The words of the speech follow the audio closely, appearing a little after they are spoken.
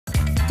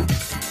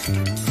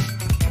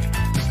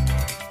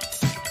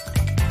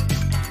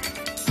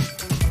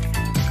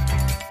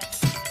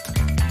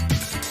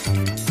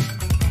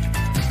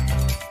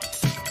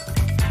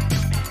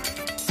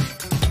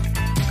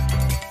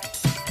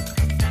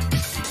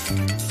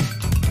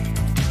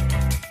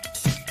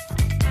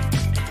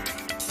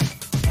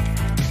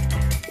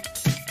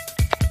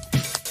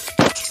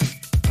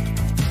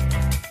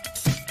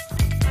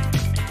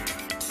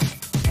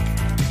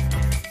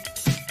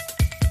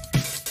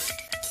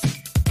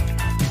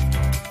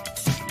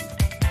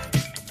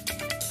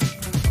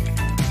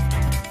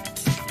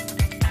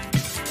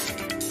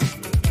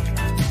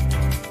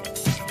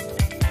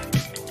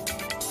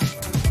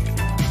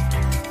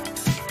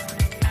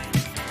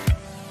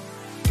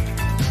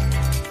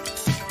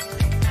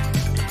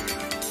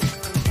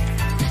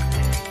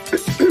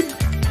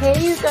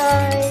Hey you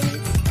guys,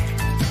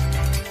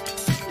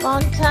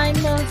 long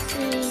time no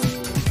see.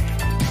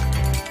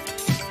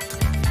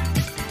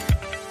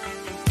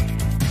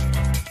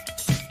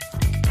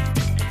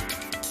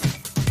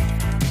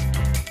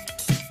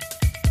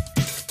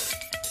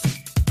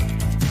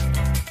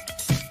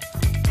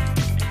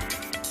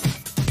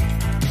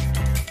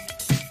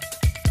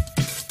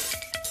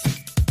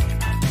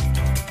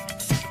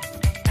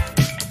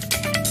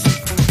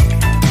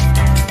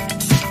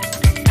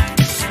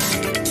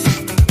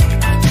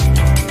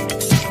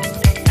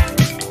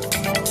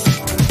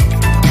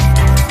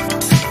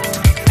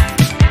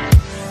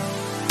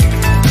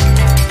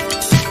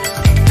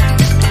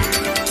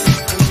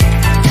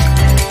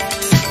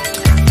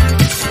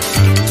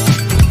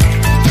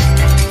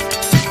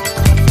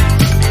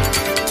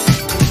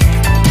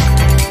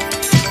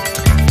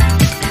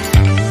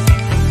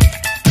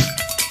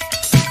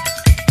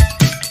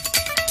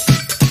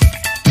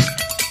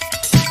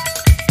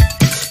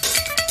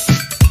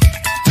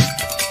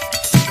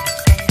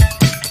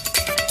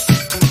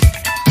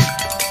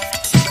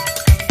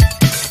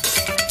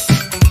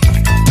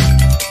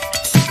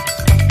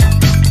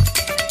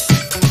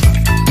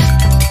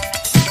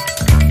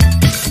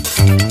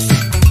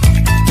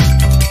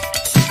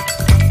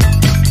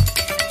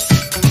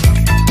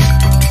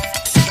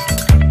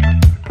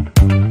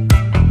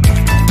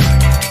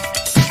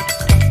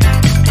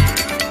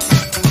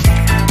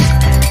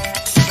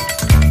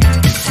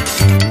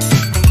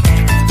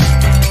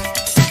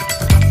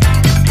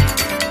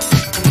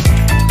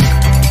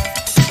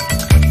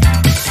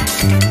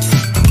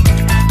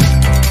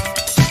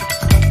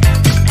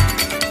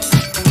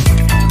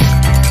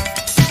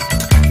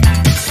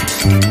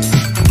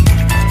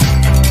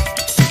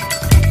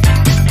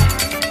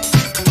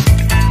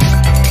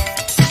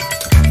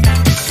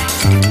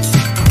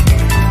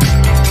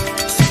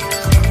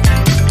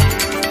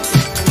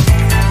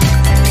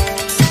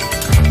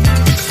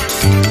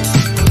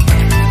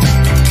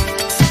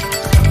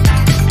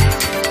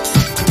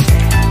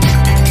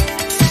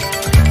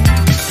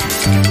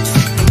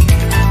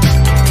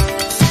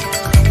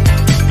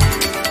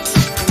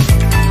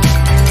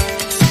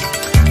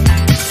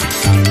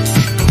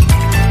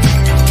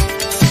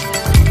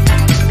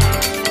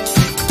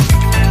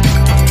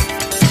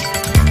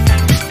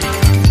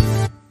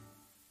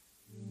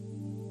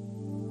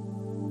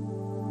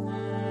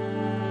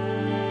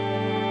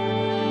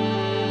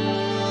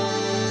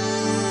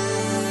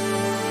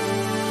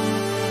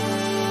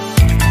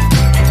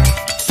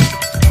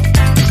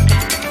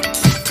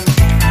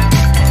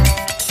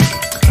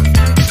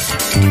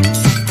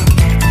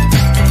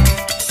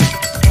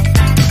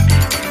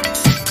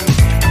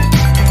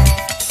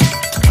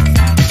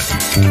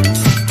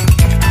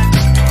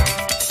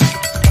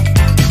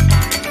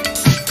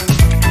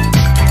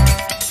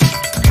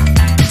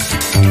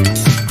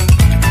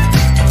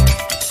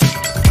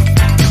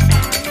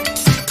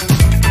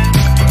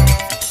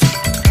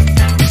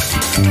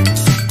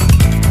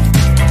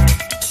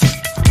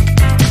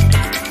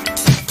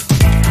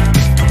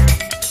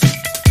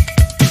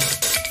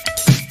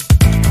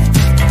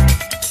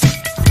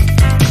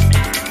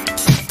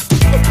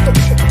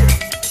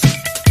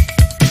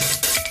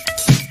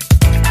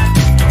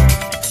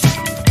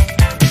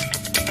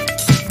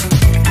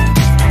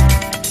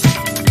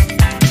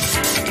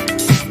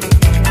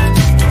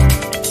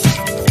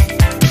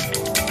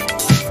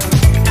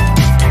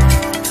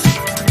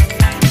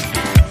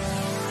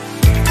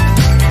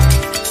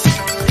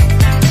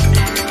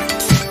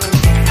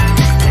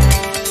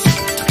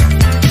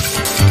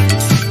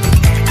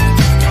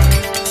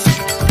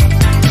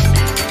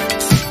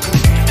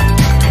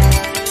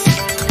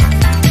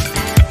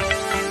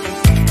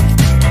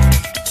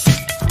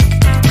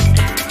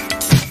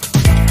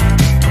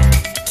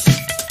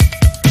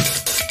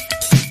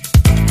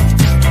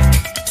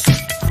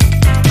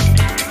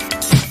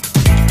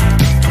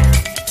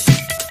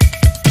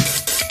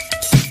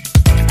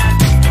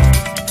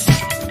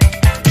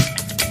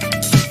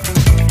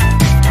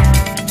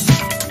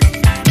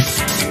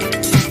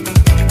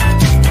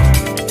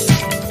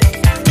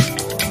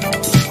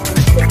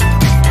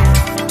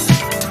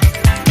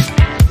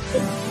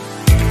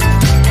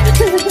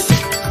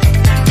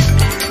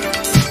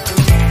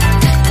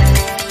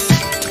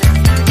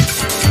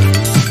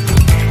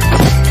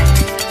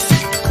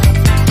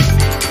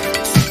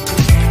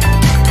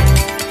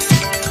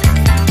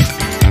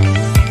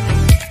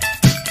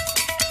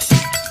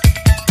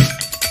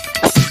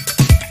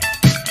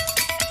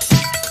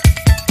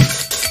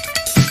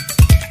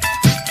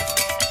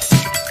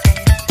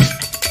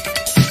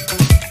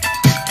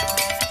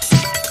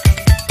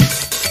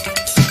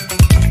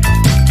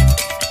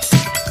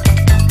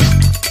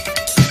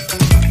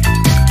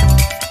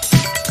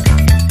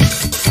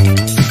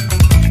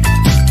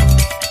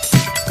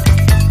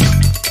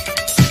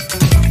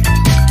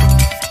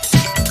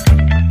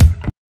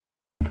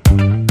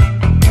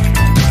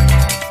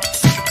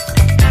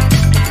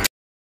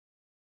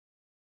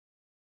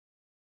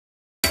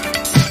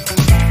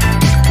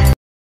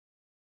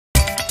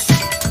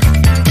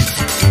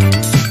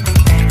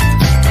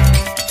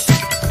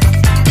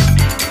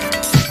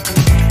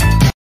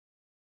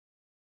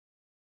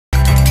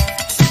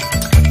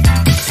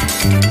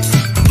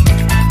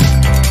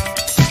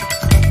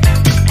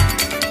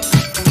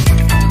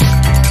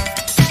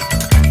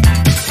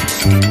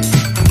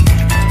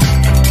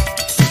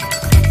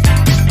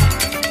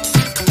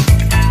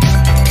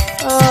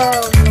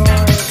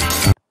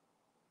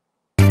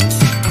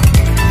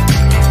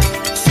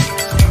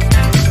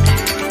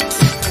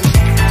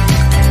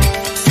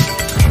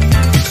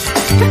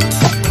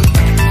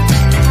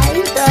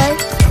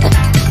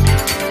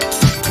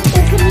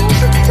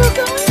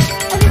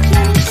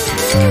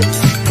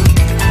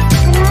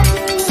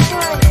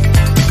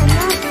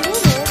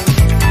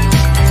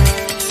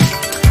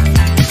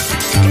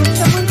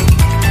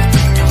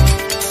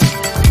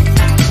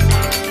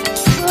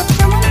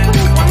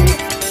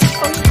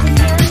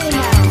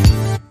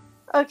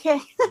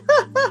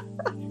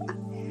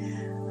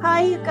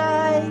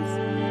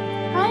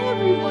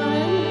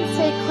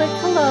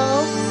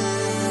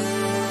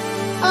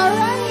 All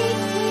right.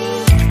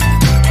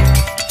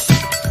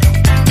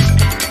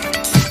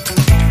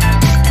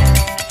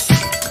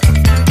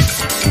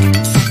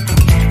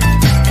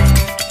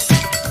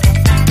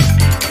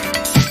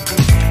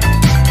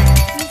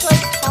 He's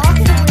like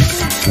talking to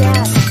his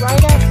dad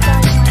right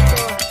outside my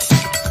door.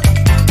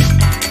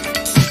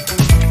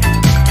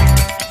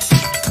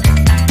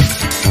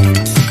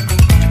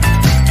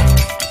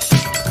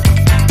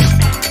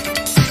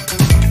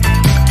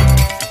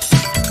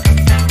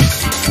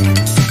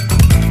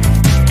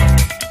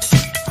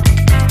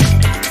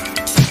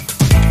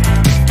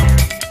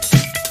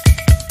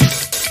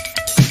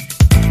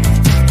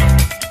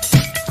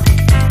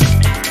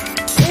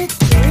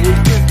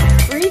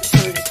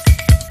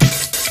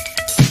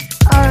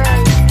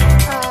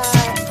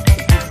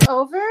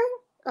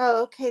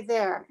 Okay,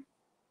 there.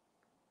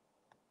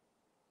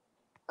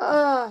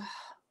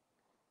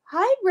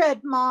 Hi,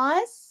 Red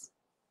Moss.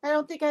 I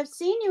don't think I've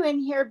seen you in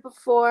here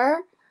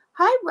before.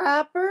 Hi,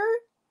 Rapper.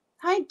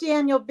 Hi,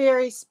 Daniel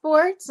Berry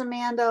Sports,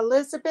 Amanda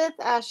Elizabeth,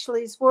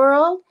 Ashley's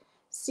World,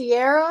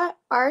 Sierra,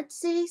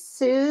 Artsy,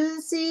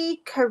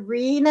 Susie,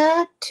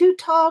 Karina, Too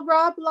Tall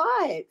Rob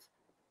Live.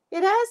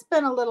 It has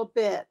been a little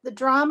bit. The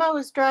drama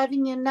was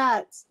driving you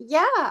nuts.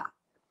 Yeah.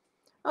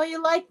 Oh,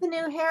 you like the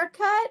new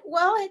haircut?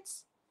 Well,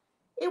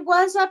 it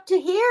was up to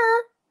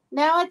here.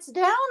 Now it's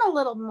down a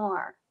little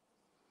more.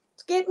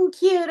 It's getting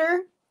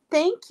cuter.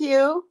 Thank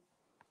you.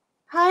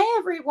 Hi,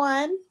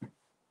 everyone.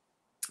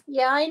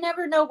 Yeah, I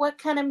never know what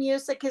kind of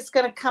music is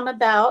going to come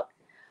about.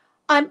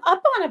 I'm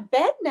up on a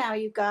bed now,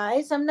 you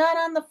guys. I'm not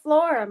on the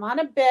floor. I'm on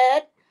a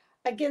bed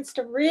against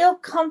a real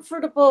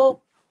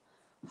comfortable,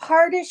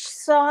 hardish,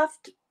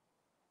 soft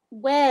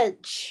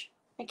wedge.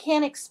 I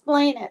can't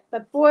explain it,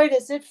 but boy,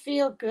 does it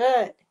feel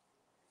good.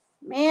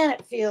 Man,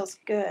 it feels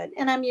good.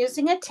 And I'm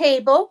using a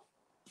table.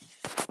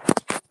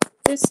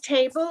 This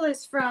table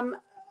is from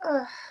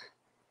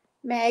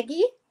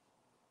Maggie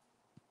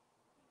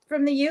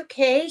from the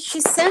UK.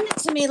 She sent it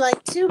to me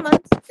like 2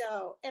 months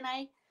ago, and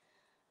I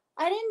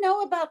didn't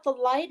know about the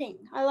lighting.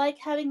 I like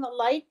having the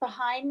light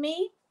behind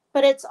me,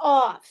 but it's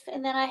off.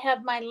 And then I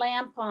have my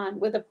lamp on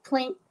with a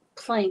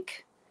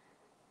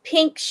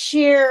pink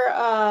sheer,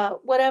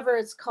 whatever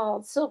it's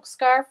called, silk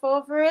scarf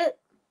over it.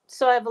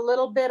 So I have a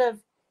little bit of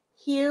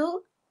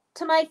hue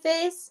to my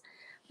face.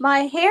 My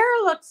hair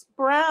looks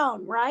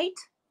brown, right?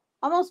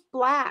 Almost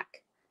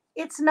black.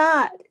 It's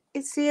not.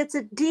 It's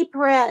a deep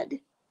red.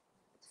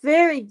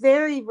 Very,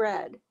 very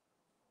red.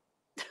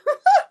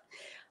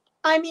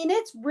 I mean,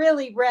 it's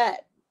really red.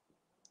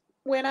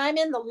 When I'm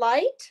in the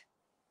light,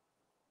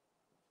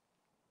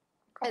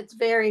 it's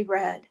very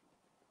red.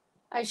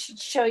 I should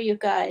show you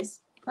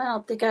guys. I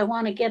don't think I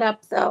want to get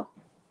up, though.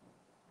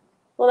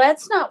 Well,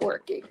 that's not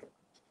working.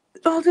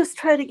 I'll just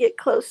try to get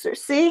closer.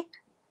 See?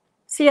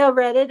 See how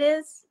red it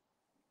is?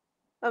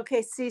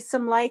 Okay, see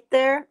some light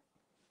there?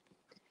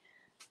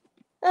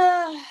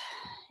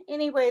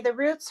 Anyway, the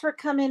roots were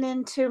coming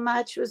in too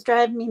much. It was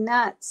driving me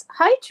nuts.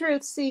 Hi,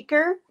 Truth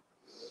Seeker.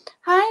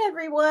 Hi,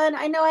 everyone.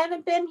 I know I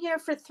haven't been here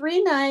for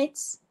 3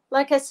 nights.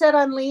 Like I said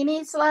on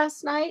Leanie's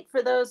last night,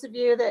 for those of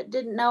you that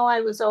didn't know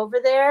I was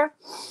over there,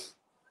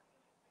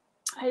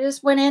 I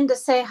just went in to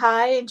say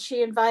hi, and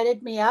she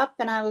invited me up,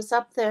 and I was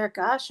up there,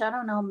 gosh, I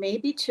don't know,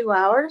 maybe 2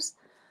 hours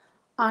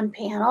on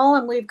panel,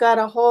 and we've got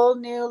a whole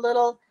new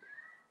little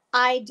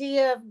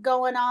idea of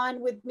going on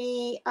with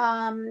me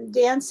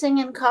dancing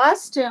in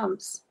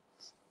costumes,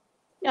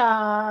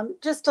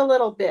 just a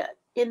little bit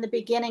in the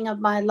beginning of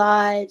my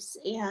lives,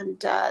 and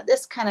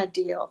this kind of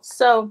deal.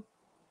 So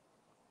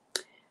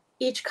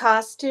each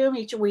costume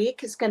each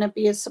week is going to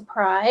be a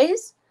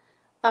surprise,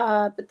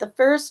 but the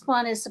first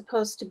one is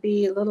supposed to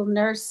be a little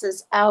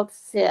nurse's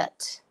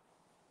outfit.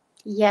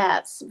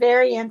 Yes,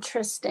 very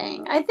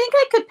interesting. I think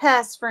I could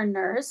pass for a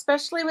nurse,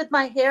 especially with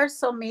my hair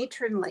so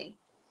matronly.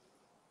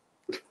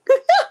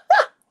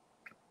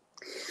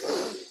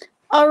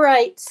 All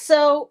right,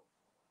 so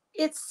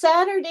it's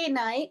Saturday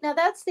night. Now,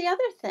 that's the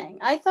other thing.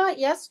 I thought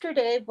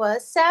yesterday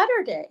was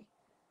Saturday,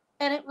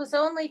 and it was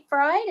only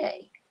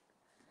Friday.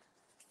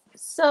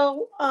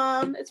 So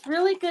it's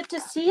really good to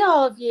see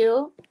all of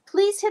you.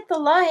 Please hit the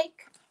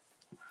like.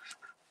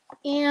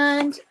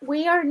 And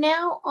we are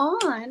now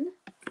on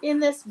in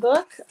this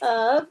book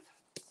of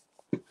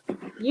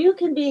You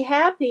Can Be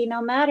Happy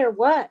No Matter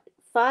What,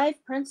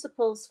 5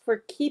 Principles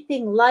for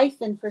Keeping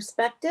Life in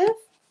Perspective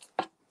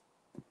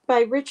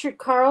by Richard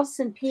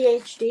Carlson,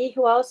 PhD,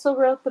 who also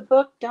wrote the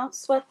book Don't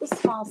Sweat the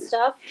Small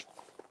Stuff.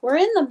 We're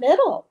in the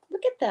middle.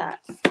 Look at that.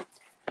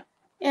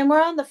 And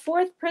we're on the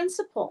 4th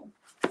principle.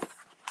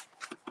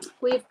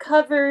 We've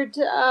covered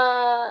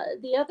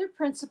the other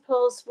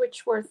principles,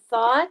 which were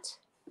thought.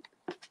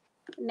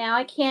 Now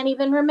I can't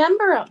even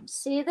remember them.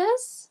 See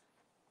this?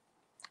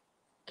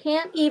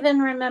 Can't even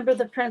remember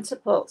the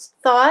principles.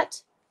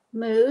 Thought,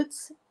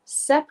 moods,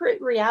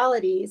 separate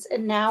realities,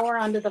 and now we're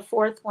on to the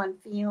 4th one,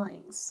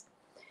 feelings.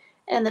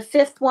 And the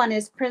 5th one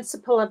is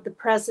principle of the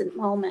present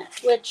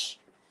moment, which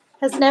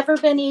has never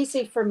been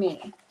easy for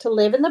me to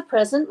live in the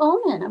present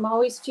moment. I'm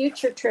always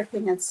future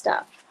tripping and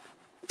stuff.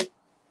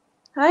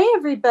 Hi,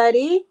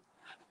 everybody.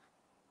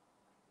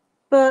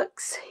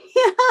 Books.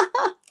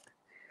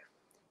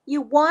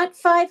 You want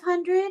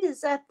 500?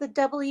 Is that the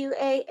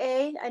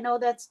WAA? I know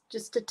that's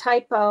just a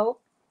typo.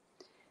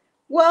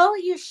 Well,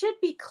 you should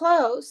be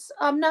close.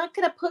 I'm not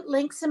going to put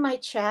links in my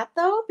chat,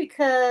 though,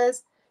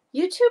 because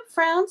YouTube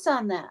frowns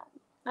on that.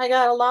 I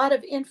got a lot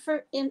of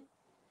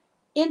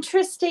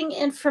interesting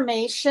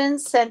information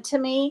sent to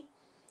me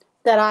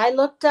that I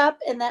looked up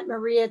and that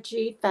Maria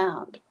G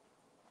found.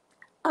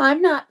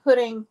 I'm not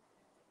putting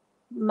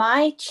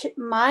my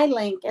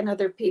link in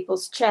other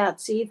people's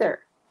chats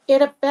either.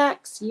 It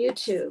affects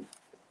YouTube.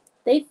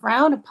 They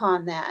frown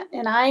upon that.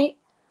 And I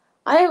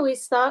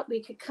always thought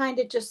we could kind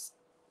of just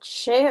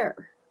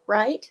share,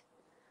 right?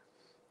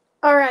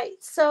 All right,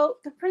 so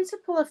the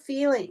principle of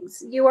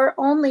feelings. You are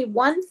only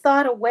one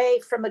thought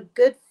away from a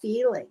good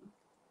feeling.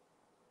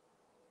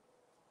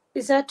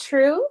 Is that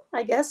true?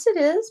 I guess it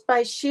is,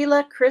 by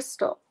Sheila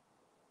Crystal.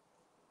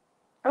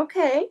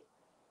 Okay.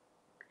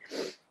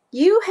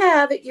 You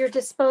have at your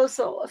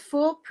disposal a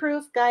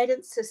foolproof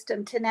guidance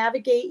system to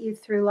navigate you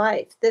through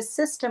life. This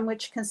system,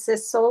 which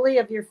consists solely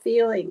of your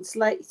feelings,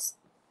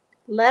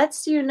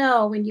 lets you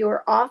know when you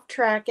are off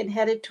track and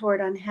headed toward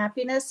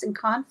unhappiness and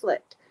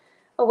conflict,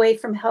 away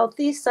from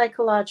healthy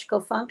psychological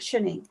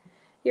functioning.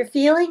 Your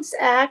feelings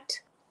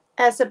act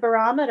as a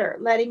barometer,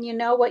 letting you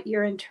know what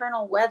your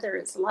internal weather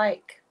is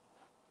like.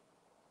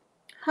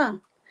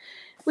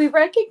 We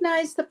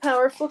recognize the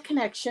powerful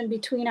connection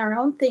between our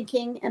own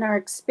thinking and our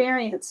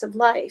experience of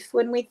life.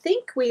 When we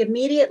think, we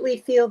immediately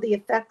feel the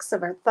effects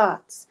of our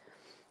thoughts.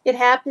 It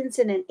happens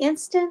in an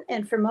instant,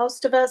 and for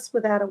most of us,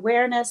 without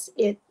awareness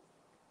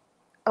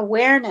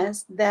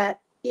that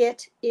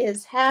it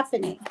is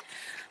happening.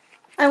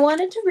 I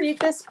wanted to read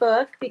this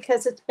book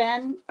because it's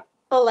been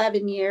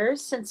 11 years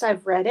since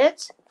I've read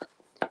it,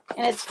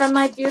 and it's from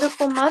my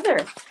beautiful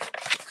mother.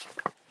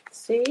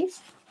 See?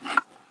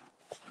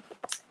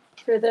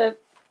 For the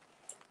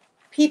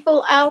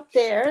people out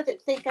there that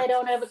think I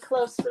don't have a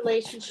close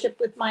relationship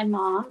with my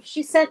mom,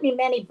 she sent me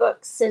many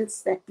books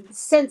since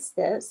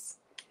this.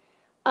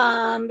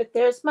 But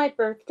there's my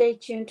birthday,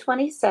 June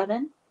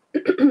 27,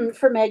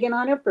 for Megan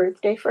on her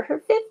birthday for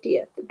her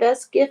 50th. The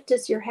best gift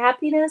is your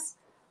happiness.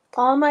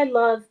 All my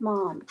love,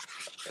 Mom.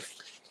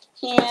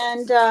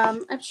 And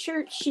I'm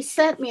sure she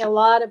sent me a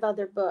lot of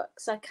other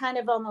books. I kind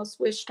of almost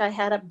wished I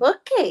had a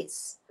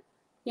bookcase.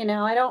 You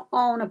know, I don't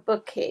own a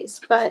bookcase,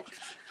 but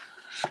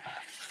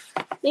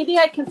maybe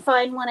I can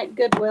find one at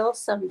Goodwill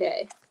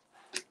someday.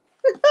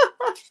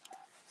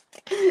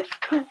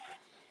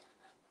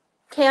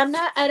 Okay,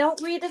 I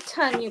don't read a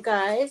ton, you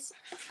guys.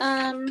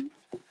 But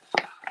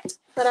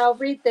I'll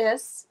read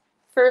this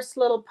first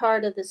little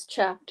part of this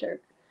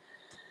chapter.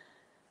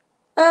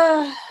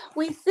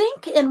 We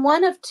think in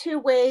one of two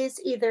ways,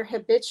 either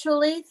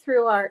habitually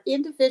through our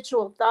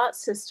individual thought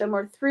system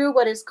or through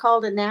what is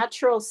called a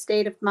natural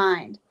state of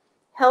mind,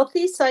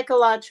 healthy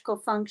psychological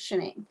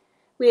functioning.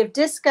 We have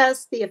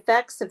discussed the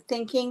effects of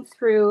thinking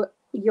through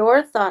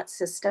your thought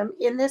system.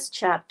 In this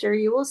chapter,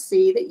 you will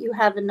see that you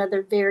have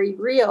another very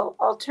real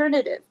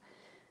alternative.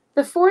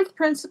 The fourth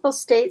principle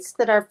states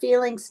that our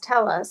feelings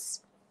tell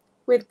us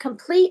with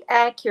complete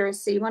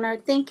accuracy when our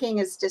thinking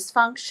is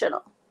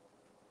dysfunctional.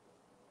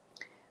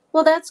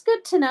 Well, that's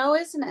good to know,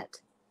 isn't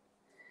it?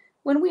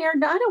 When we are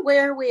not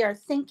aware we are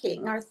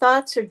thinking, our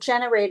thoughts are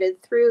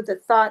generated through the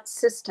thought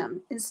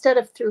system instead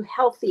of through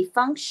healthy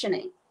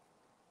functioning.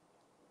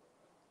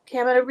 Okay,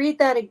 I'm going to read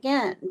that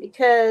again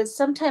because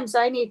sometimes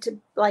I need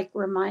to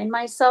remind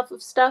myself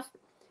of stuff.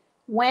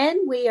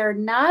 When we are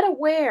not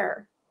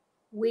aware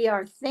we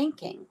are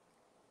thinking,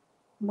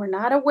 we're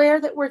not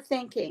aware that we're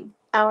thinking,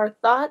 our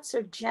thoughts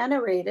are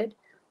generated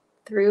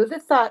through the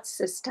thought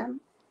system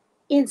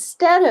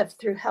instead of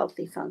through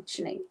healthy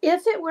functioning.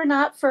 If it were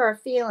not for our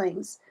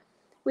feelings,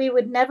 we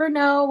would never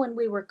know when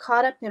we were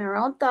caught up in our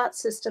own thought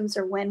systems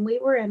or when we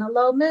were in a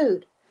low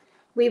mood.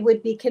 We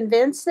would be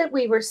convinced that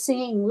we were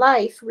seeing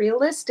life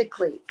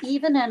realistically,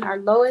 even in our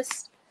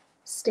lowest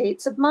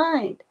states of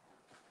mind.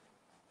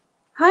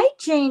 Hi,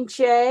 Jane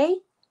J.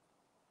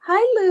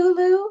 Hi,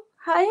 Lulu.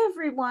 Hi,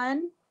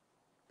 everyone.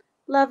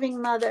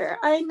 Loving mother.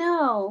 I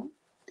know.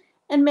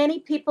 And many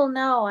people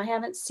know. I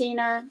haven't seen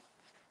her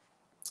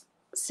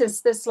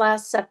since this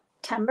last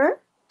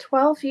September.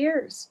 12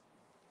 years.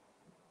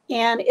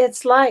 And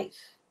it's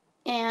life.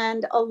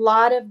 And a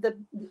lot of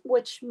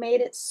which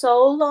made it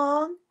so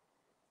long,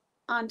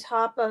 on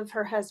top of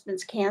her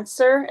husband's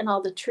cancer and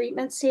all the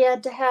treatments he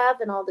had to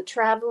have and all the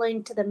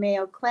traveling to the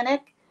Mayo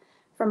Clinic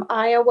from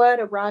Iowa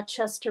to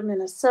Rochester,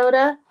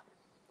 Minnesota,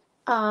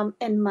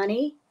 and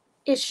money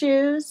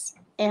issues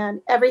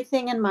and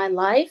everything in my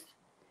life,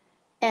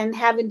 and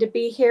having to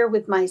be here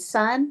with my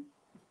son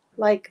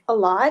a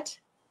lot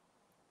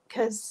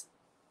because,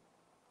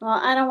 well,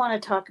 I don't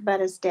want to talk about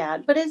his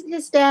dad, but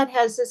his dad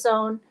has his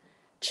own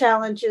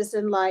challenges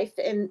in life,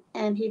 and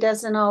he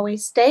doesn't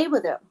always stay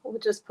with him. We'll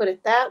just put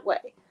it that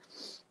way.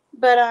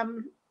 But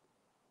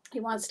he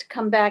wants to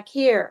come back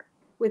here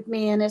with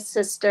me and his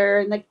sister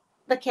and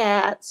the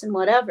cats and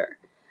whatever.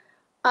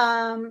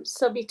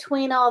 So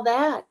between all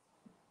that,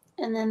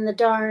 And then the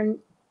darn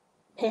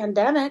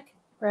pandemic,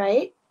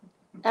 right?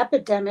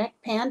 Epidemic,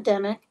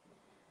 pandemic.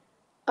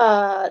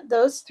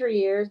 Those 3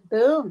 years,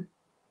 boom.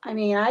 I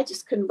mean, I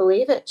just couldn't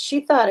believe it. She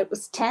thought it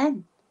was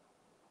 10.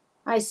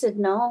 I said,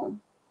 no,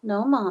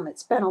 no, Mom,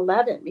 it's been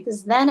 11,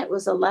 because then it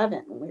was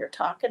 11 when we were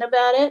talking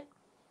about it.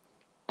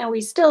 And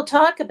we still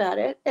talk about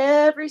it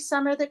every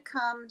summer that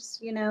comes.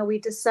 You know, we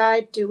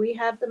decide, do we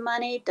have the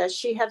money? Does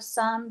she have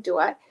some? Do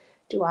I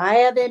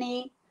have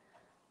any?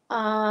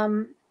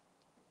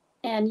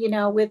 And, you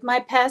know, with my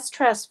past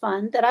trust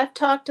fund that I've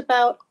talked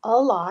about a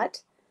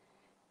lot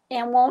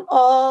and won't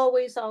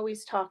always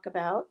talk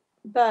about,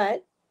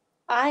 but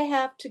I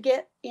have to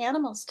get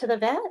animals to the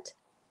vet.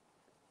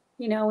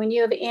 You know, when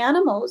you have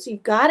animals,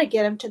 you've got to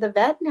get them to the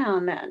vet now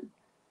and then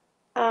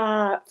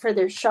for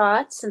their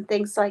shots and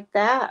things like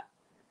that.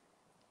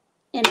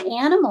 And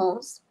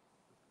animals,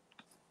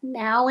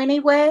 now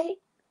anyway,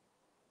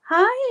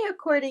 hi,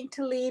 according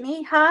to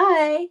Leanie,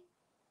 hi.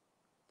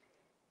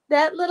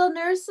 That little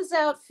nurse's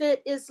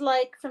outfit is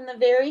like from the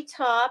very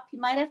top.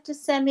 You might have to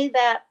send me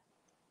that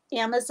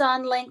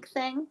Amazon link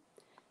thing.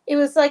 It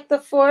was like the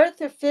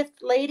fourth or fifth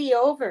lady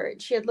over,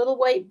 and she had little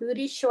white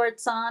booty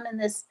shorts on and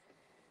this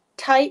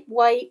tight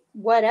white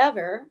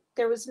whatever.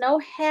 There was no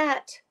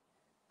hat,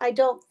 I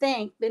don't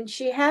think. And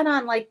she had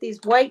on like these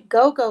white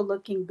go-go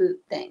looking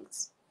boot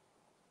things.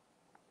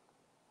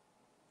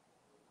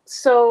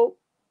 So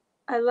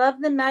I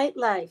love the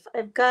nightlife.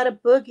 I've got a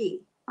boogie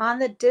on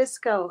the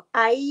disco.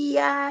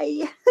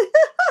 Aye.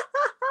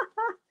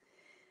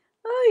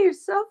 Oh, you're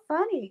so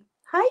funny.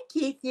 Hi,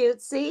 Keith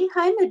Yutzi.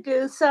 Hi,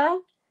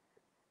 Medusa.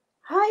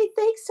 Hi,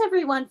 thanks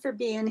everyone for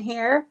being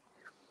here.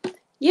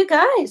 You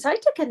guys, I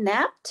took a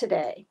nap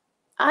today.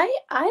 I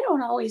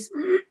don't always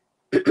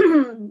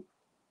even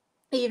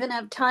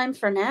have time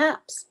for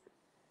naps.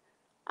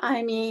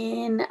 I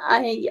mean,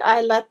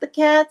 I let the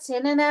cats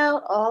in and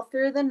out all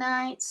through the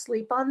night,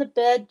 sleep on the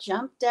bed,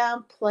 jump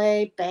down,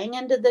 play, bang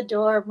into the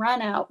door,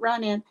 run out,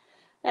 run in.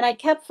 And I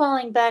kept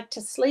falling back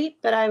to sleep,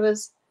 but I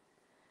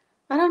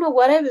don't know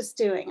what I was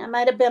doing. I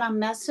might have been on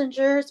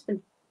Messenger. It's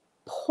been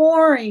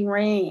pouring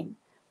rain,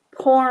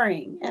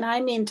 pouring. And I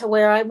mean to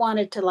where I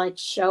wanted to like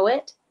show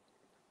it.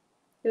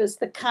 It was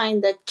the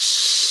kind that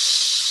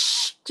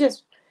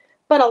just,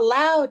 but a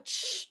loud,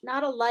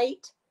 not a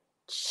light,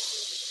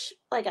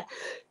 like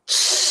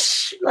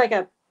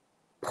a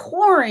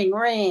pouring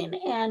rain.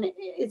 And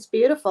it's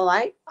beautiful.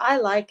 I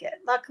like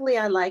it. Luckily,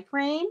 I like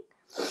rain.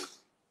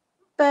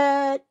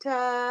 But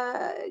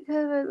go to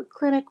the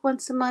clinic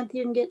once a month,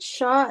 you can get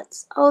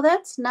shots. Oh,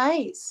 that's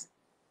nice.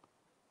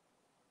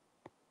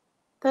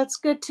 That's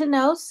good to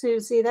know,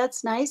 Susie.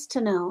 That's nice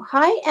to know.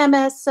 Hi,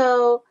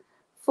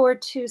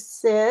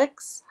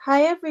 MSO426.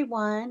 Hi,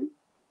 everyone.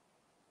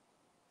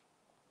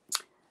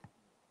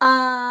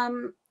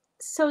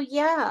 So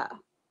yeah.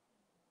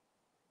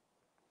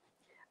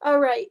 All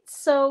right.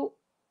 So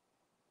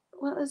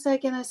what was I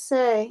going to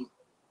say?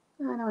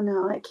 I don't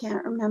know. I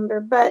can't remember,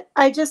 but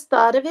I just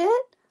thought of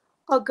it.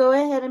 I'll go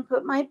ahead and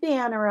put my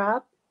banner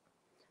up.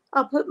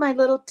 I'll put my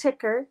little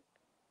ticker,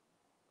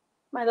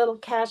 my little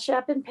Cash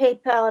App and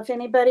PayPal if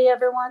anybody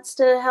ever wants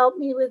to help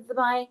me with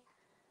my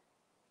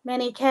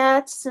many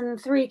cats and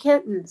 3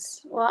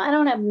 kittens. Well, I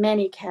don't have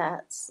many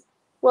cats.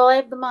 Well, I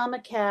have the mama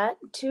cat,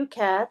 2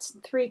 cats,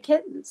 and 3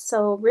 kittens.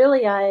 So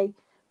really, I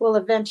will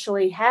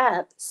eventually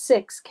have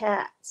 6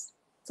 cats.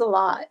 It's a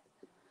lot.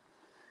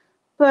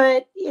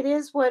 But it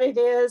is what it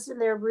is, and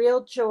they're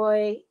real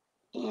joy.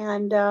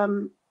 And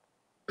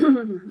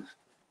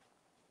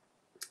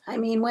I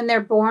mean, when they're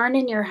born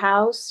in your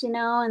house, you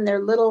know, and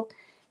they're little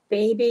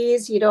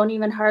babies, you don't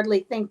even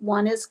hardly think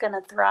one is going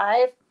to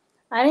thrive.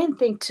 I didn't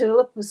think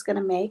Tulip was going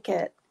to make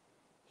it.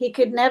 He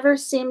could never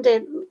seem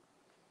to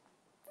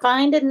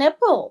find a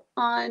nipple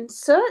on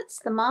Soots,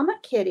 the mama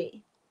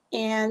kitty.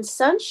 And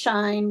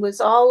Sunshine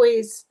was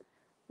always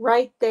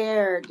right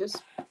there,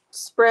 just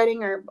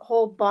spreading her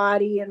whole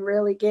body and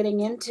really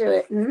getting into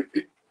it and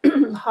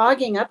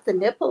hogging up the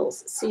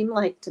nipples, it seemed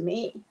like to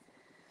me.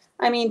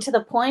 I mean, to the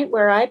point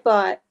where I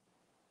bought,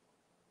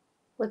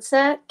 what's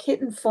that?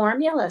 Kitten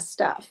formula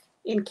stuff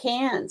in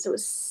cans. It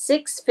was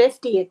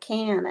 $6.50 a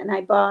can, and I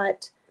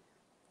bought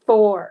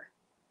 4.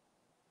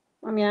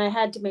 I mean, I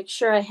had to make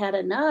sure I had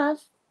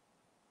enough.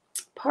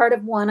 Part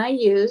of one I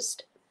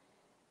used,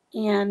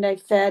 and I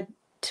fed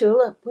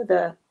Tulip with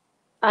a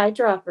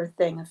eyedropper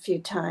thing a few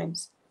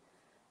times.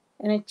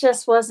 And it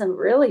just wasn't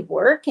really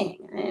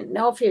working. I didn't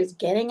know if he was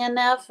getting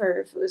enough or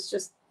if it was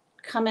just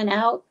coming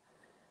out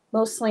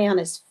mostly on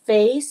his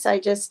face. I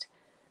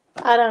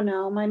don't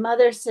know. My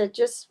mother said,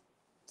 just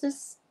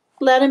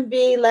let him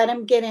be, let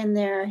him get in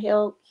there.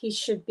 He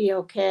should be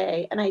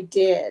okay. And I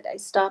did. I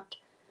stopped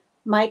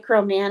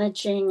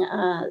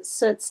micromanaging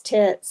Soot's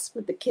tits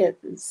with the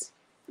kittens.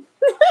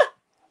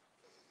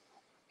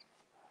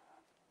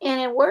 And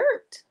it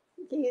worked.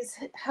 He's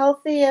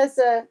healthy as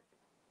a,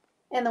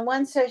 and the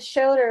ones I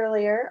showed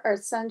earlier are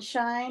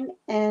Sunshine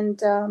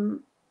and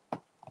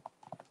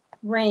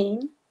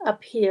Rain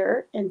up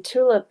here, and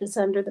Tulip is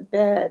under the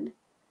bed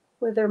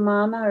with her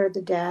mama or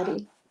the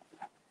daddy.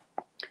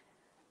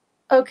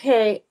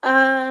 Okay,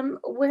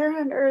 where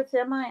on earth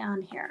am I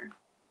on here?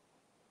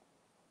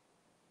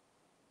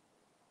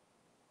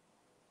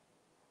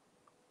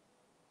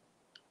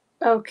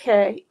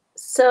 Okay,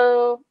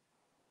 so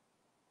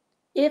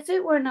if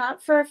it were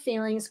not for our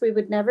feelings, we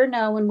would never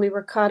know when we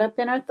were caught up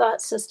in our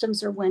thought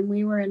systems or when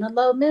we were in a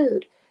low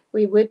mood.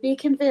 We would be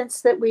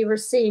convinced that we were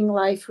seeing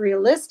life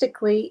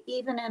realistically,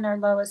 even in our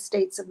lowest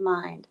states of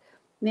mind.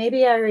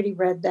 Maybe I already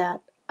read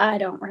that. I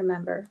don't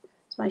remember.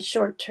 My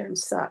short term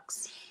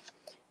sucks.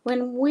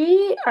 When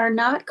we are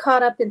not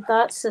caught up in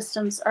thought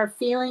systems, our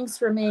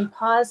feelings remain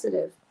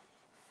positive.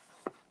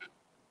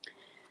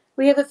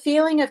 We have a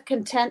feeling of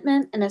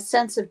contentment and a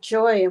sense of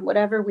joy in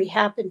whatever we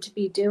happen to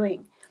be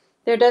doing.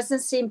 There doesn't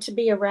seem to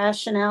be a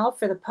rationale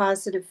for the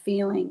positive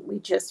feeling. We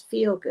just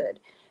feel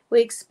good.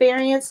 We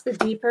experience the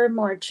deeper,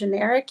 more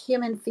generic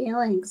human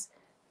feelings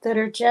that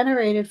are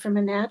generated from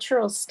a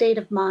natural state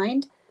of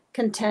mind,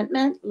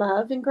 contentment,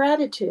 love, and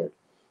gratitude.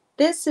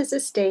 This is a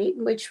state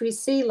in which we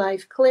see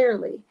life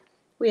clearly.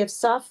 We have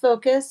soft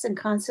focus and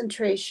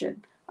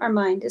concentration. Our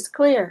mind is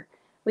clear.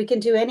 We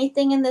can do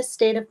anything in this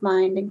state of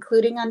mind,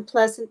 including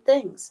unpleasant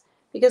things,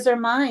 because our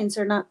minds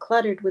are not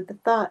cluttered with the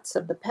thoughts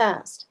of the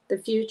past, the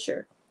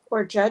future,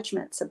 or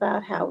judgments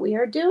about how we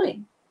are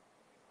doing.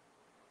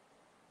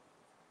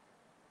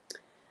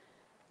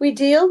 We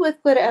deal with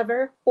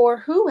whatever or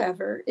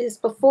whoever is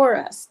before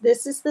us.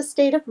 This is the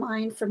state of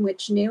mind from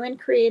which new and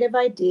creative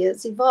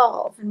ideas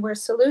evolve and where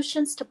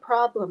solutions to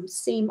problems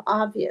seem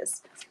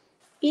obvious.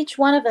 Each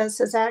one of us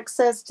has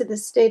access to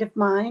this state of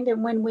mind,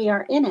 and when we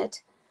are in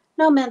it,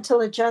 no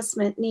mental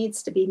adjustment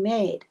needs to be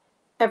made.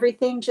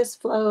 Everything just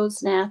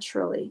flows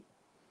naturally.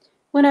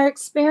 When our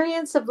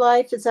experience of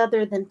life is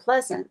other than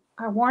pleasant,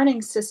 our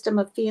warning system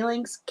of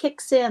feelings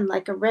kicks in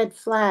like a red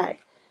flag,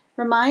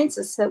 reminds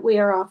us that we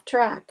are off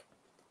track.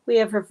 We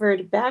have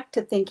reverted back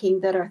to thinking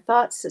that our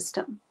thought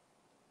system.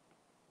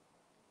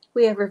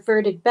 We have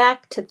reverted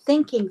back to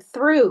thinking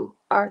through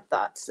our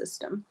thought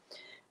system.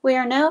 We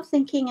are now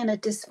thinking in a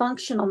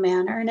dysfunctional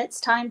manner, and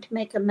it's time to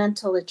make a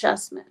mental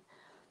adjustment.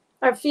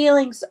 Our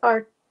feelings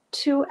are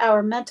to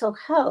our mental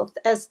health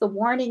as the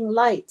warning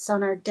lights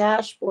on our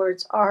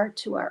dashboards are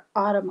to our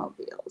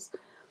automobiles.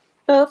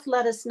 Both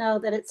let us know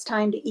that it's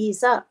time to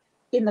ease up.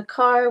 In the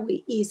car,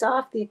 we ease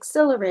off the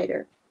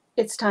accelerator.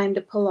 It's time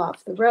to pull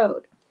off the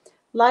road.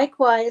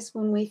 Likewise,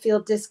 when we feel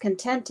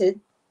discontented,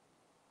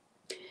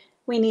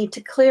 we need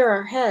to clear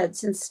our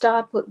heads and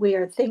stop what we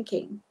are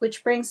thinking,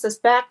 which brings us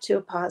back to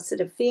a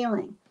positive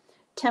feeling.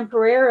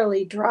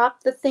 Temporarily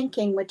drop the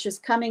thinking which is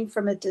coming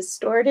from a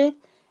distorted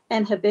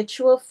and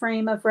habitual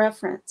frame of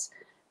reference.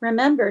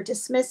 Remember,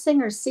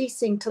 dismissing or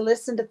ceasing to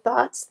listen to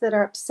thoughts that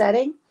are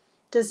upsetting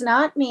does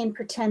not mean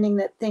pretending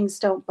that things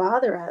don't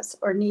bother us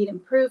or need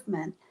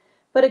improvement,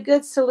 but a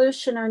good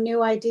solution or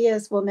new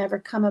ideas will never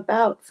come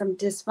about from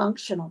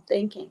dysfunctional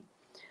thinking,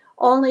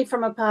 only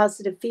from a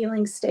positive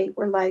feeling state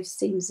where life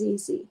seems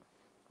easy.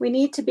 We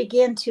need to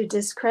begin to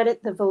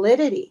discredit the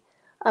validity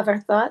of our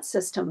thought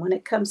system when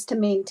it comes to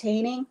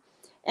maintaining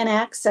and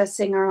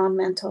accessing our own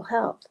mental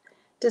health.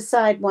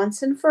 Decide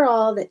once and for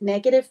all that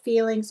negative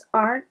feelings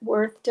aren't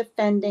worth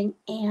defending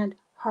and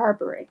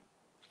harboring.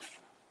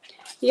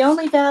 The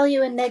only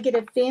value in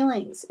negative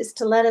feelings is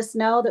to let us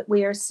know that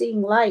we are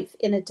seeing life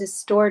in a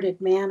distorted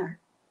manner.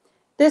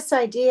 This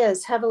idea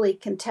is heavily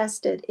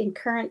contested in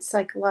current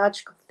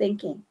psychological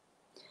thinking.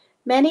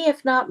 Many,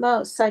 if not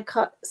most,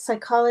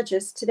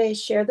 psychologists today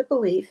share the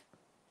belief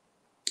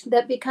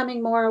that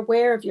becoming more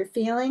aware of your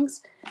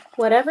feelings,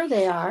 whatever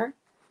they are,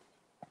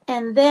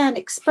 and then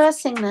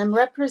expressing them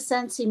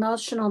represents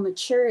emotional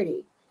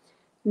maturity.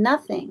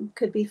 Nothing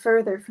could be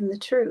further from the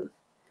truth.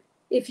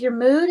 If your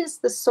mood is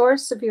the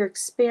source of your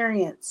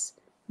experience,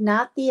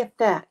 not the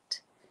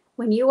effect,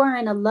 when you are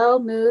in a low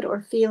mood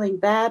or feeling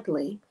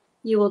badly,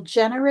 you will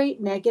generate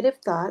negative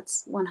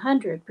thoughts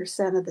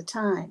 100% of the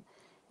time.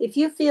 If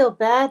you feel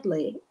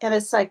badly and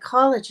a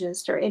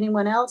psychologist or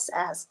anyone else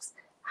asks,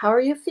 "How are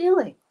you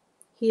feeling?"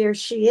 he or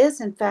she is,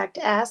 in fact,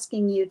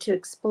 asking you to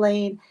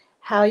explain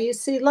how you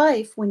see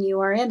life when you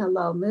are in a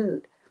low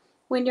mood.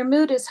 When your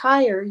mood is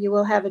higher, you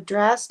will have a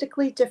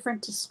drastically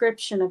different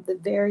description of the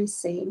very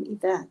same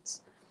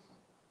events.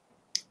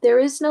 There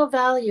is no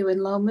value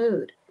in low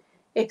mood,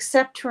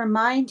 except to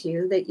remind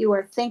you that you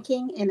are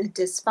thinking in a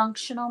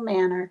dysfunctional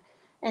manner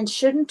and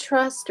shouldn't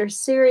trust or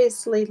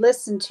seriously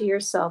listen to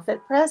yourself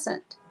at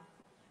present.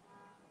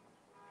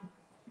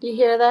 Do you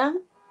hear that?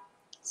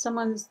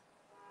 Someone's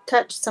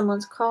touched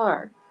someone's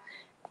car.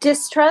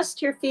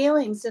 Distrust your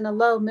feelings in a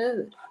low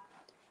mood.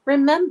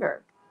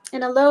 Remember,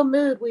 in a low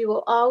mood, we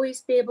will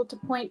always be able to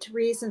point to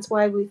reasons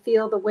why we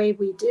feel the way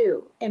we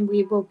do, and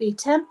we will be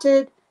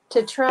tempted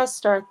to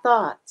trust our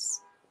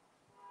thoughts.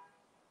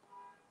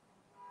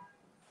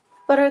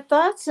 But our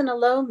thoughts in a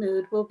low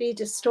mood will be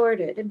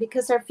distorted, and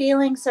because our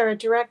feelings are a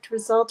direct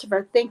result of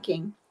our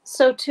thinking,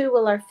 so too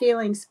will our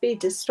feelings be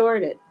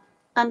distorted.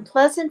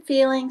 Unpleasant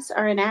feelings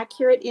are an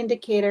accurate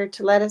indicator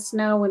to let us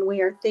know when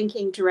we are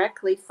thinking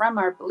directly from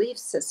our belief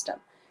system,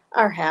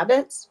 our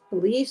habits,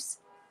 beliefs,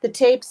 the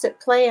tapes at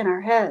play in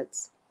our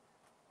heads.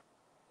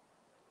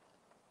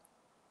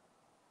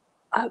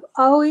 I'm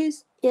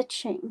always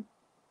itching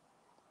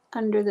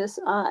under this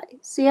eye.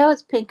 See how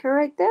it's pinker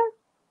right there?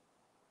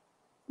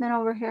 Then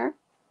over here.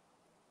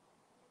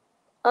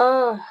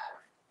 Oh,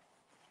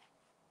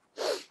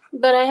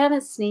 but I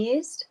haven't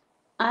sneezed.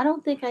 I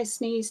don't think I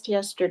sneezed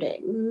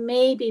yesterday.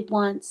 Maybe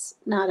once,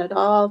 not at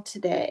all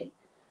today.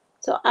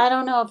 So I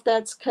don't know if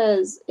that's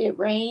because it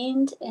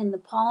rained and the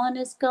pollen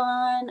is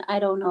gone. I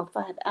don't know if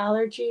I have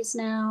allergies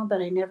now,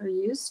 but I never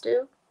used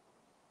to.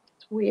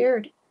 It's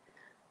weird.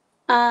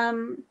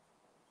 The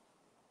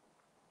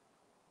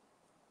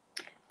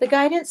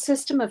guidance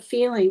system of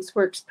feelings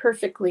works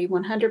perfectly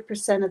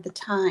 100% of the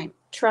time.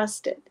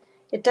 Trust it.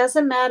 It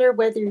doesn't matter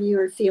whether you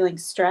are feeling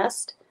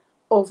stressed,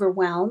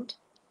 overwhelmed,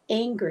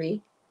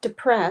 angry,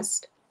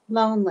 depressed,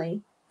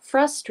 lonely,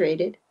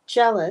 frustrated,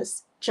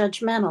 jealous,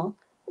 judgmental,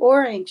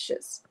 or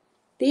anxious.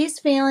 These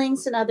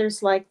feelings and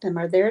others like them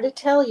are there to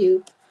tell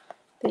you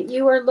that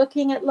you are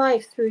looking at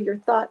life through your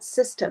thought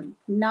system,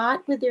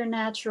 not with your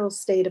natural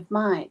state of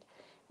mind.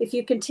 If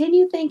you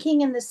continue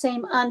thinking in the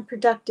same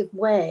unproductive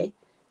way,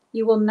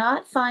 you will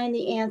not find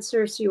the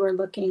answers you are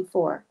looking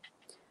for.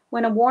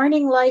 When a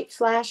warning light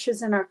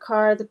flashes in our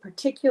car, the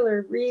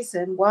particular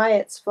reason why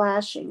it's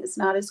flashing is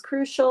not as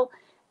crucial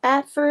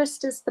at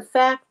first as the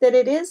fact that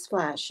it is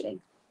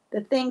flashing.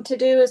 The thing to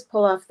do is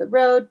pull off the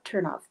road,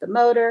 turn off the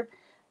motor.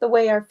 The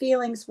way our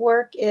feelings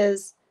work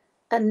is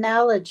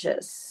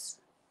analogous.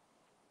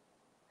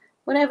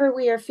 Whenever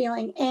we are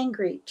feeling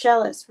angry,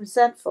 jealous,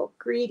 resentful,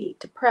 greedy,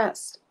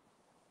 depressed,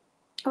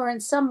 or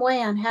in some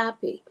way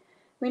unhappy,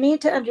 we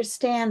need to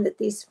understand that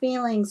these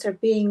feelings are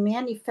being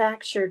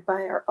manufactured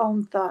by our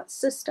own thought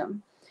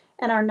system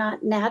and are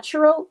not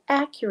natural,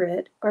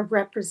 accurate, or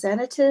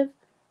representative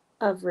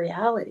of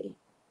reality.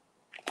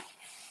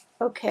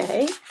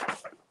 Okay.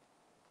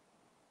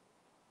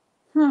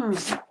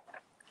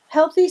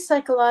 Healthy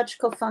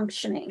psychological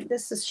functioning.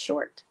 This is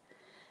short.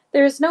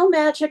 There is no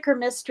magic or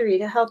mystery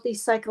to healthy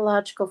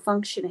psychological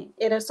functioning.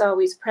 It is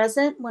always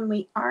present when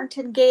we aren't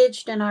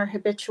engaged in our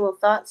habitual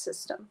thought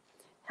system.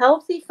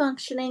 Healthy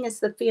functioning is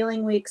the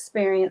feeling we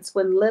experience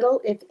when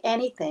little, if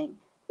anything,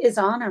 is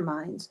on our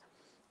minds,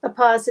 a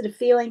positive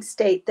feeling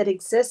state that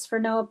exists for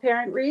no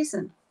apparent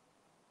reason.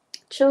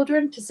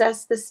 Children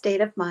possess this state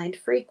of mind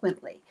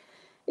frequently,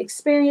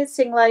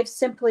 experiencing life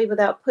simply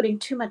without putting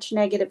too much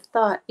negative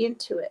thought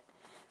into it.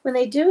 When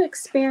they do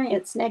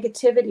experience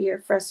negativity or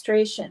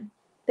frustration,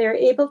 they are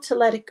able to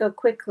let it go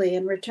quickly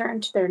and return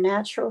to their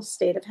natural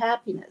state of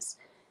happiness.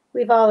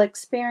 We've all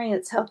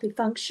experienced healthy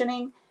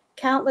functioning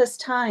countless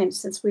times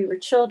since we were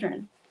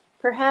children.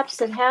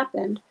 Perhaps it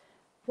happened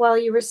while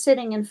you were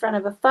sitting in front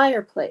of a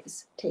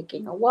fireplace,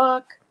 taking a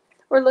walk,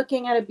 or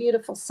looking at a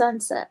beautiful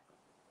sunset.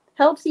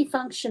 Healthy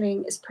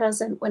functioning is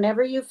present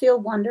whenever you feel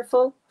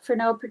wonderful for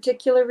no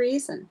particular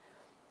reason.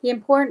 The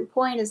important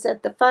point is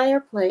that the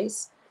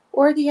fireplace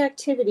or the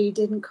activity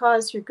didn't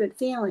cause your good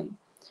feeling.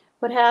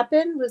 What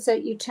happened was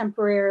that you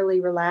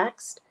temporarily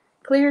relaxed,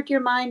 cleared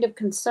your mind of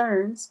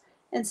concerns,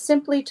 and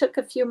simply took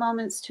a few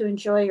moments to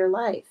enjoy your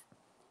life.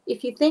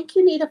 If you think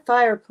you need a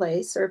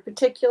fireplace or a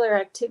particular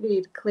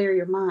activity to clear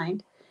your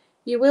mind,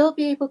 you will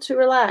be able to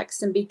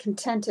relax and be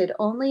contented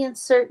only in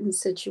certain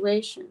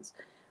situations.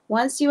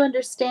 Once you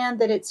understand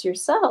that it's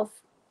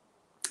yourself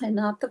and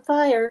not the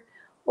fire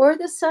or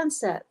the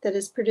sunset that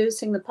is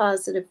producing the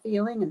positive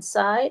feeling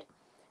inside,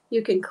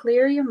 you can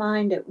clear your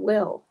mind at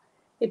will.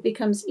 It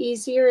becomes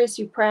easier as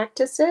you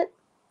practice it,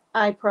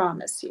 I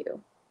promise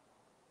you.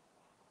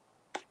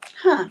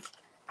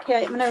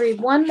 Okay, I'm going to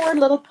read one more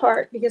little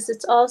part because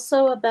it's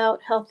also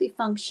about healthy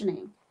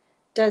functioning.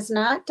 Does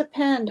not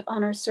depend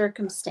on our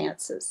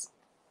circumstances.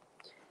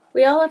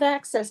 We all have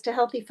access to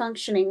healthy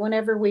functioning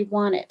whenever we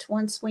want it,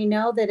 once we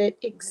know that it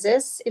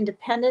exists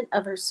independent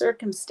of our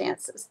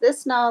circumstances.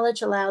 This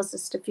knowledge allows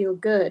us to feel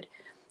good,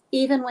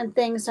 even when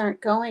things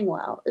aren't going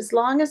well. As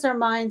long as our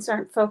minds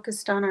aren't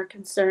focused on our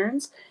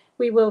concerns,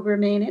 we will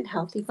remain in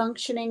healthy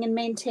functioning and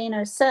maintain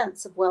our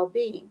sense of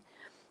well-being.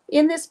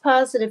 In this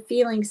positive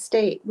feeling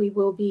state, we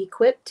will be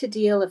equipped to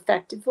deal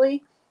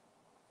effectively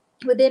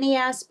with any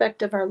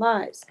aspect of our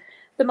lives.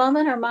 The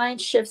moment our mind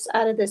shifts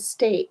out of this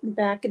state and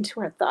back into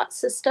our thought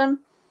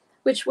system,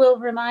 which will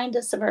remind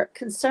us of our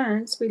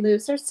concerns, we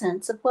lose our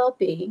sense of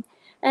well-being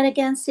and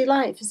again see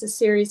life as a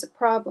series of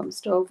problems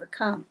to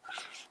overcome.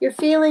 Your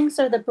feelings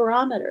are the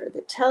barometer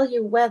that tell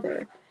you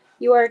whether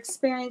you are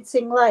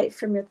experiencing life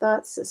from your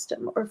thought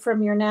system or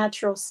from your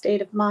natural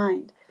state of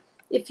mind.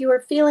 If you are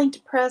feeling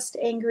depressed,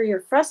 angry,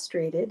 or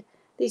frustrated,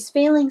 these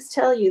feelings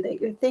tell you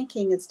that your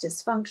thinking is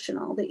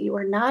dysfunctional, that you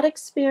are not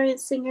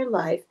experiencing your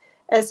life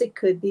as it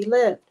could be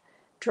lived.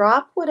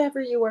 Drop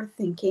whatever you are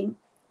thinking,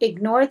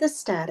 ignore the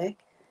static,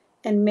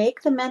 and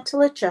make the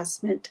mental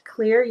adjustment to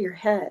clear your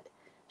head.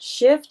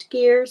 Shift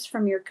gears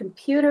from your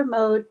computer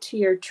mode to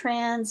your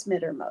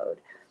transmitter mode,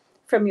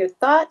 from your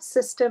thought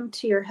system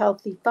to your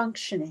healthy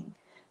functioning.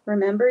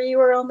 Remember,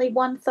 you are only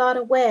one thought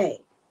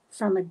away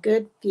from a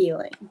good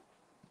feeling.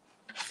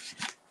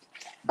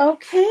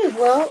 Okay,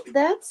 well,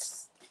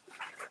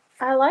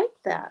 I like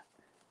that.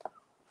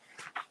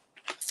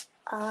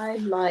 I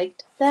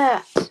liked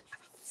that.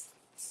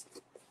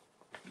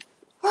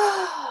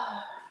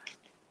 Are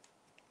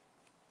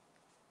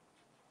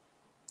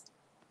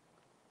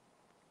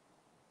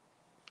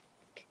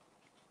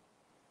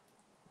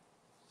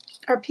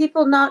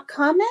people not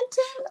commenting,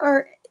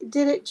 or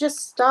did it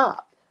just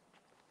stop?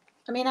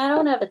 I mean, I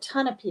don't have a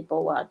ton of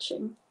people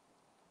watching.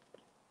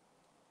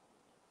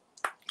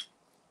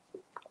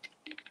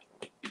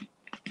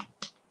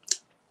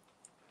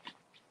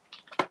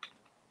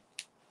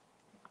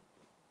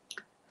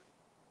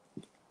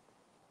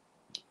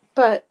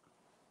 But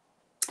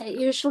it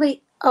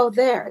usually, oh,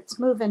 there, it's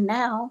moving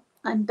now.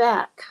 I'm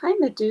back. Hi,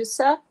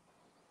 Medusa.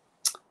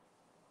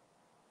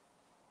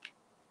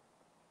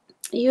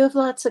 You have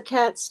lots of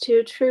cats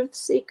too, Truth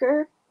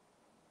Seeker.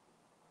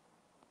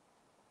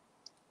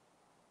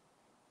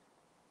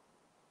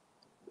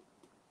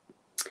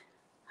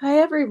 Hi,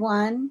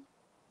 everyone.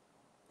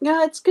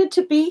 Yeah, it's good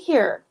to be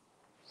here.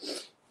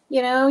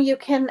 You know, you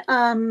can,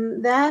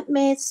 that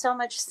made so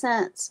much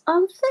sense.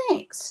 Oh,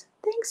 thanks.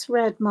 Thanks,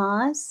 Red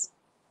Moss.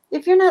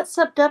 If you're not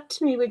subbed up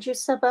to me, would you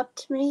sub up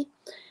to me?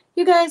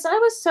 You guys, I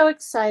was so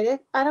excited.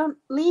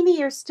 Leanie,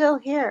 you're still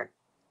here.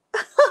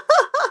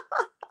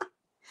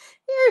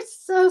 You're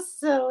so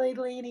silly,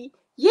 Leanie.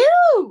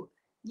 You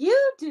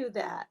do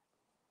that.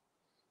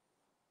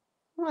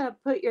 I want to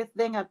put your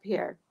thing up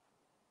here.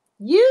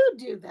 You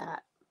do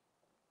that.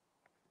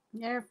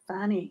 You're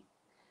funny.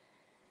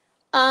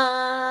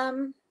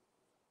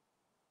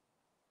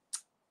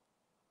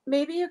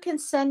 Maybe you can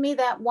send me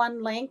that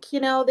one link, you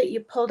know, that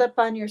you pulled up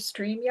on your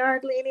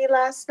StreamYard, Leanie,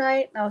 last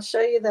night, and I'll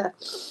show you the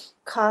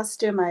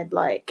costume I'd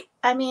like.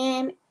 I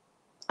mean,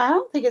 I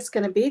don't think it's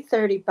going to be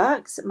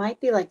 $30. It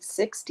might be like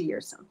 60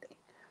 or something.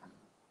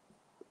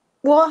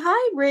 Well,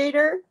 hi,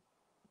 Raider.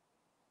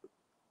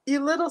 You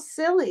little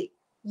silly.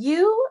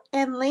 You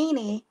and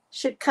Leanie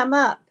should come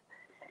up.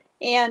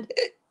 And,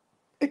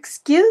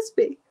 excuse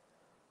me.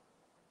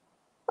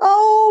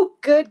 Oh,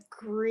 good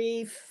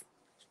grief.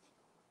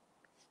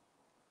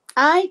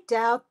 I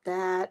doubt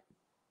that.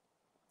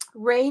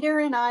 Raider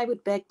and I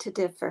would beg to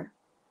differ.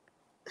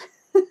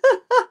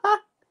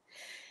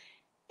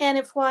 And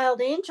if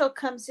Wild Angel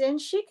comes in,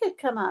 she could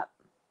come up.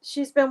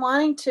 She's been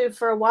wanting to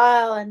for a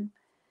while, and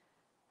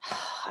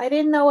I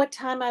didn't know what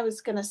time I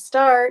was going to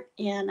start,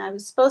 and I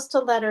was supposed to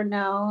let her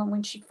know. And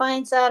when she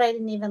finds out I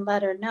didn't even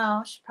let her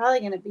know, she's probably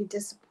going to be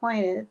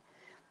disappointed.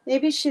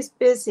 Maybe she's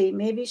busy.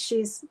 Maybe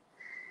she's...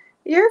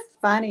 You're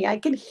funny. I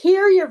can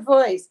hear your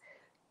voice.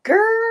 Girl,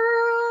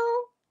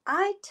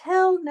 I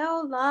tell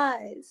no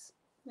lies.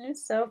 You're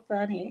so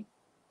funny.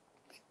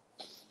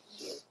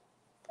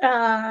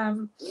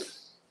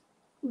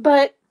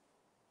 But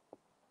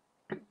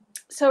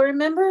so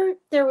remember,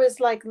 there was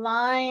like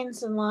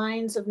lines and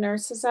lines of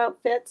nurses'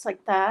 outfits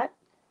like that.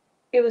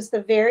 It was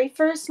the very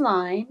first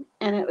line,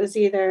 and it was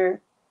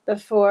either the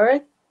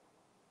fourth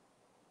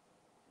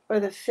or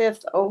the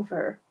fifth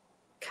over,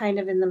 kind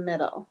of in the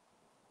middle.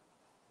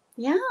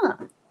 Yeah.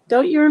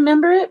 Don't you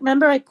remember it?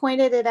 Remember I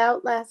pointed it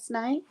out last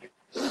night?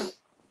 I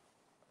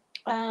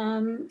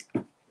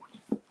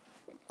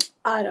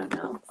don't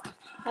know.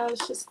 I was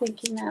just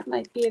thinking that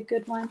might be a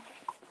good one.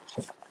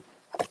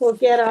 We'll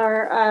get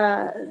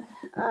our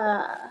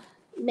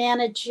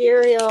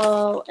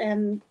managerial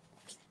and,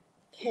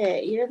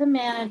 okay, you're the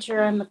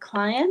manager, I'm the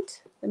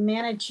client. The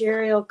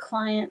managerial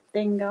client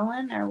thing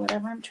going, or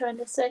whatever I'm trying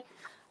to say.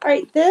 All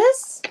right,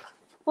 this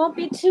won't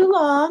be too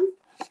long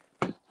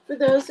for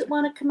those that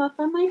want to come up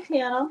on my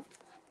panel.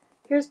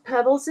 Here's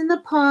Pebbles in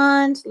the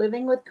Pond,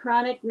 Living with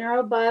Chronic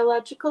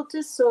Neurobiological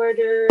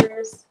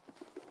Disorders,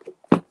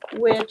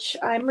 which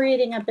I'm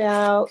reading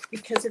about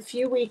because a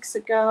few weeks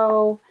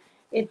ago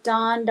it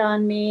dawned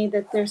on me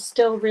that there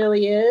still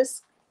really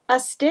is a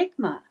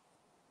stigma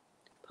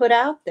put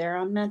out there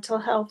on mental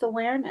health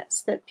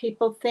awareness, that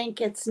people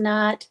think it's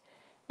not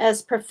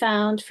as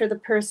profound for the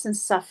person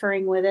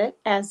suffering with it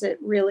as it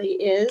really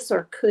is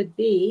or could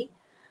be,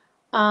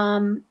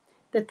 that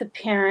the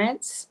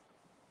parents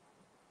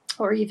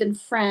or even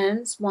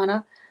friends want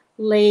to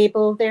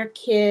label their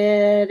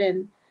kid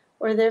and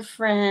or their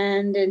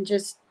friend and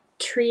just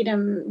treat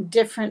them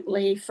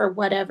differently for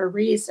whatever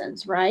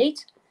reasons,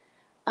 right?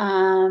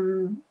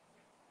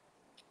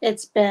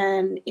 It's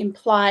been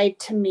implied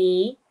to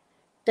me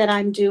that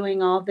I'm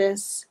doing all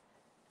this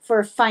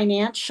for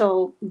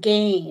financial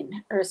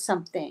gain or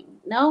something.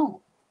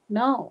 No.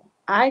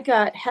 I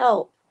got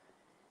help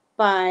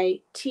by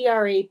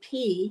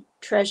TRAP,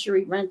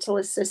 Treasury Rental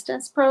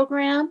Assistance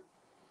Program,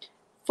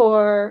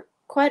 for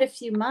quite a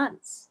few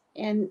months.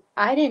 And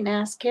I didn't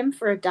ask him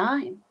for a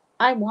dime.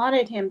 I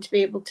wanted him to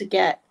be able to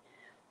get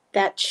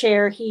that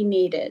chair he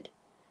needed,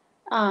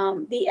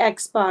 the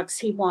Xbox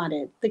he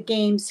wanted, the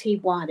games he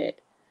wanted,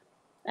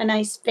 a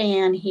nice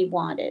fan he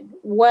wanted,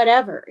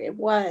 whatever it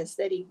was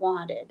that he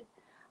wanted.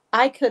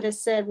 I could have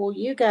said, well,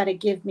 you got to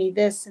give me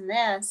this and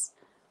this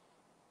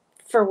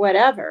for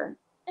whatever,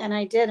 and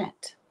I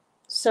didn't.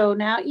 So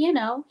now, you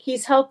know,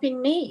 he's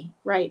helping me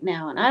right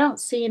now, and I don't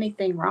see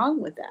anything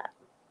wrong with that.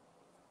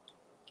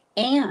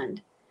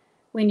 And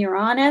when you're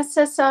on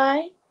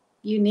SSI,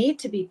 you need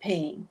to be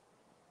paying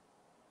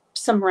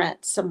some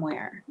rent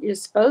somewhere. You're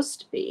supposed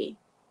to be.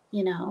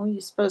 You know,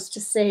 you're supposed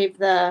to save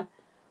the,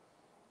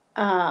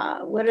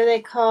 what are they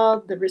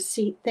called? The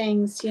receipt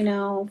things, you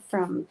know,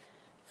 from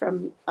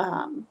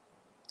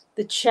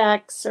the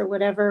checks or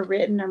whatever,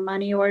 written or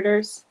money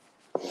orders.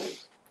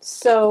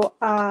 So,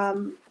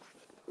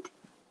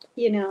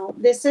 you know,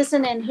 this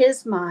isn't in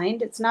his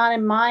mind. It's not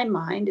in my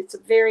mind. It's a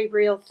very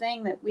real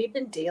thing that we've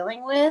been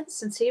dealing with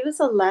since he was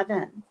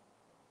 11.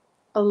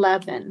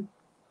 11.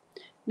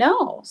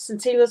 No,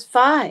 since he was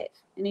 5.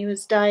 And he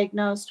was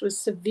diagnosed with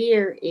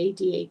severe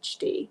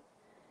ADHD.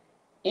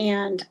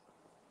 And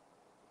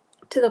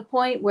to the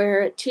point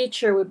where a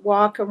teacher would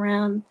walk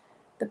around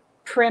the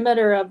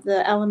perimeter of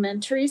the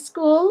elementary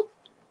school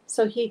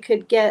so he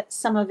could get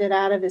some of it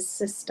out of his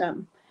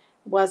system.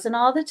 It wasn't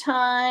all the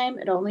time.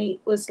 It only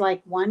was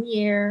like 1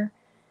 year.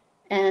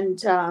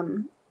 And,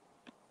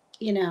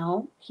 you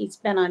know, he's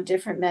been on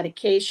different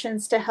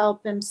medications to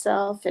help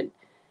himself. And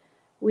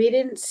we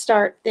didn't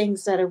start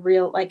things that are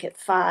real, like at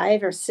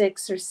 5 or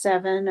 6 or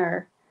 7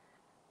 or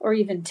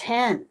even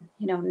 10,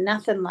 you know,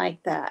 nothing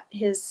like that.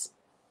 I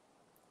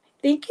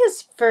think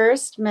his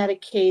first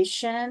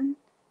medication,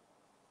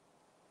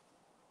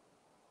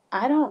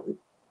 I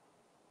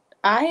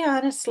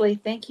honestly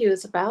think he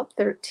was about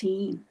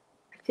 13.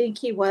 I think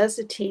he was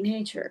a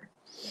teenager.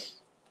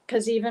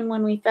 Because even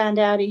when we found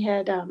out he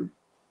had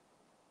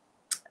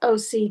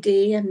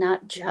OCD, and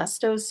not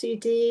just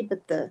OCD,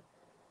 but the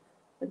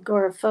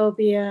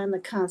agoraphobia and the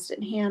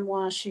constant hand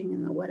washing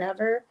and the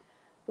whatever,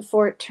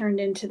 before it turned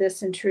into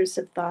this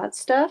intrusive thought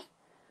stuff,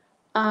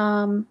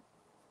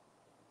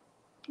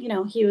 you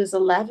know, he was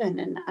 11,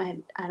 and I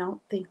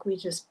don't think we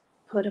just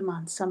put him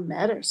on some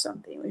med or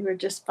something. We were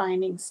just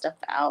finding stuff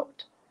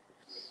out,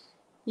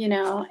 you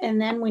know.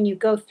 And then when you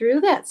go through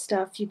that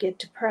stuff, you get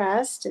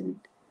depressed and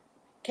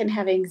can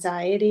have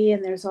anxiety,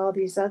 and there's all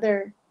these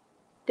other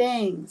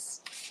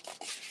things.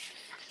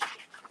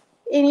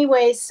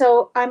 Anyway,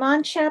 so I'm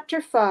on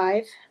chapter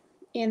 5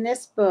 in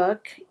this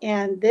book,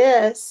 and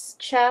this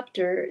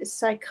chapter is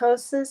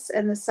Psychosis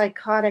and the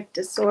Psychotic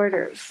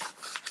Disorders.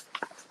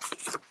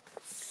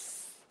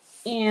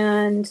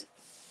 And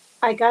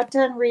I got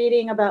done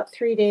reading about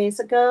 3 days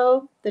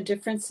ago the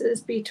differences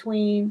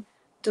between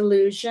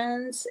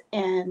delusions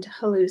and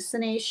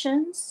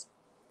hallucinations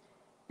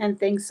and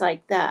things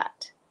like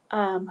that.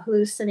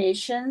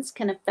 Hallucinations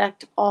can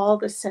affect all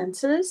the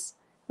senses,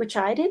 which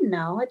I didn't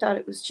know. I thought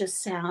it was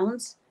just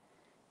sounds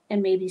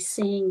and maybe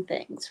seeing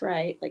things,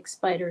 right? Like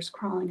spiders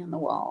crawling on the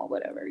wall,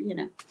 whatever, you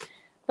know.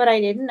 But I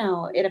didn't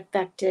know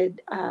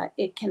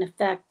it can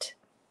affect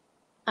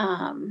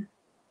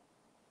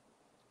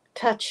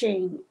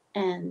touching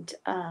and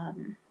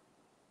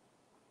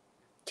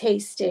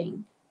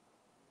tasting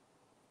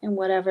and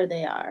whatever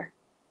they are.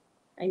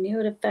 I knew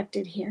it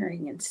affected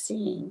hearing and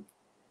seeing.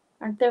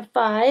 Aren't there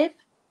 5?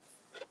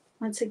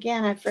 Once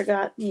again, I've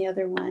forgotten the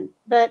other one.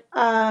 But,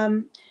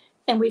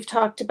 and we've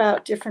talked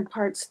about different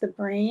parts of the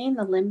brain,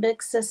 the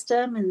limbic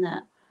system, and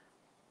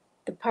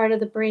the part of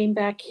the brain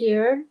back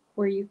here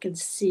where you can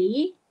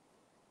see.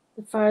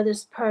 The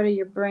farthest part of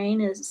your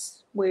brain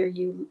is where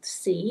you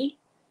see,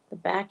 the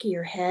back of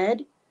your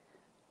head.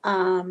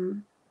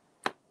 And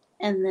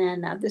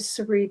then the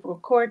cerebral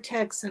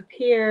cortex up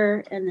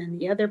here, and then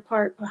the other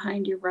part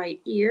behind your right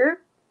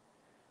ear.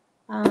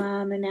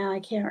 And now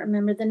I can't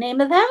remember the name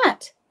of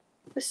that.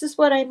 This is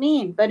what I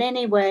mean. But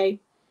anyway,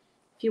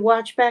 if you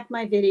watch back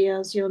my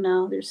videos, you'll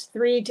know there's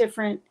 3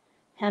 different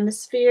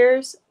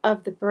hemispheres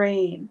of the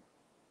brain.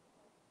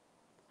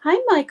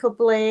 Hi, Michael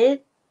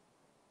Blade.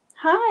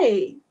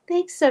 Hi.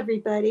 Thanks,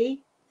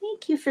 everybody.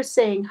 Thank you for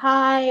saying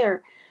hi,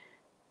 or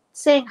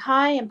saying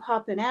hi and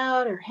popping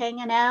out or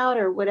hanging out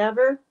or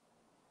whatever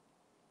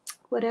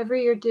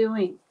you're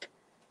doing.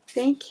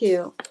 Thank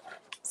you.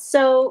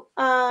 So,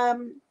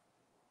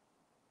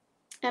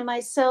 and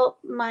my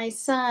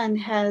son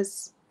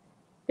has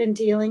been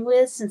dealing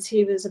with, since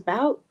he was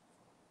about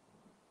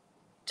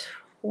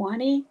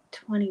 20,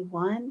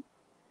 21,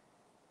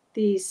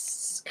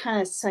 these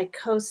kind of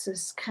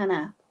psychosis kind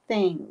of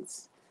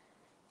things,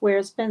 where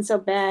it's been so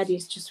bad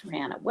he's just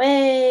ran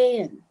away,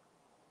 and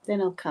then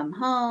he'll come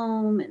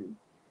home, and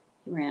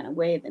he ran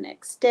away the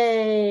next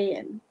day,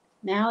 and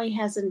now he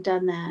hasn't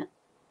done that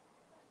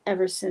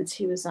ever since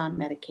he was on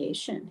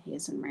medication. He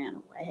hasn't ran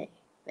away.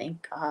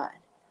 Thank God.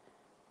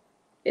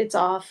 It's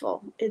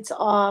awful. It's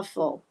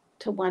awful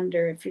to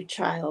wonder if your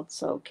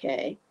child's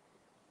okay,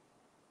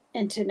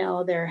 and to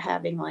know they're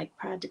having like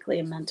practically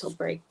a mental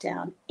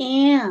breakdown,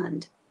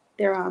 and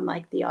they're on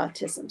like the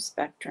autism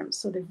spectrum.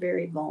 So they're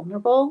very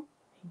vulnerable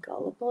and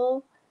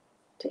gullible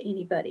to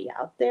anybody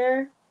out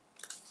there,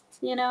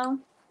 you know.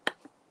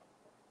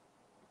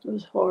 It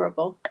was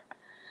horrible.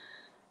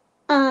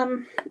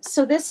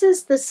 So this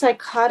is the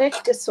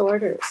psychotic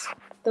disorders.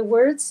 The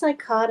word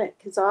psychotic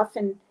is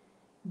often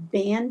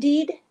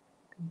bandied,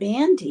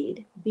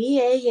 B-A-N-D-I-E-D,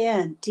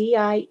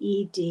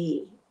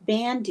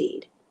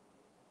 bandied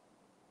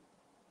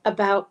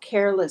about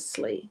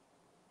carelessly,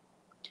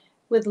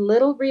 with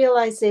little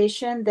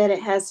realization that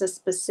it has a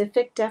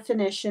specific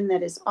definition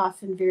that is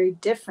often very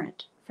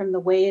different from the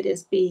way it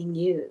is being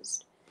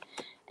used.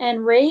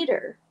 And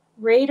Rader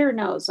Rader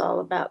knows all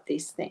about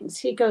these things.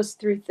 He goes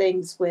through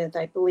things with,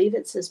 I believe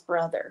it's his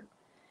brother.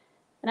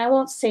 And I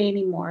won't say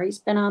anymore. He's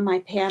been on my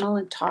panel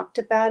and talked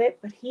about it,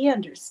 but he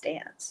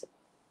understands.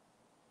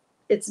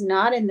 It's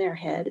not in their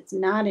head. It's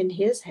not in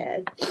his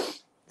head.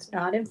 It's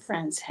not in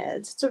friends'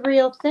 heads. It's a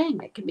real thing.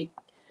 It can be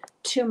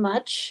too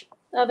much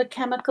of a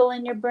chemical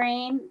in your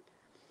brain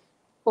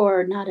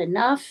or not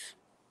enough.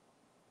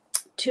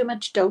 Too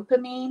much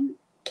dopamine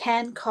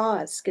can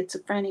cause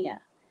schizophrenia.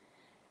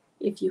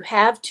 If you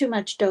have too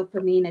much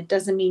dopamine, it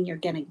doesn't mean you're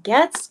going to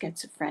get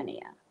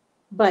schizophrenia,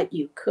 but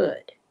you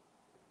could.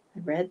 I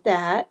read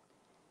that.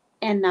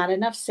 And not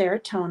enough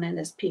serotonin,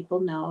 as people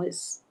know,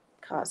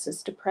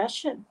 causes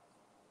depression,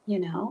 you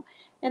know.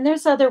 And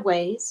there's other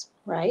ways,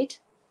 right,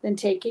 than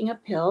taking a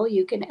pill.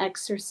 You can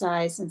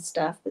exercise and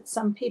stuff, but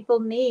some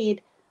people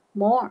need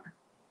more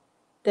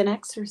than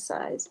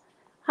exercise.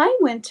 Hi,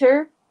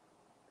 Winter.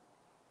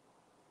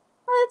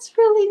 Oh, that's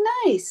really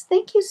nice.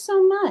 Thank you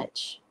so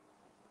much.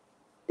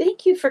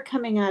 Thank you for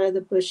coming out of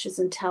the bushes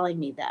and telling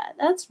me that.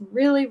 That's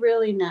really,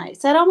 really nice.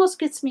 That almost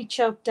gets me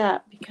choked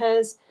up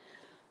because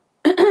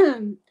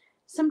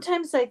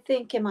sometimes I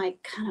think, am I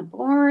kind of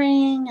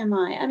boring?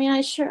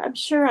 I'm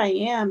sure I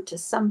am to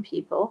some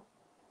people.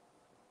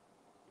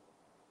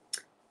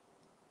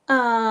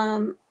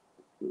 You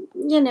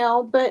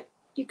know, but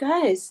you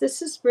guys,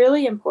 this is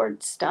really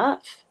important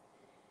stuff,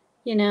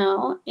 you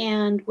know,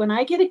 and when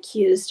I get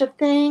accused of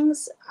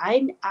things,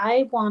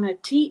 I want to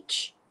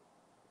teach.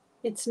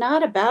 It's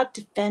not about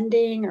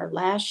defending or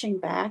lashing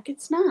back.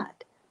 It's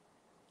not.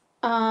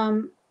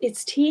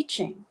 It's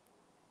teaching.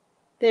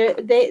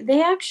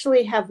 They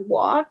actually have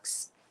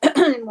walks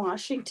in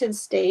Washington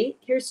State.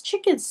 Here's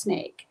Chicken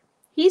Snake.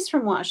 He's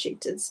from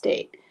Washington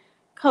State,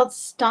 called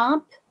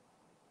Stomp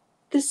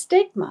the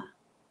Stigma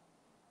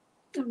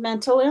of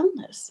Mental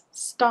Illness.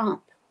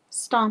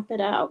 Stomp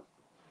it out.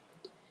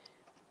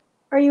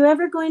 Are you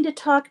ever going to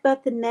talk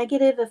about the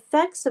negative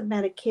effects of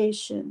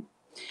medication?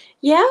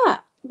 Yeah,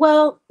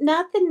 well,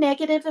 not the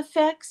negative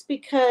effects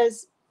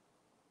because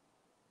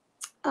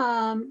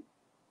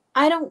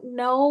I don't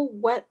know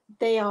what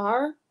they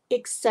are,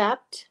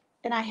 except,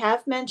 and I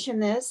have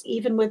mentioned this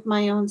even with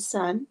my own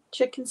son,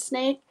 Chicken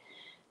Snake,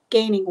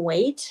 gaining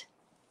weight.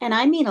 And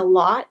I mean a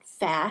lot,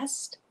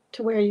 fast,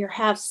 to where you're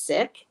half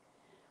sick.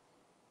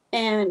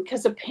 And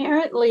because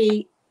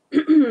apparently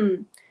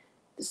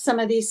some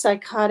of these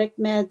psychotic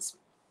meds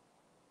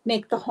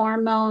make the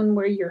hormone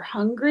where you're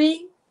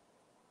hungry,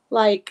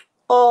 like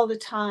all the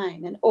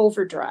time, and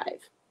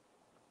overdrive,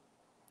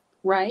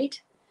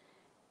 right?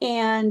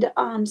 And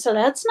so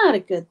that's not a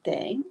good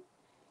thing.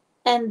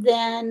 And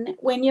then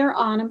when you're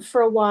on them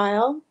for a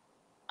while,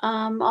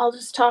 I'll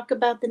just talk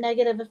about the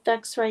negative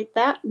effects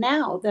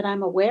now that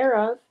I'm aware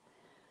of.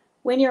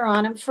 When you're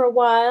on them for a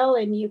while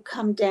and you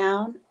come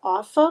down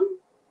off them,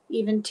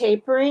 even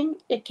tapering,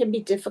 it can be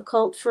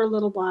difficult for a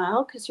little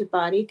while because your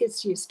body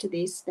gets used to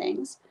these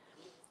things.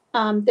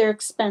 They're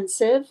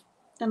expensive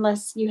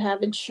unless you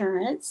have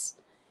insurance.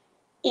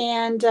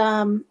 And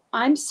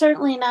I'm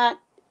certainly not,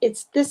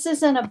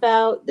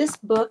 this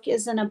book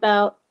isn't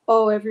about,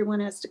 oh, everyone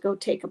has to go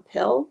take a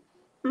pill.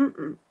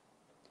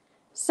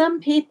 Some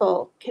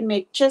people can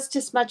make just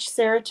as much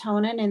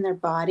serotonin in their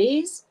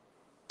bodies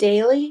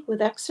daily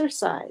with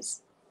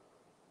exercise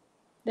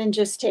than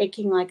just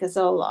taking like a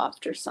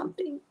Zoloft or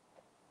something.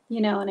 You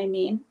know what I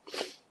mean?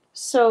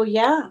 So,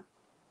 yeah.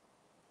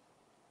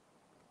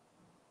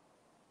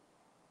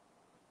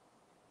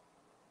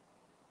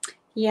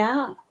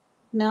 Yeah.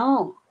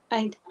 No,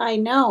 I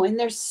know. And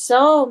there's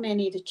so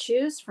many to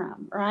choose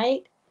from,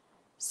 right?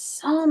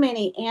 So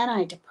many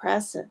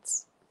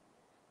antidepressants.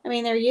 I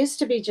mean, there used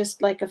to be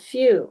just like a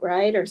few,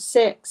 right? Or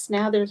 6.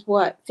 Now there's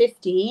what,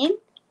 15?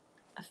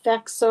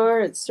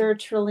 Effexor and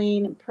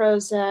sertraline and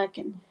Prozac.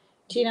 And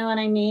do you know what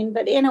I mean?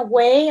 But in a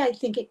way, I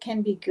think it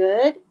can be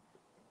good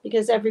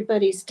because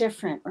everybody's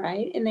different,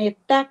 right? And they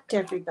affect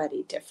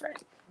everybody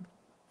different.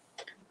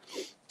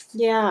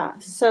 Yeah.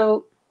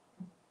 So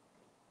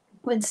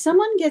when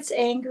someone gets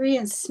angry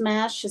and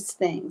smashes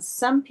things,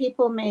 some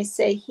people may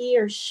say he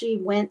or she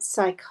went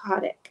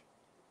psychotic.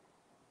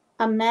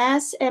 A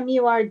mass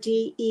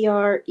murder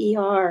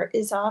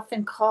is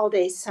often called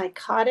a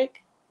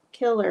psychotic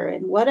killer.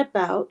 And what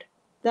about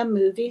the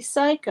movie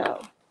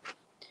Psycho?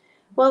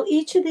 Well,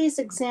 each of these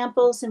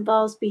examples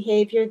involves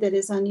behavior that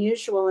is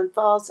unusual and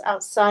falls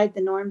outside the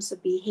norms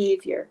of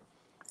behavior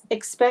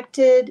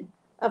expected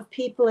of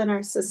people in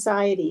our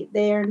society.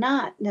 They are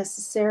not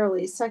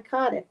necessarily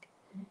psychotic.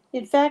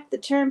 In fact, the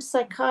term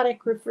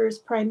psychotic refers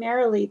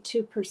primarily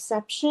to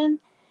perception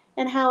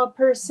and how a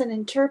person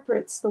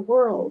interprets the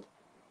world,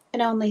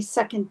 and only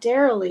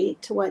secondarily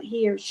to what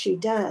he or she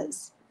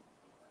does.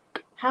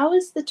 How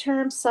is the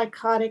term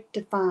psychotic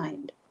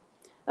defined?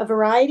 A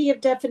variety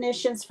of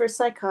definitions for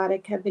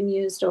psychotic have been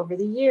used over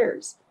the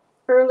years.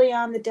 Early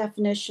on, the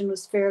definition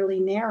was fairly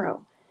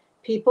narrow.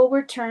 People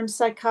were termed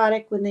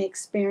psychotic when they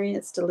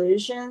experienced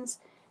delusions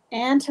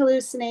and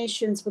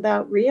hallucinations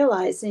without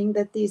realizing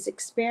that these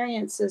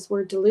experiences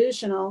were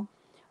delusional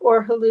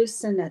or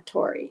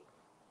hallucinatory.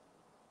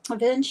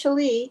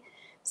 Eventually,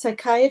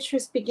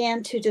 Psychiatrists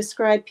began to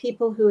describe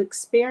people who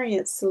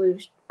experience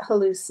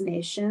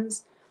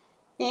hallucinations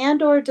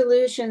and or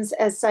delusions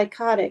as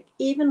psychotic,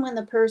 even when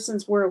the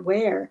persons were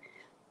aware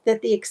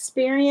that the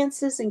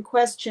experiences in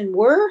question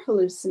were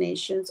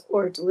hallucinations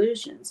or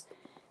delusions.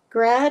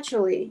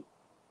 Gradually,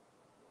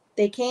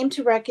 they came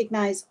to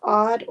recognize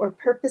odd or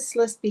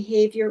purposeless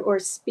behavior or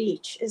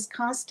speech as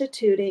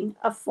constituting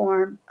a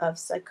form of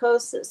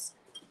psychosis.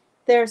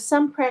 There are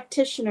some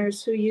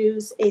practitioners who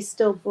use a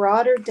still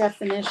broader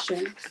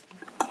definition,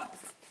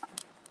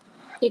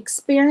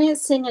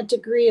 experiencing a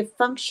degree of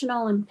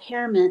functional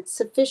impairment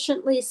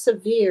sufficiently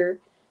severe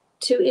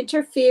to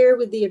interfere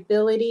with the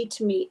ability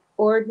to meet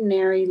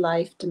ordinary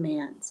life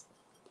demands.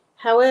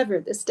 However,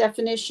 this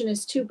definition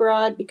is too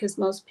broad because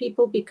most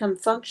people become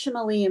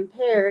functionally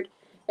impaired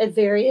at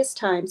various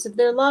times of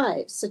their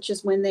lives, such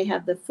as when they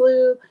have the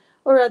flu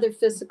or other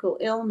physical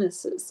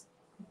illnesses.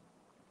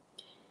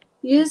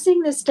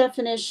 Using this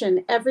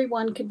definition,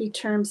 everyone could be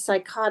termed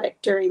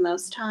psychotic during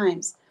those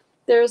times.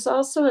 There is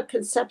also a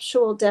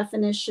conceptual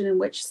definition in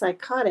which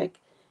psychotic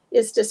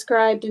is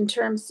described in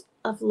terms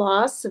of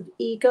loss of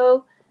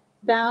ego,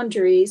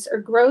 boundaries, or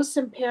gross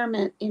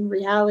impairment in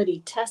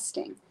reality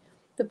testing.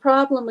 The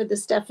problem with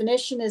this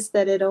definition is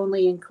that it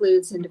only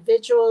includes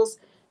individuals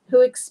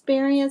who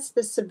experience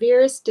the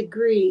severest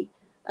degree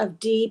of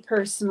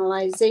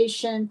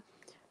depersonalization,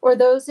 or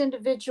those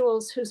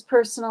individuals whose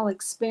personal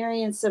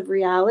experience of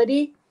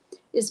reality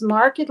is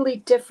markedly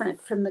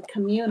different from the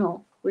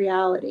communal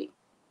reality.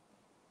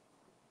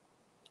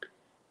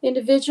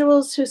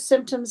 Individuals whose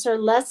symptoms are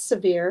less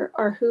severe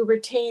are who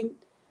retain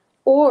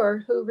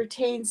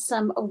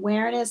some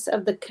awareness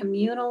of the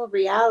communal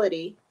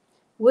reality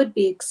would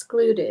be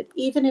excluded,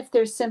 even if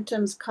their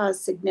symptoms cause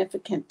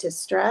significant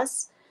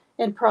distress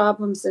and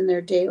problems in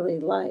their daily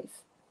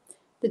life.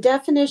 The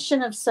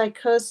definition of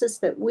psychosis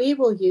that we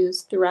will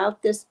use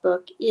throughout this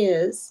book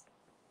is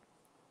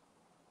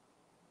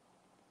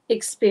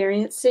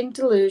experiencing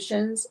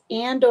delusions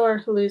and or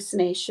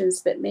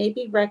hallucinations that may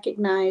be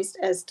recognized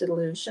as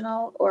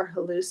delusional or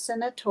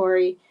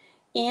hallucinatory,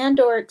 and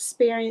or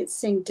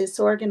experiencing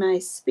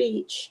disorganized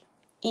speech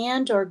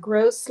and or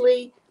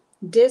grossly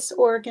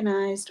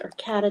disorganized or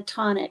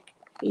catatonic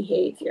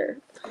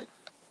behavior.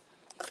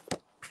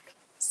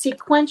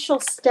 Sequential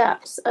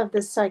steps of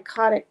the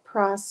psychotic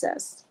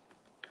process.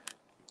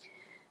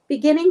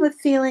 Beginning with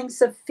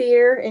feelings of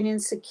fear and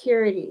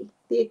insecurity,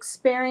 the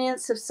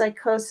experience of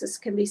psychosis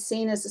can be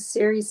seen as a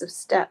series of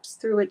steps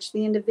through which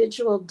the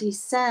individual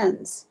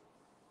descends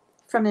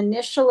from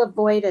initial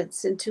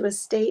avoidance into a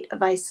state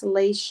of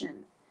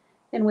isolation,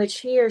 in which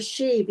he or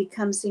she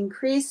becomes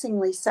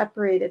increasingly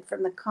separated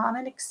from the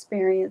common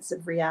experience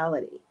of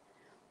reality.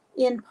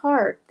 In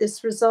part,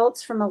 this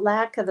results from a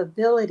lack of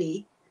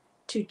ability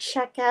to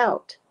check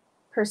out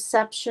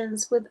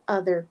perceptions with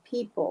other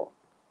people.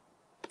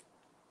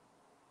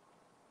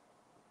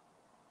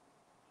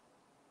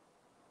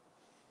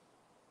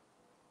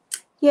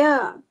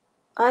 Yeah,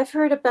 I've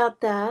heard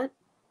about that.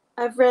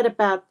 I've read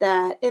about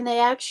that. And they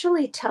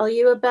actually tell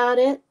you about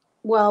it.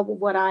 Well,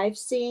 what I've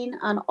seen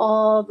on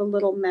all the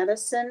little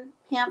medicine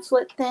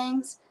pamphlet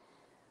things.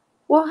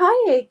 Well,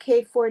 hi,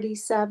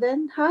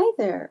 AK-47. Hi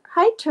there.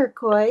 Hi,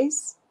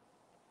 Turquoise.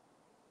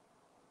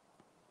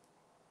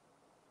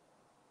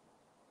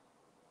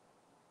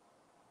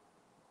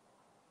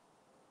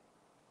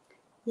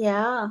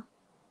 Yeah.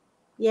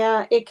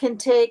 Yeah, it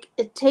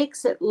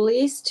takes at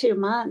least 2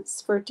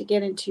 months for it to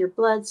get into your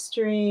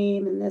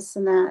bloodstream and this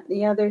and that and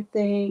the other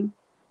thing,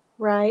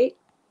 right?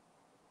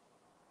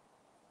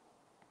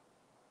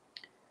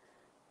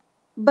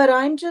 But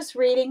I'm just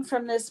reading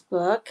from this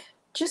book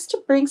just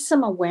to bring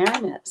some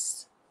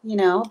awareness,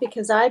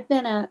 because I've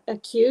been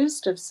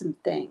accused of some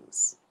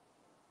things.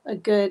 A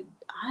good,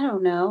 I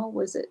don't know,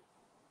 was it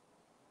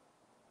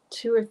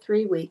 2 or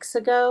 3 weeks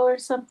ago or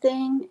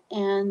something?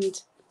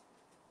 And,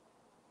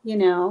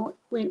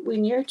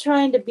 when you're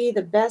trying to be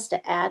the best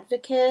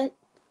advocate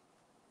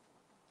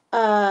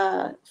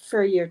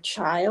for your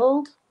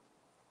child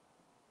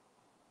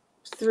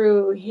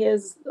through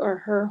his or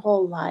her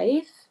whole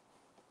life,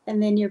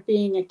 and then you're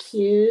being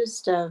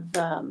accused of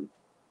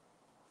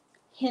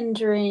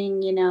hindering,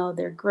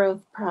 their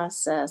growth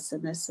process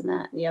and this and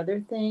that and the other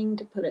thing,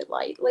 to put it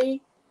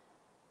lightly,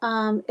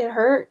 it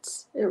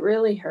hurts. It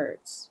really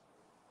hurts,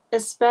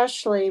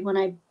 especially when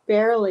I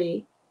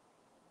barely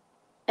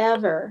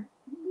ever,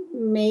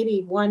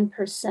 maybe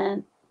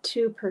 1%,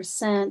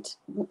 2%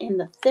 in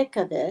the thick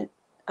of it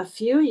a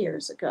few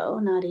years ago,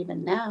 not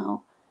even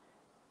now,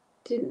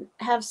 didn't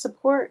have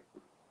support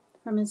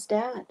from his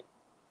dad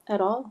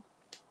at all.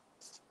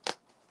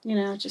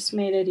 It just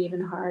made it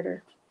even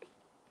harder.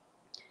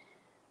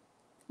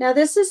 Now,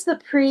 this is the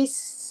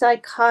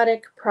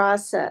pre-psychotic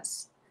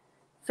process.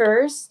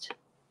 First,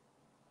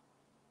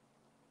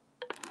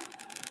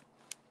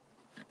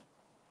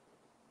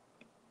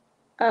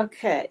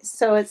 okay,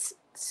 so it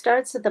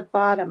starts at the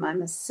bottom,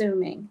 I'm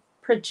assuming.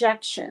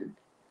 Projection.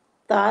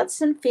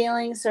 Thoughts and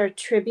feelings are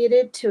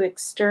attributed to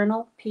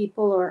external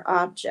people or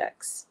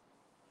objects.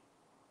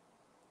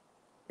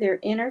 Their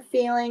inner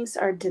feelings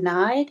are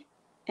denied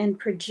and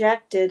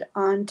projected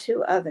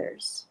onto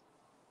others.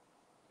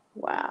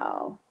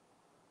 Wow.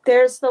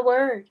 There's the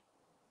word.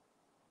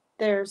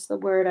 There's the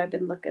word I've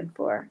been looking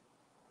for.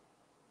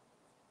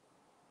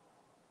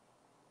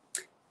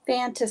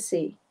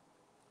 Fantasy.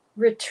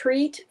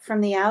 Retreat from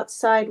the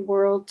outside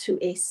world to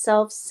a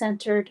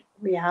self-centered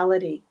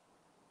reality.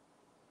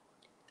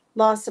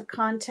 Loss of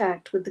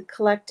contact with the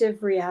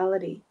collective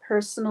reality.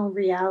 Personal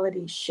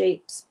reality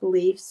shapes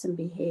beliefs and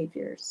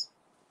behaviors.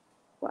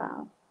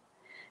 Wow.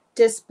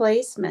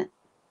 Displacement.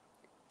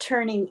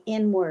 Turning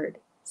inward.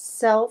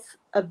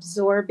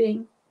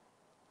 Self-absorbing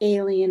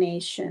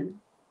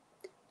alienation.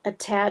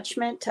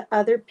 Attachment to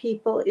other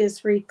people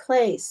is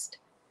replaced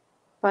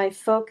by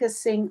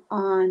focusing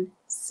on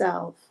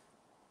self.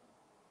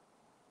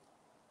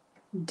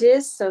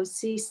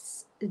 Dissociation.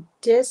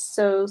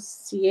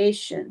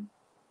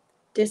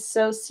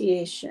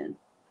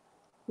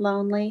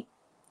 Lonely,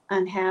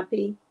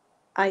 unhappy,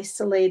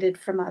 isolated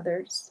from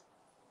others.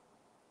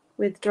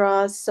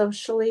 Withdraws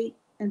socially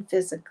and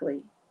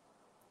physically.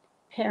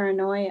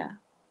 Paranoia.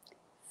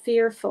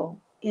 Fearful,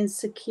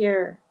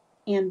 insecure,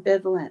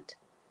 ambivalent.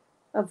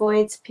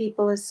 Avoids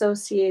people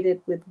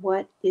associated with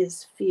what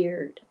is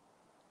feared.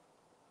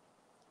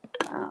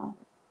 Wow.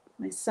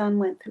 My son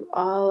went through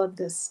all of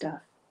this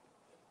stuff.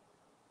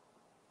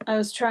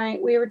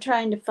 We were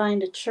trying to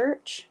find a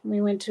church.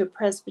 We went to a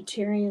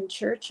Presbyterian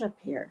church up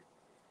here.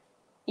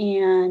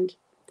 And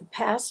the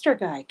pastor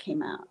guy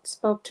came out,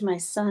 spoke to my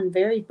son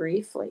very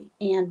briefly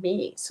and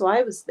me. So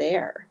I was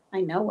there.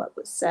 I know what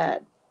was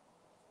said.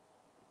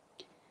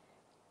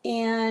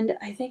 And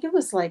I think it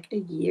was like a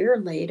year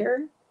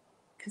later,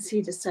 because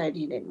he decided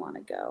he didn't want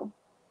to go.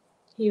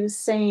 He was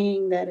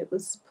saying that it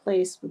was a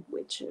place with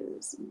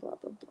witches and blah,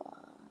 blah, blah.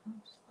 I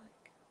was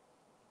like,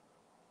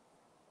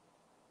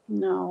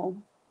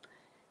 no.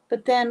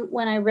 But then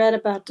when I read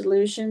about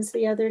delusions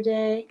the other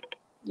day,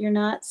 you're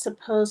not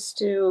supposed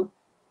to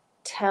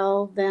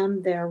tell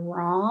them they're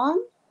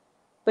wrong,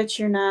 but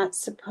you're not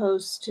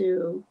supposed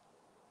to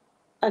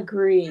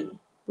agree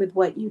with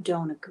what you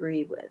don't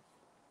agree with.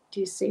 Do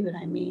you see what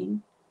I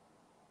mean?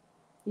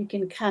 You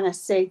can kind of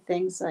say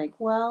things like,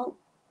 well,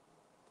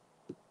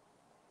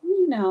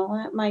 you know,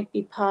 that might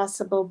be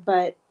possible,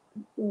 but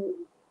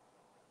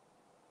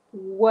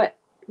what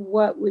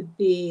would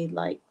be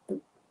like,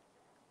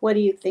 what do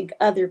you think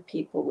other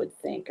people would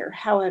think, or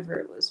however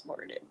it was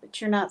worded? But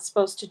you're not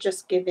supposed to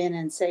just give in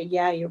and say,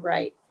 yeah, you're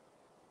right.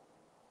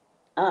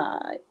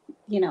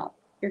 You know,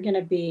 you're going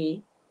to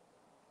be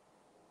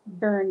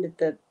burned at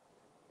the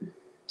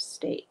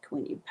stake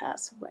when you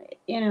pass away.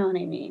 You know what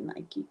I mean?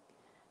 Like,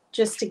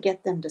 just to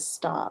get them to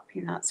stop.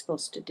 You're not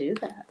supposed to do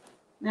that.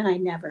 And I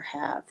never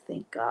have,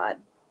 thank God.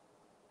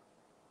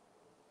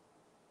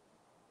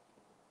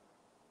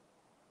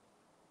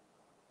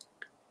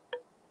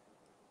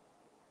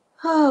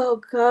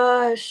 Oh,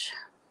 gosh.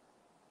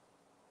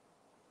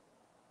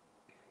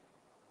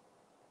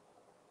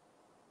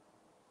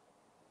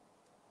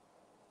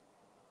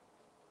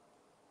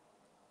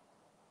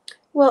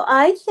 Well,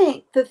 I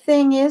think the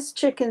thing is,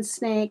 chicken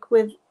snake,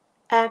 with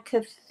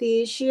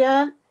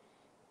akathisia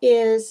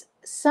is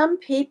some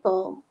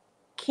people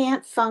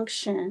can't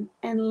function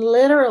and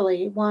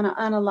literally want to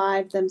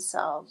unalive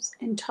themselves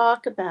and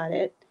talk about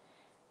it.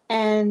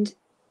 And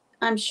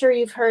I'm sure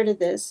you've heard of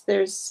this.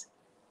 There's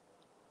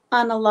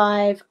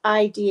unalive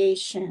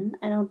ideation.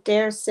 I don't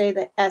dare say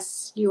the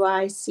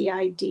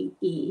SUICIDE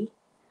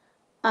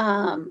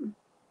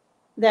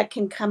that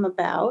can come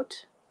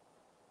about,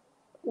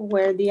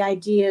 where the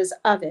ideas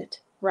of it,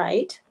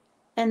 right?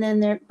 And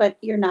then but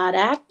you're not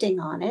acting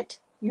on it.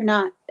 You're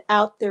not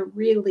out there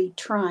really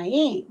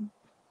trying,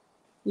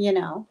 you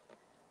know.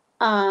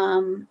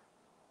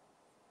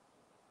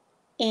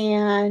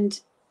 And,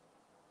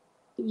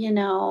 you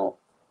know,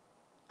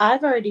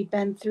 I've already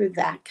been through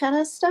that kind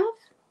of stuff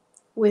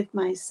with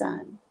my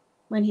son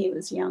when he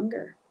was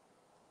younger.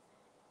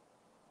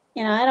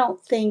 And I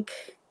don't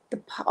think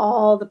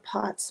all the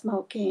pot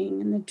smoking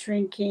and the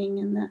drinking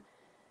and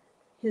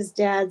his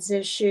dad's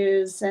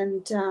issues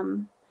and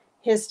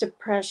his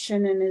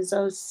depression and his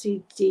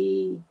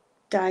OCD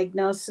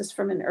diagnosis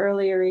from an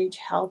earlier age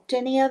helped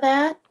any of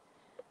that.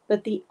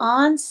 But the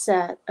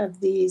onset of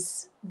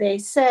these, they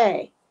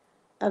say,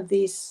 of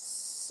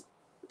these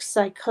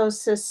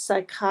psychosis,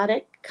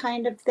 psychotic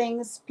kind of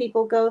things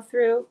people go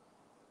through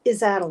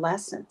is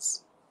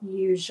adolescence,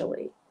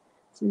 usually.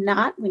 It's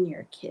not when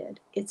you're a kid,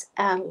 it's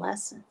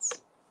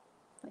adolescence,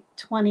 like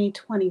 20,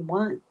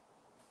 21.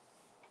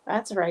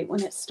 That's right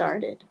when it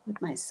started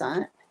with my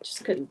son. I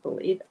just couldn't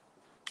believe it.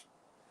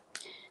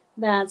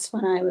 That's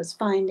when I was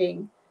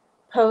finding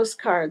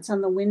postcards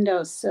on the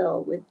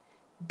windowsill with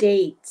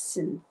dates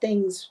and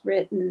things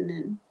written,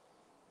 and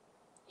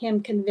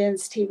him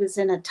convinced he was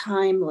in a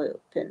time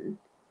loop. And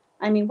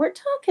I mean, we're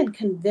talking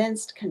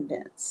convinced.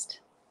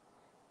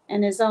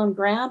 And his own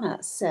grandma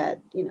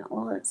said, you know,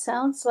 well, it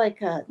sounds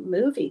like a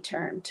movie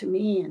term to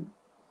me, and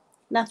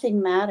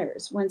nothing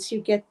matters once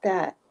you get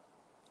that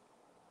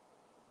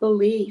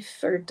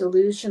belief or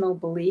delusional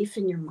belief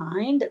in your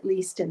mind, at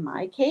least in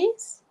my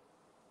case,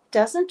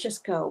 doesn't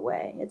just go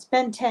away. It's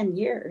been 10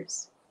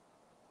 years.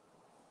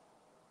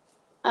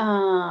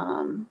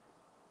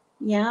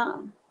 Yeah.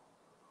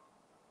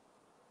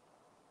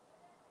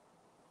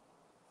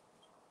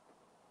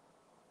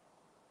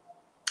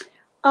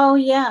 Oh,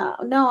 yeah.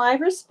 No, I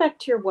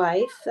respect your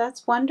wife.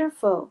 That's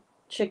wonderful,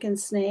 Chicken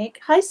Snake.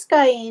 Hi,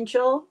 Sky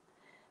Angel.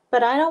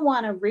 But I don't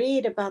want to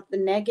read about the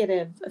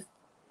negative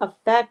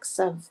effects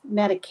of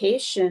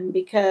medication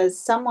because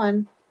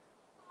someone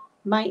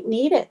might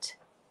need it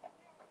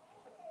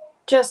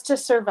just to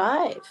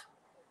survive.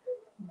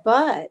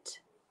 But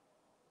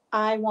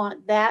I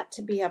want that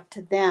to be up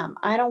to them.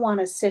 I don't want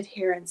to sit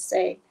here and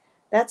say,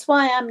 that's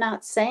why I'm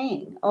not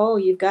saying, oh,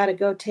 you've got to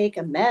go take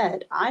a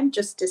med. I'm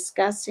just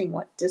discussing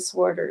what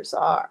disorders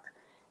are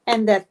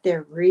and that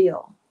they're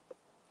real.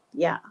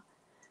 Yeah.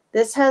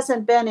 This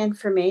hasn't been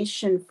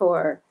information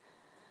for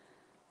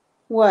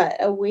what,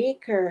 a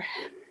week or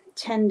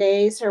 10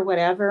 days or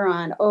whatever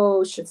on,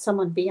 oh, should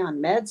someone be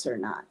on meds or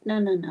not? No,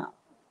 no, no.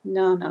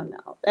 No, no,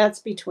 no. That's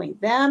between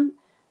them,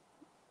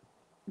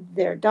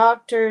 their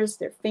doctors,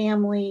 their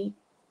family.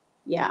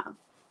 Yeah.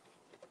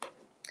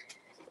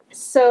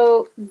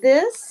 So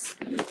this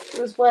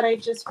was what I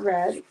just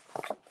read,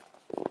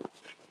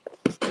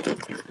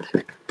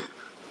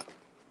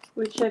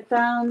 which I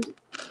found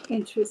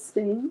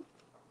interesting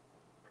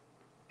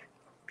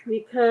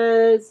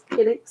because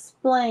it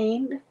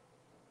explained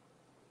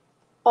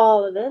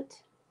all of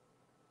it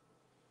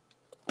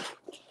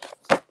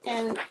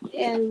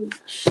and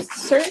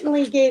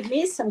certainly gave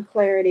me some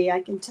clarity,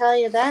 I can tell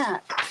you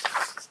that,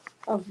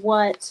 of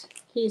what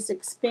he's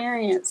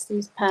experienced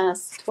these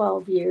past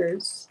 12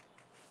 years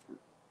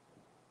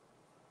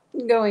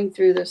going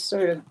through this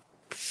sort of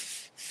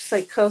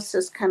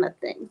psychosis kind of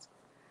things.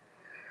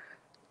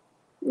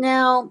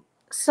 Now,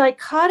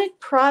 psychotic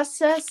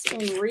process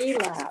in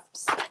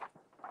relapse.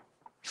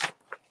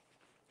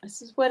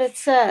 This is what it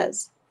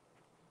says.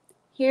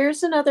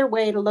 Here's another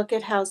way to look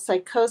at how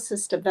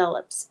psychosis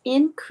develops.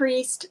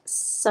 Increased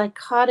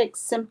psychotic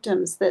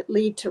symptoms that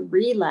lead to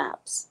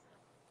relapse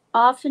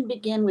often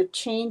begin with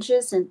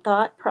changes in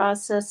thought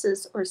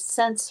processes or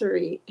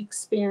sensory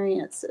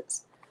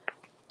experiences.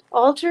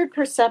 Altered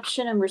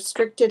perception and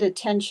restricted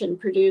attention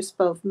produce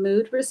both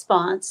mood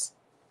response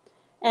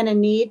and a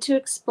need to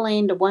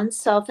explain to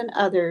oneself and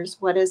others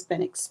what has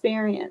been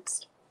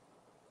experienced.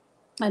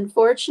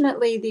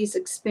 Unfortunately, these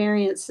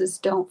experiences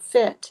don't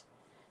fit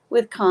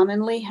with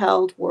commonly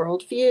held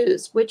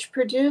worldviews, which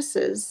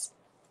produces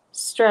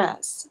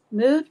stress.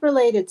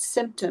 Mood-related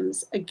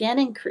symptoms again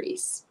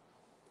increase.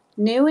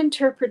 New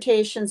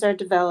interpretations are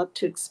developed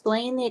to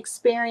explain the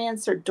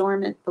experience, or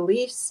dormant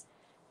beliefs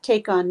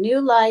take on new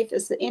life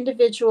as the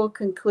individual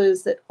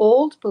concludes that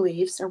old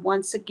beliefs are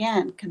once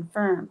again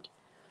confirmed.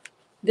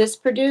 This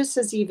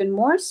produces even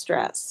more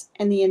stress,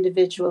 and the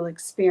individual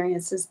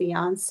experiences the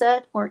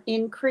onset or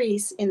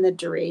increase in the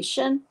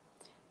duration,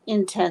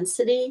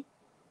 intensity,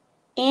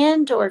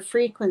 and or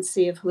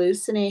frequency of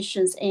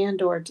hallucinations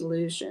and or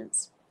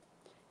delusions.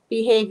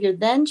 Behavior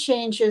then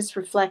changes,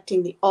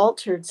 reflecting the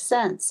altered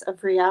sense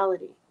of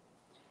reality.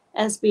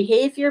 As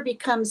behavior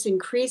becomes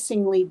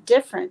increasingly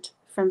different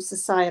from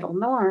societal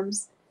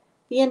norms,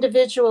 the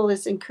individual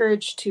is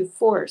encouraged to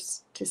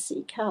forced to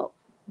seek help.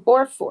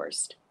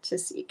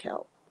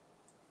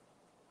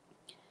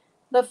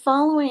 The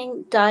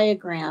following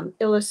diagram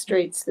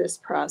illustrates this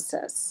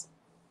process.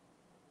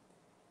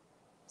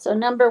 So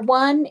number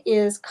 1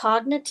 is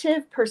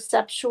cognitive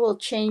perceptual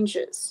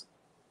changes.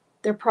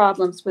 They're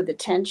problems with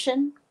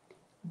attention,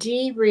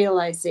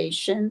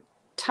 derealization,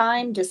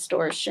 time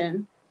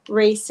distortion,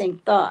 racing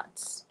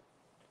thoughts.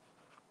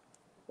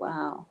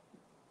 Wow.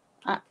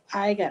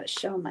 I got to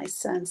show my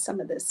son some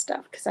of this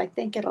stuff because I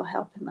think it'll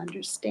help him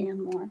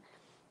understand more.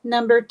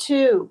 Number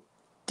 2,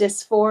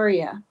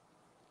 dysphoria.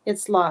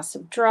 It's loss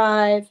of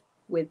drive,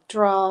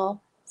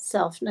 withdrawal,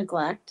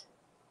 self-neglect.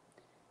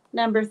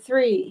 Number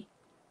 3,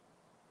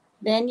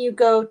 then you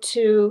go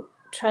to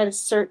try to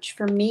search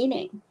for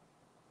meaning.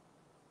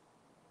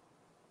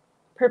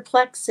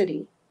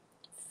 Perplexity,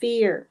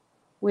 fear,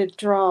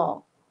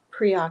 withdrawal,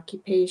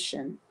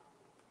 preoccupation.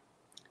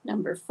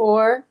 Number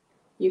 4,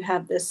 you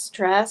have this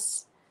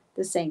stress,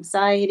 this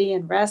anxiety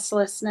and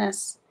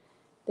restlessness.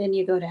 Then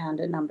you go down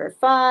to number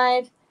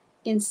 5,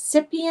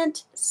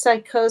 incipient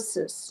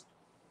psychosis,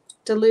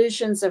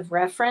 delusions of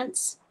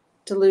reference,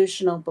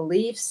 delusional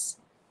beliefs,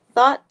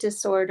 thought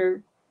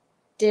disorder,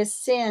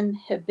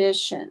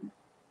 disinhibition.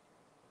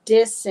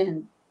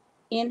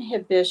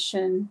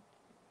 Disinhibition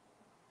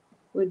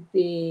would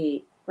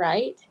be,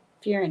 right?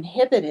 If you're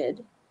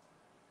inhibited,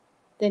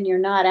 then you're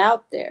not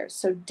out there.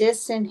 So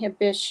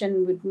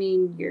disinhibition would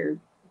mean you're,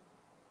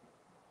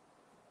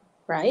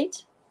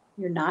 right?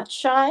 You're not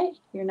shy.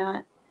 You're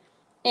not.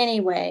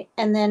 Anyway,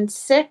 and then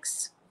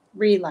 6,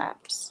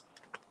 relapse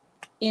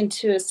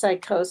into a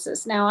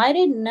psychosis. Now, I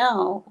didn't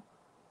know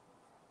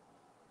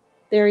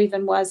there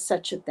even was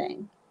such a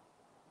thing.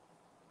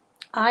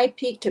 I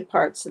peeked at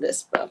parts of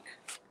this book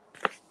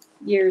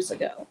years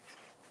ago,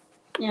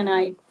 and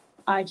I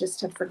I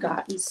just have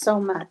forgotten so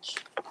much.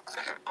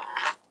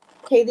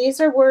 Okay,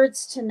 these are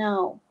words to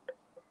know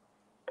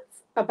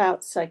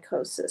about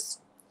psychosis.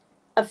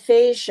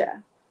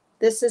 Aphasia.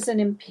 This is an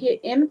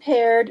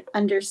impaired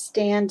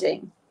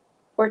understanding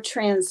or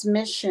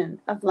transmission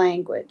of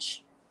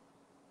language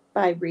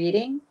by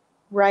reading,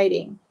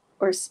 writing,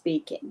 or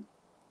speaking.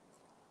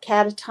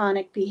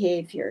 Catatonic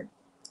behavior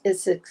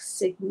is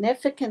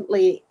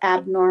significantly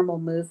abnormal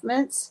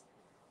movements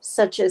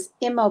such as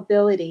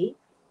immobility,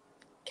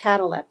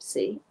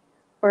 catalepsy,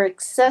 or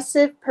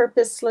excessive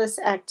purposeless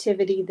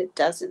activity that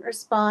doesn't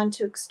respond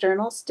to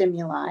external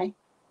stimuli,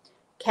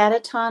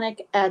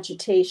 catatonic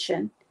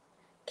agitation,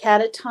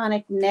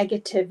 catatonic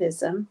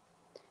negativism,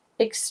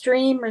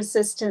 extreme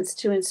resistance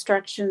to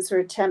instructions or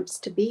attempts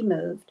to be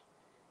moved,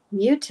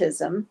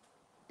 mutism,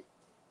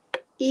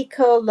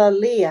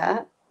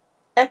 echolalia,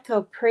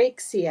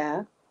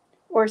 echopraxia,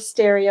 or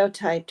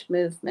stereotyped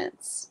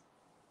movements.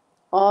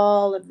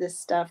 All of this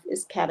stuff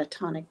is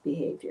catatonic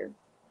behavior.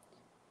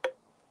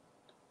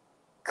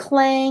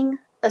 Clang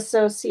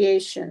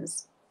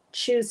associations,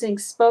 choosing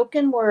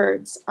spoken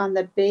words on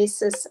the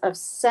basis of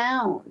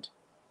sound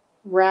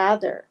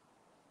rather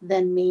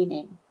than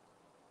meaning,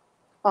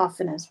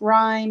 often as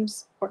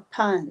rhymes or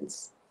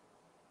puns.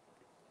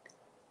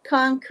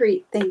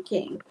 Concrete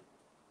thinking.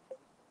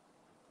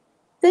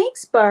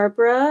 Thanks,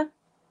 Barbara.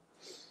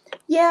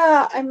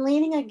 Yeah, I'm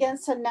leaning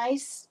against a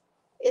nice,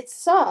 it's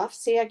soft.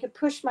 See, I could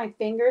push my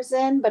fingers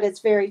in, but it's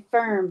very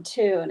firm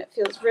too, and it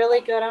feels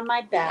really good on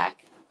my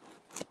back.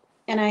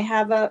 And I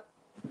have a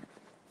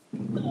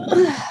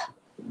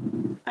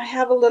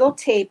little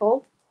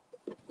table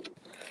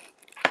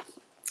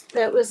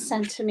that was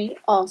sent to me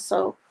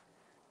also.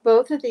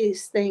 Both of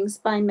these things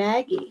by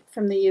Maggie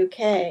from the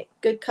UK,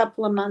 good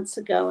couple of months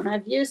ago. And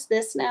I've used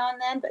this now and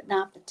then, but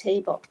not the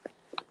table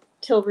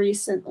till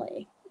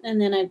recently. And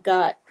then I've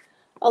got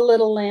a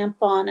little lamp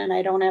on and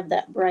I don't have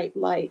that bright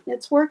light.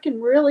 It's working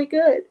really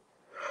good.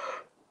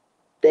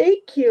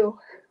 Thank you.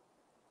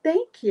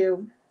 Thank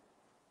you.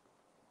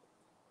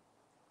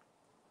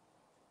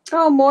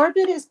 Oh,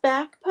 Morbid is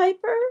back,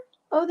 Piper?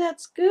 Oh,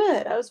 that's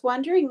good. I was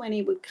wondering when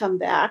he would come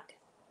back.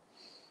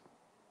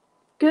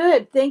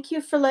 Good. Thank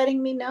you for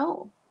letting me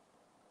know.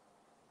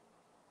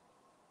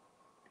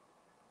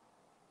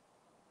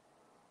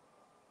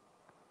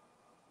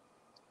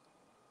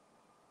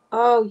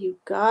 Oh, you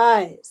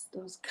guys,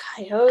 those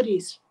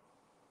coyotes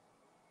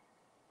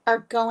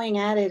are going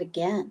at it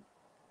again.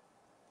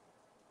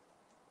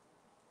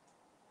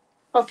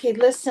 Okay,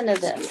 listen to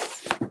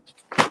this.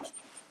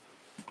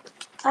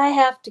 I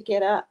have to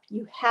get up.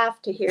 You have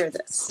to hear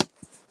this.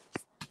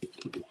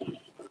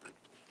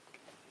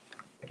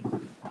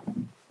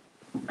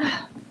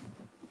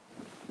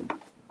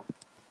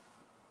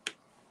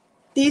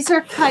 These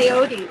are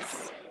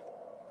coyotes.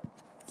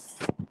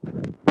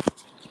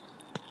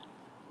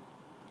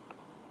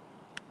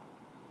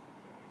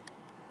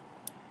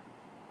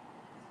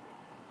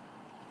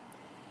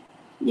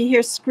 You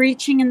hear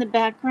screeching in the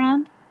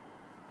background?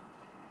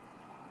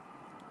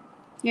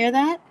 Hear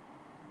that?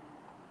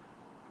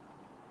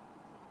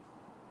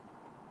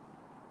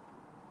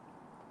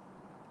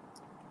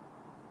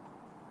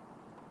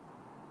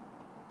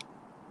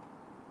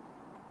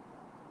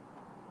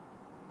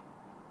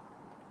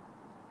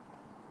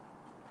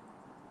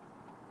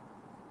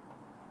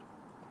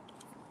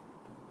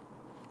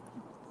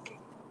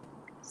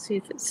 See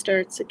if it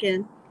starts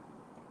again.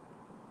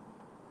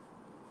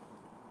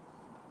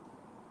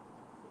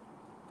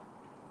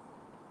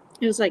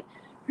 It was like,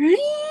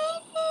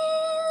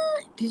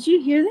 did you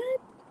hear that,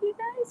 you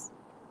guys?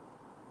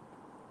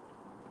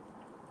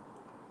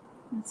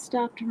 It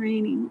stopped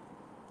raining.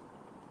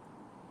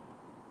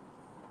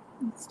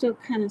 It's still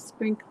kind of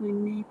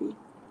sprinkling, maybe.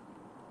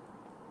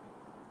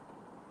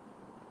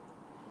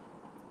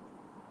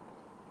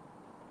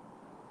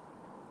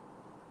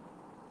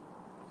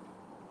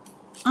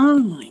 Oh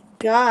my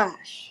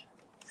gosh.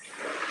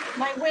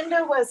 My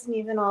window wasn't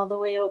even all the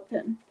way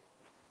open.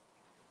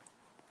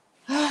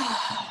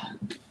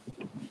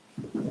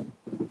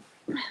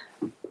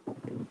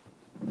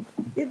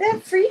 Did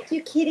that freak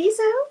you kitties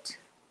out?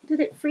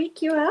 Did it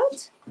freak you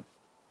out?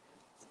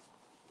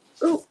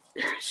 Oh,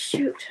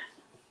 shoot.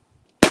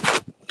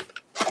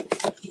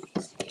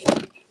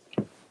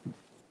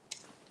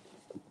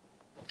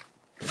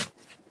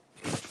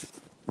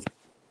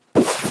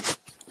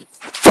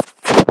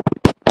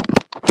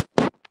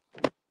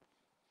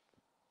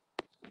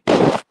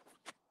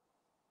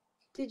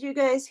 Did you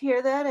guys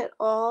hear that at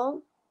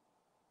all?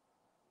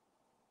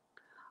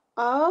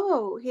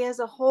 Oh, he has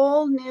a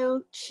whole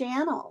new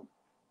channel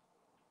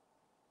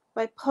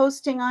by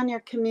posting on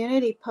your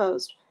community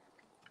post.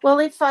 Well,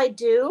 if I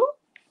do,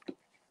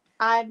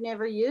 I've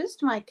never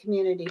used my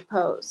community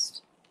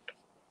post.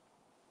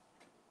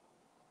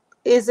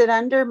 Is it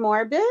under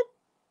Morbid?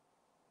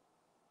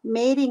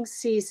 Mating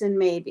season,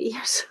 maybe.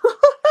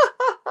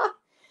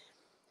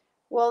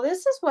 Well,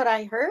 this is what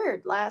I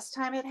heard last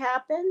time it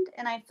happened,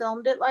 and I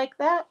filmed it like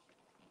that.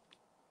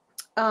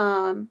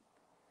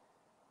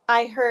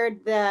 I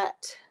heard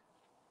that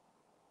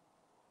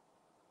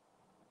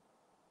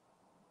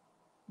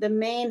the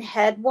main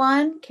head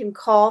one can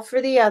call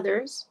for the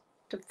others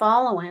to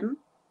follow him.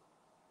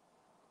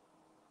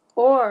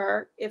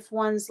 Or if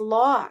one's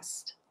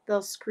lost,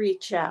 they'll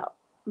screech out.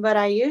 But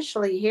I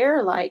usually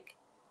hear like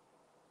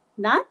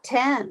not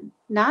 10,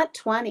 not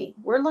 20.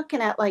 We're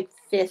looking at like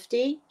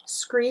 50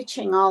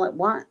 screeching all at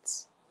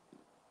once.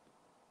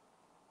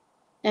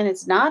 And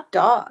it's not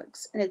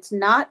dogs, and it's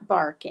not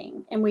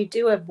barking. And we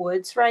do have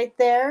woods right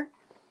there.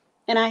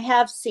 And I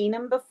have seen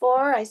them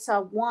before. I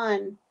saw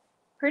one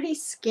pretty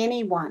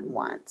skinny one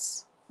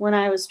once when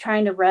I was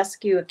trying to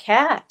rescue a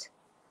cat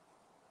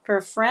for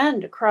a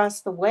friend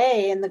across the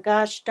way in the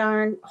gosh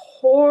darn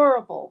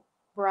horrible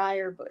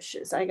briar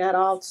bushes. I got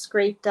all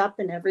scraped up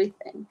and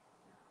everything.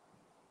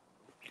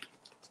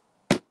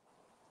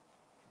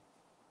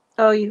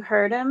 Oh, you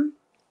heard him?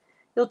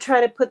 You'll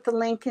try to put the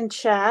link in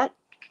chat.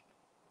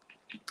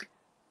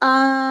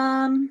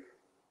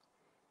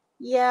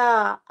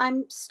 Yeah,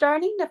 I'm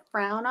starting to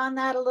frown on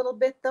that a little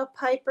bit though,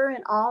 Piper,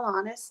 in all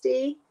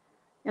honesty.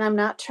 And I'm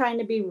not trying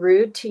to be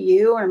rude to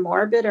you or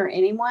morbid or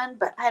anyone,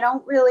 but I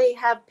don't really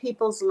have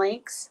people's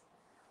links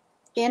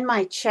in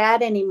my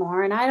chat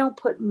anymore. And I don't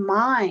put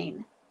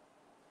mine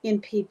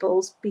in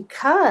people's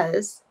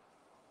because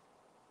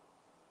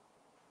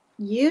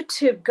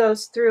YouTube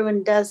goes through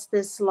and does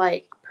this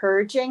like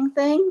purging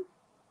thing.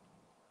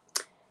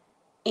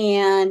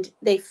 And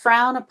they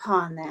frown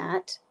upon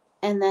that.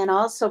 And then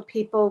also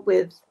people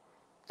with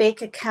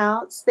fake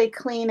accounts, they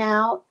clean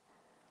out.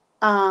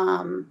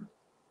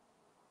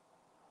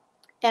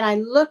 And I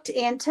looked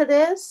into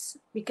this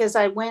because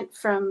I went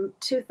from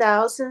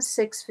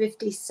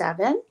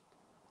 2,657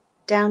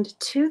 down to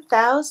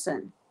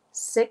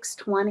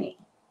 2,620.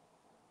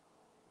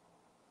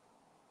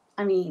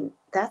 I mean,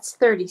 that's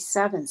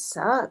 37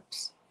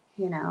 subs,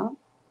 you know.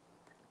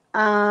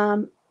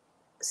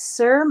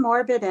 Sir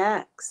Morbid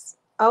X.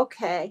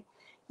 Okay.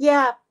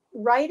 Yeah,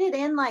 write it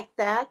in like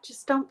that.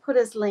 Just don't put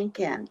his link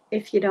in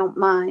if you don't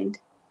mind.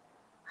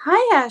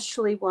 Hi,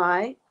 Ashley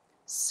Y.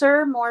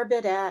 Sir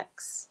Morbid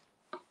X.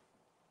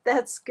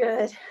 That's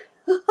good.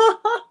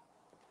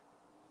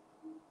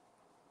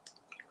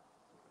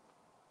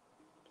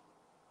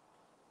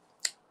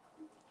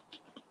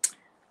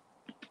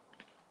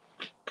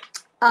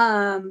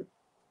 Oh,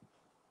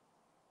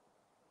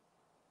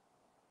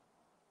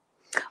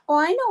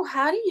 I know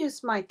how to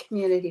use my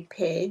community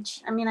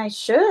page. I mean, I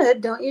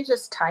should. Don't you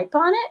just type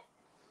on it?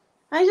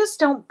 I just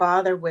don't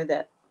bother with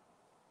it.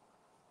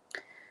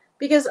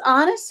 Because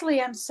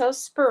honestly, I'm so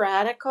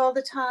sporadic all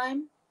the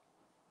time.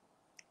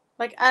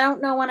 Like, I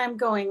don't know when I'm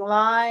going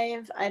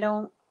live. I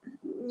don't,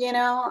 you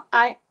know,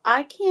 I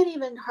can't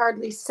even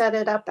hardly set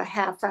it up a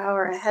half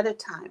hour ahead of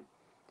time.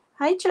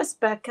 Hi, Just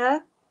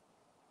Becca.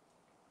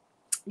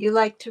 You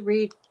like to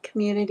read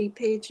community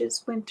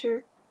pages,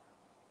 Winter?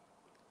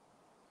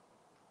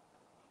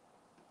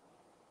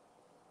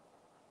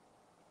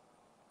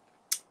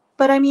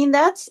 But I mean,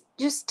 that's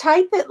just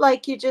type it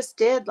like you just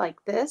did,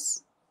 like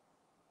this,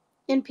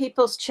 in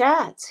people's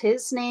chats.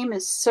 His name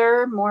is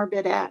Sir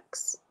Morbid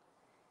X.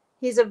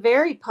 He's a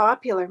very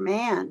popular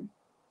man,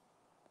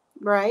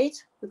 right?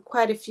 With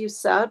quite a few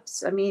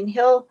subs. I mean,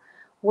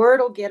 word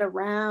will get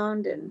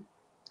around and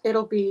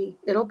it'll be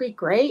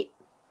great.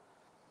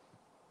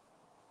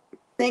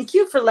 Thank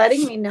you for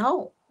letting me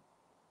know.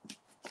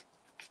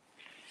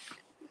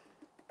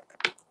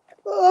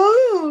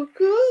 Oh,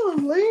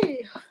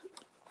 golly.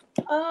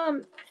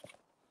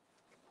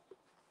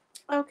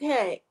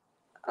 Okay.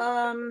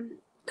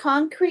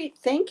 Concrete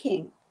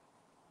thinking.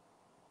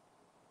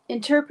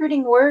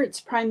 Interpreting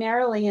words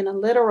primarily in a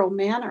literal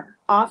manner,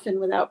 often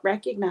without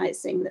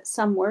recognizing that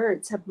some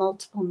words have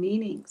multiple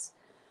meanings,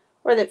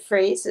 or that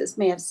phrases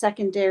may have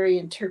secondary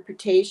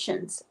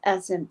interpretations,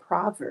 as in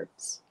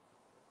Proverbs.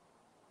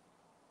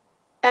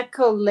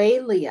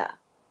 Echolalia.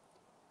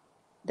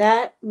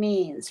 That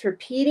means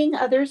repeating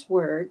others'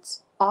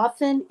 words,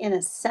 often in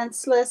a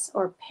senseless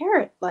or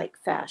parrot-like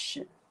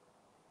fashion.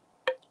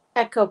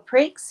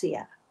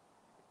 Echopraxia.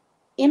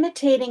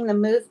 Imitating the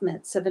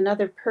movements of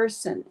another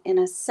person in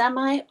a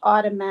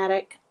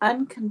semi-automatic,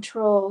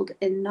 uncontrolled,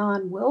 and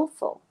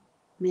non-willful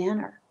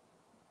manner.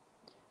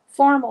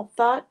 Formal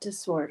thought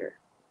disorder.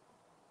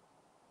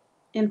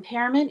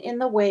 Impairment in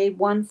the way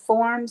one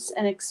forms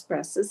and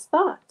expresses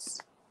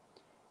thoughts.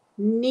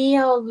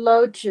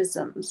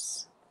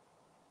 Neologisms.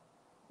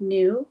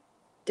 New,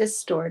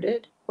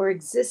 distorted, or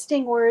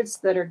existing words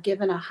that are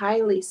given a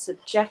highly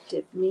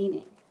subjective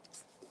meaning.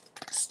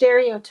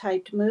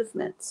 Stereotyped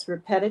movements,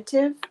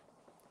 repetitive,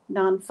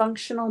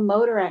 non-functional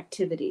motor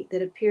activity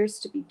that appears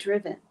to be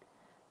driven,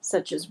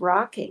 such as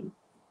rocking,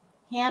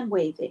 hand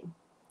waving,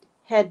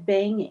 head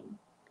banging,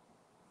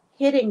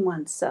 hitting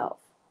oneself,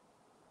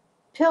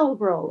 pill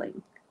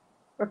rolling,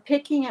 or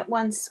picking at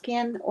one's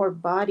skin or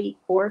body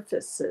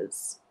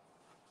orifices.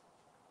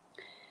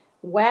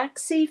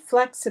 Waxy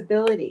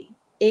flexibility,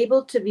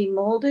 able to be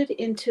molded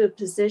into a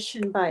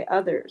position by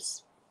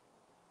others.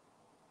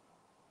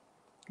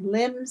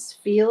 Limbs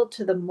feel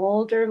to the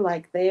molder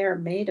like they are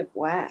made of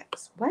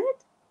wax.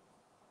 What?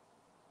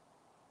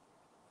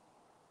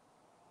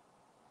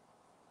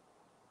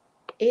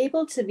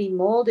 able to be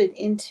molded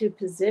into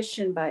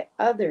position by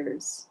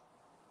others.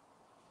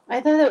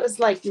 I thought it was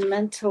like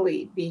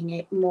mentally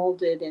being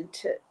molded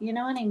into, you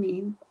know what I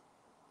mean?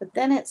 But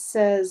then it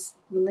says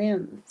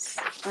limbs.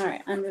 All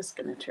right, I'm just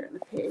going to turn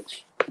the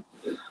page.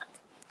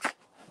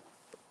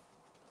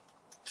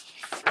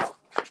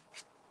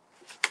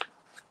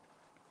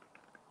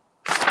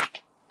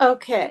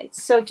 Okay,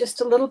 so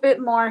just a little bit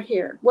more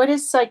here. What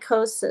is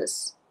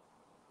psychosis?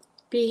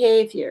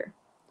 Behavior,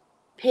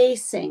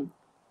 pacing,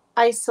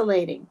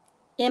 isolating,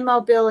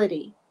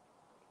 immobility,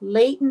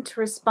 latent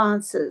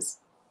responses,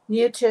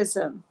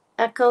 mutism,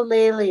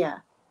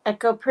 echolalia,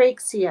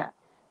 echopraxia,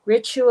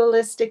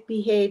 ritualistic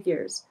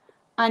behaviors,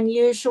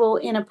 unusual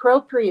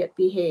inappropriate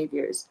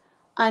behaviors,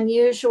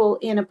 unusual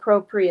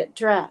inappropriate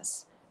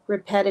dress,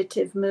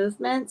 repetitive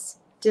movements,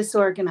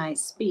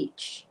 disorganized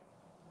speech.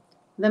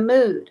 The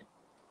mood,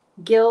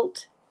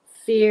 guilt,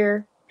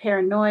 fear,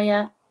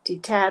 paranoia,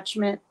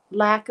 detachment,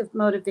 lack of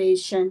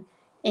motivation,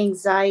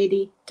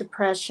 anxiety,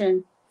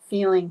 depression,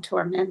 feeling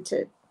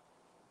tormented.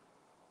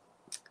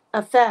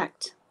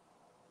 Affect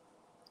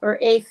or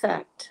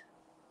affect,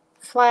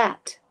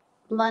 flat,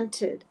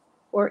 blunted,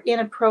 or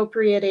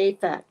inappropriate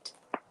affect,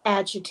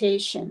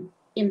 agitation,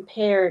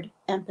 impaired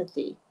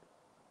empathy.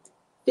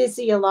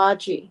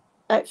 Physiology,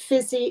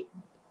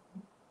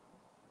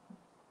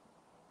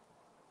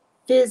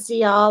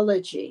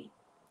 physiology,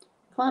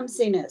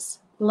 clumsiness,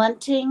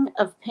 blunting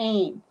of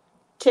pain,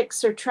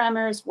 tics or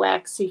tremors,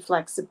 waxy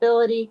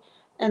flexibility,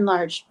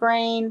 enlarged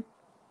brain,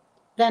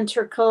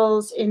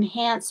 ventricles,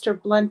 enhanced or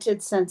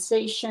blunted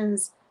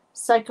sensations,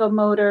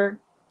 psychomotor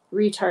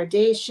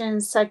retardation,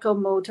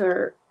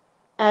 psychomotor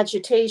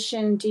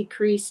agitation,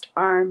 decreased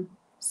arm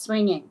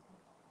swinging.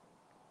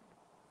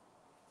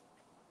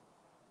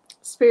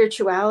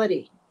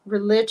 Spirituality,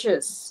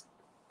 religious,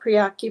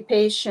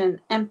 preoccupation,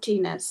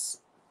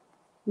 emptiness,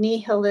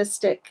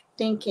 nihilistic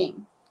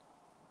thinking,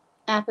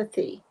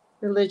 apathy,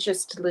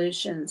 religious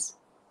delusions,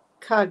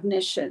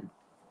 cognition,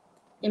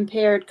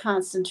 impaired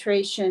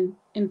concentration,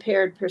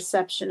 impaired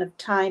perception of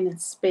time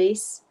and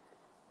space,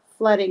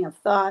 flooding of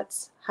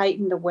thoughts,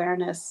 heightened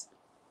awareness,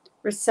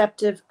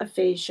 receptive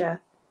aphasia,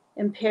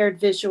 impaired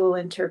visual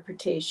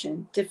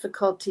interpretation,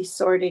 difficulty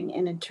sorting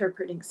and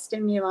interpreting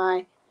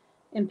stimuli,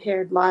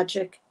 impaired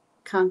logic,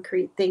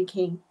 concrete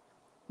thinking,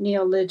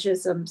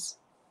 neologisms,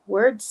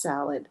 word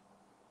salad,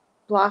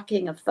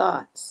 blocking of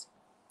thoughts,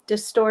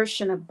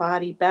 distortion of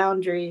body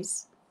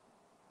boundaries,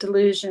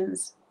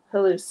 delusions,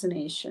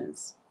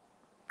 hallucinations.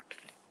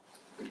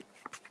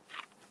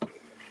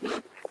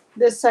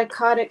 The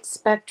psychotic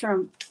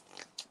spectrum.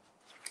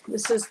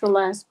 This is the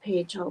last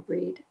page I'll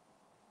read.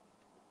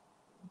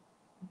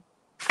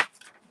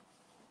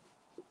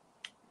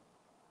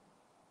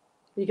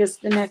 Because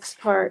the next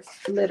part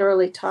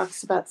literally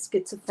talks about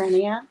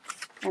schizophrenia,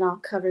 and I'll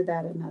cover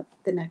that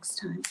the next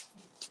time.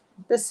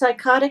 The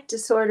psychotic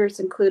disorders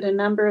include a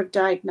number of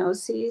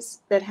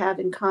diagnoses that have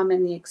in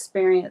common the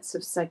experience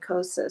of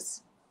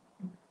psychosis.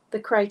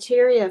 The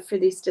criteria for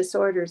these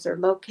disorders are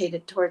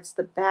located towards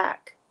the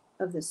back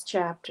of this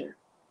chapter.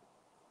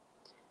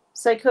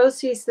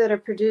 Psychoses that are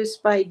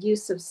produced by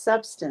use of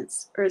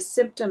substance or as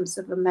symptoms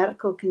of a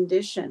medical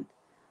condition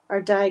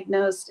are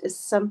diagnosed as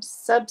some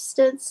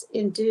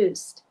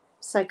substance-induced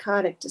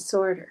psychotic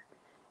disorder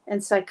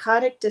and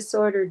psychotic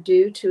disorder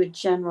due to a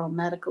general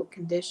medical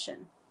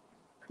condition.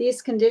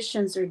 These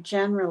conditions are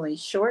generally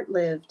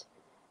short-lived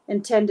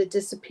and tend to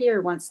disappear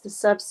once the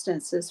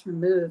substance is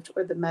removed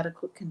or the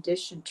medical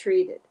condition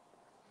treated.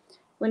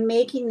 When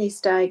making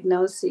these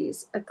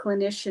diagnoses, a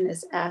clinician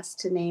is asked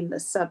to name the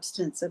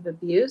substance of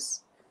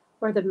abuse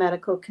or the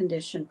medical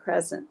condition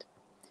present.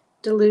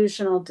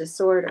 Delusional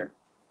disorder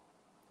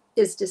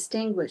is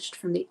distinguished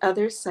from the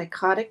other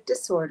psychotic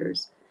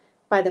disorders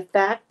by the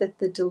fact that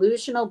the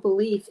delusional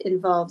belief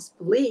involves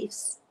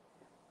beliefs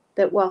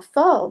that, while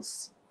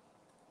false,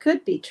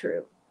 could be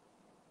true.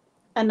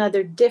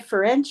 Another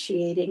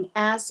differentiating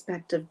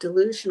aspect of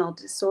delusional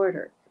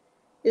disorder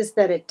is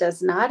that it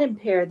does not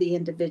impair the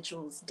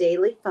individual's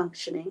daily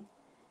functioning,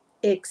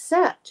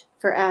 except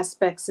for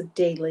aspects of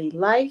daily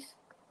life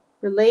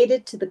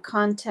related to the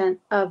content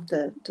of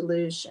the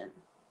delusion.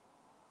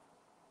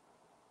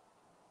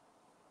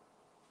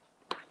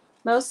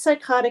 Most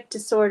psychotic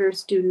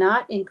disorders do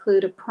not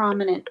include a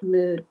prominent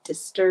mood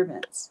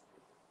disturbance.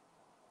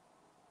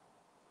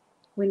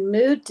 When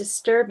mood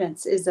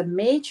disturbance is a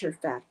major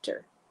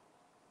factor,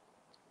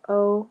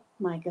 oh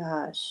my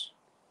gosh,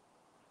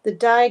 the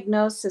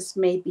diagnosis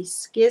may be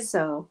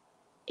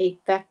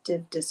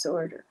schizoaffective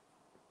disorder.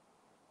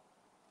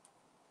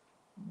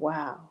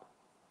 Wow.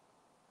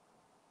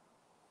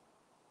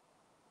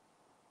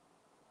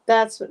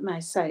 That's what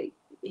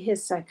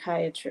his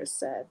psychiatrist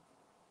said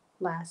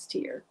last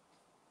year.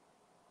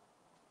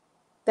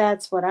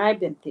 That's what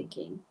I've been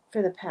thinking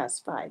for the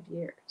past 5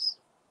 years.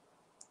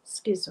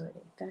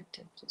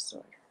 Schizoaffective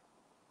disorder.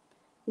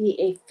 The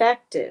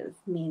affective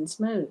means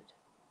mood.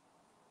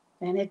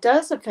 And it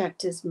does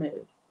affect his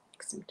mood.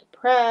 Makes him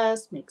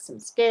depressed, makes him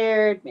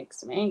scared,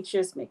 makes him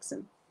anxious, makes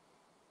him...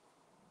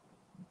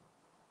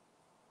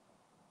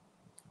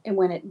 And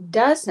when it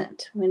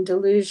doesn't, when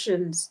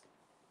delusions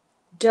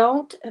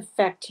don't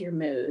affect your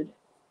mood,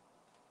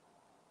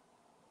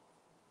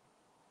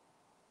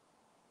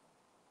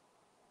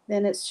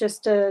 then it's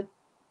just a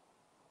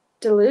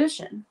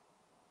delusion.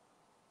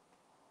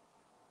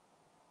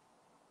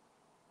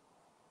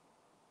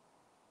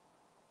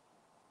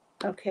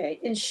 Okay,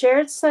 in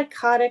shared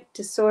psychotic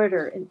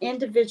disorder, an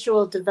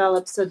individual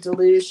develops a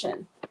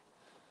delusion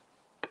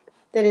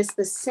that is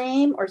the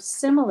same or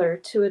similar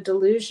to a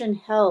delusion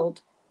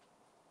held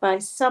by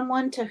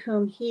someone to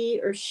whom he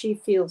or she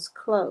feels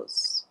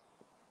close.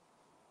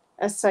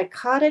 A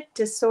psychotic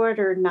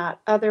disorder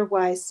not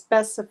otherwise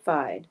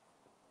specified,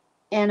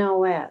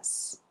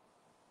 NOS,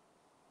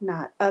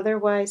 not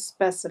otherwise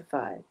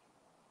specified,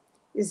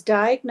 is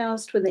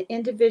diagnosed when the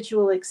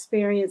individual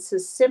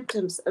experiences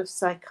symptoms of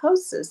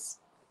psychosis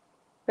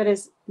but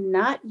has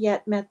not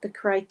yet met the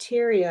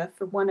criteria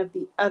for one of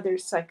the other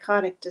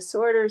psychotic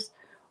disorders,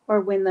 or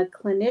when the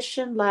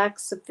clinician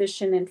lacks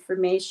sufficient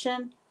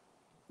information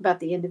about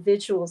the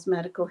individual's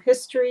medical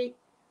history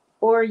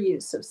or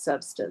use of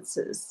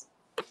substances.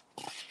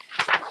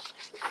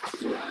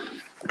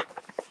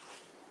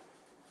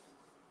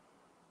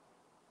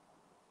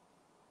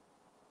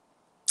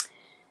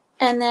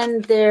 And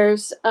then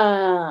there's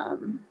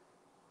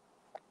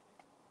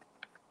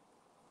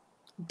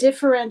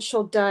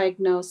differential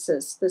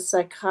diagnosis, the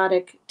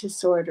psychotic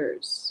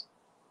disorders.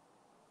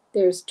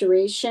 There's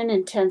duration,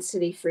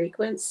 intensity,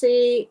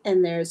 frequency,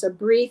 and there's a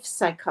brief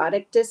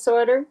psychotic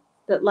disorder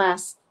that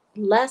lasts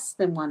less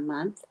than 1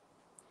 month.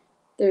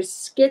 There's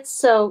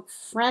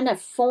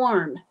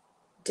schizophreniform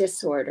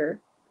disorder,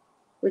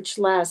 which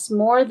lasts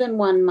more than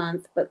 1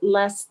 month but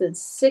less than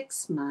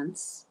 6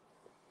 months.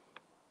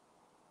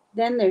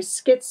 Then there's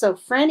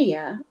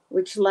schizophrenia,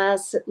 which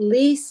lasts at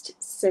least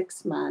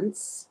 6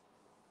 months.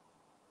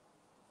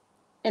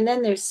 And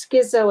then there's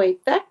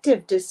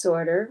schizoaffective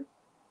disorder,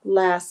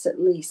 lasts at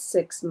least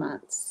 6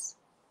 months.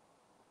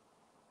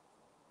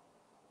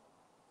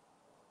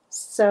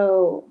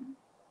 So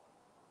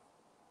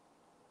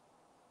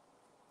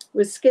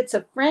with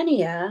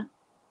schizophrenia,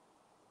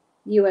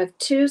 you have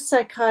 2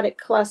 psychotic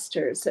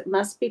clusters that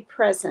must be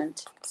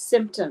present,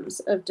 symptoms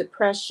of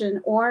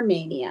depression or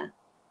mania.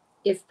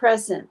 If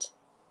present,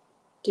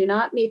 do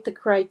not meet the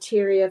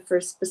criteria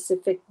for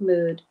specific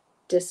mood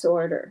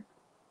disorder.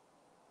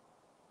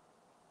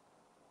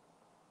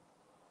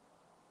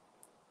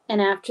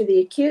 And after the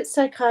acute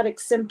psychotic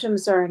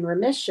symptoms are in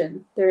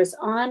remission, there is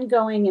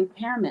ongoing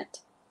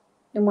impairment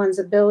in one's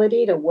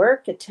ability to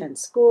work, attend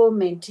school,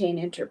 maintain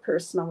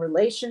interpersonal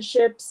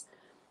relationships,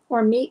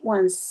 or meet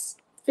one's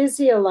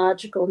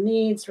physiological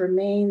needs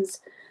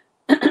remains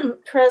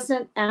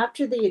present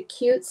after the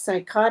acute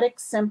psychotic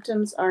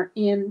symptoms are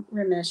in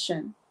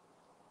remission.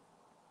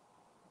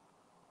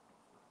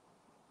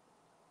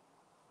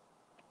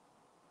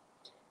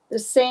 The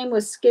same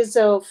with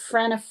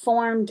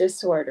schizophreniform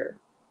disorder.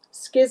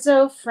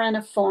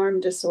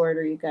 Schizophreniform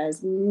disorder, you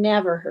guys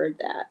never heard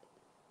that.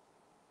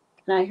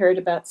 And I heard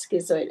about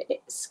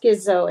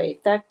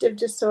schizoaffective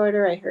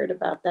disorder. I heard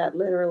about that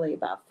literally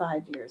about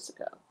 5 years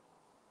ago.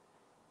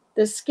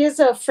 The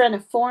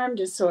schizophreniform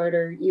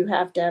disorder, you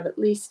have to have at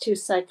least 2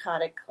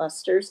 psychotic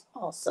clusters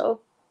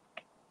also.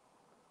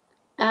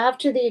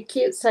 After the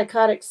acute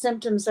psychotic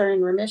symptoms are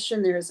in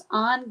remission, there is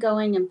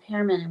ongoing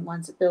impairment in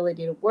one's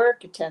ability to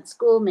work, attend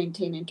school,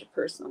 maintain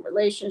interpersonal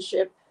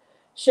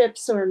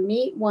relationships, or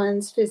meet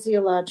one's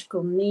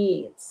physiological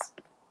needs.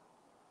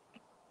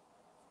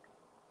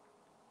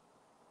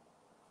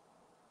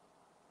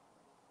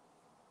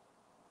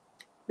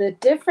 The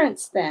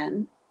difference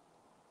then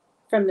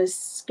from the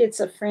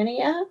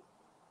schizophrenia,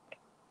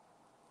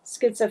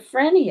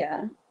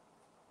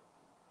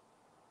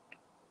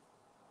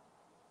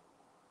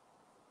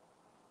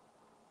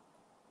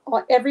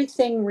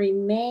 everything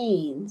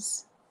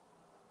remains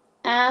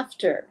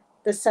after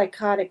the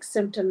psychotic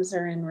symptoms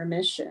are in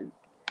remission.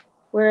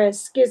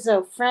 Whereas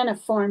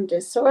schizophreniform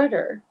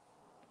disorder,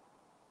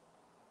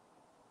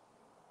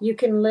 you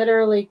can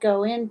literally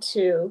go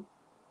into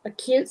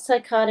acute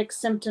psychotic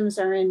symptoms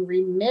are in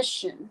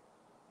remission,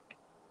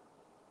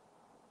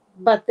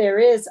 but there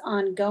is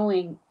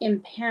ongoing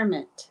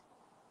impairment.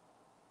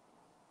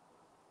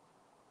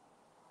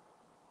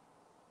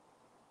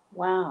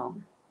 Wow.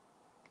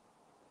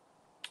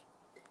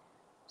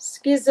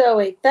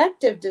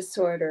 Schizoaffective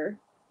disorder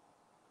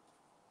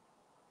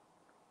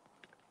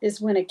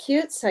is when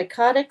acute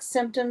psychotic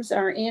symptoms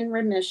are in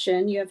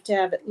remission. You have to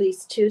have at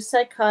least 2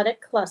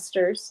 psychotic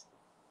clusters.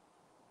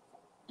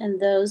 And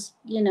those,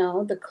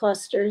 the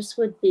clusters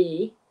would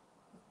be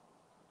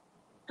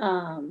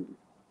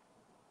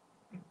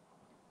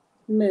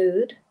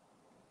mood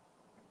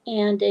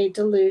and a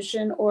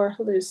delusion or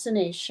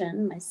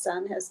hallucination. My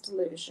son has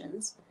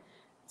delusions.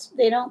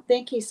 They don't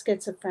think he's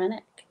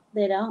schizophrenic.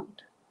 They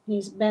don't.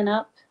 He's been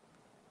up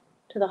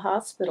to the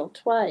hospital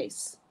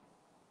twice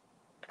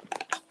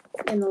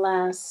in the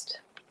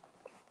last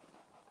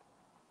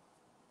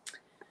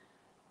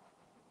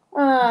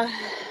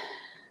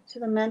to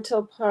the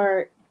mental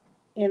part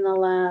in the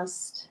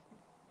last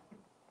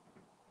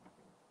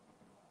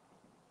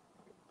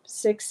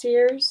 6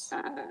 years?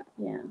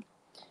 Yeah.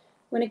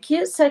 When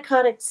acute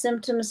psychotic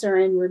symptoms are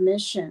in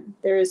remission,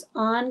 there is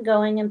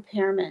ongoing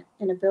impairment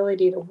in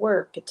ability to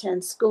work,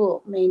 attend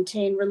school,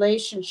 maintain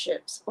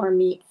relationships, or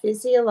meet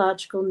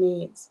physiological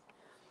needs.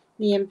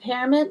 The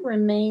impairment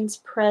remains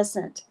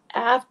present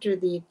after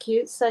the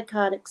acute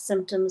psychotic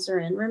symptoms are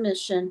in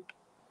remission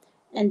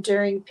and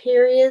during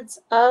periods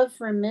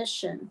of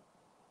remission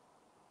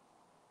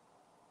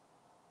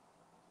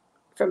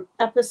from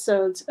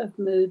episodes of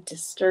mood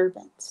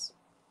disturbance.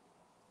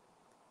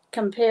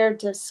 Compared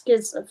to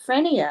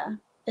schizophrenia,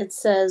 it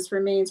says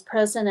remains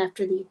present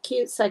after the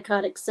acute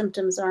psychotic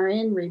symptoms are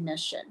in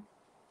remission.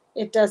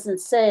 It doesn't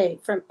say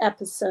from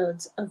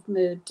episodes of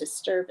mood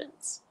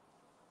disturbance.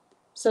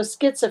 So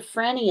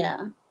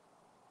schizophrenia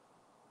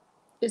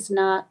is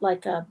not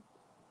like a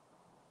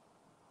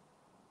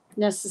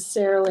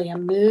necessarily a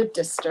mood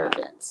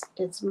disturbance.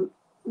 It's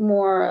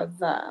more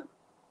of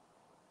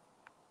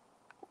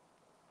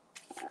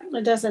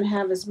it doesn't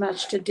have as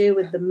much to do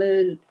with the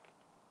mood.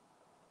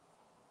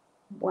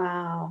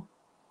 Wow.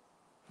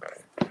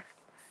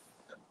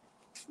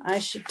 I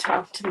should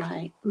talk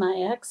to my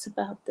ex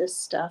about this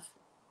stuff.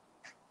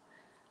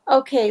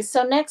 Okay,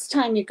 so next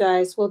time, you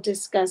guys, we'll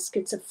discuss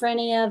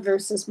schizophrenia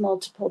versus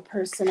multiple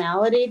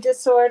personality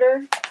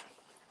disorder.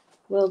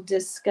 We'll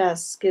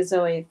discuss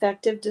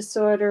schizoaffective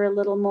disorder a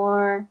little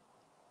more,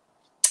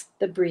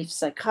 the brief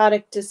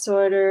psychotic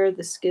disorder,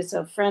 the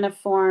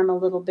schizophreniform a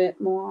little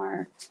bit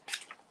more.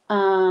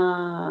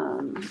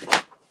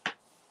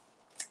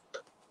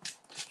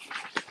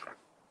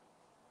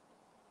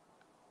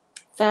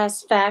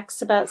 Fast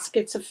facts about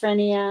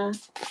schizophrenia,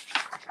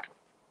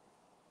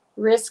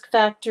 risk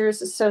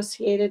factors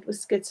associated with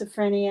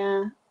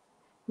schizophrenia,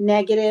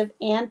 negative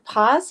and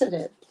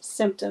positive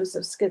symptoms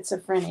of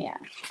schizophrenia.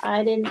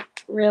 I didn't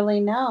really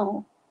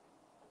know.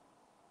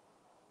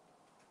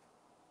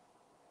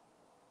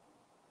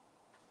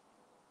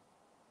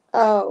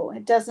 Oh,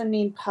 it doesn't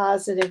mean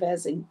positive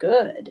as in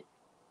good.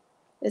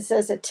 It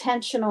says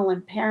attentional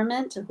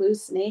impairment,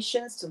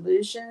 hallucinations,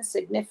 delusions,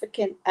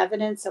 significant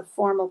evidence of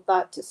formal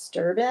thought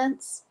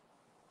disturbance,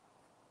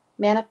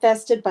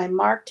 manifested by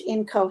marked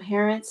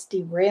incoherence,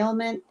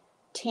 derailment,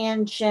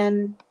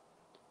 tangentiality,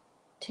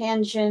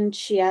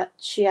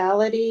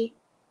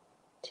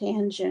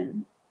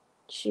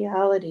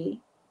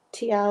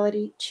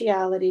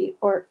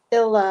 or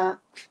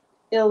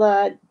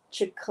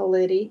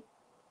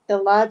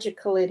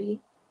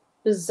illogicality,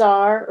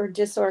 bizarre or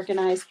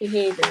disorganized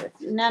behavior.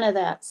 None of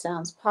that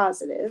sounds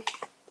positive.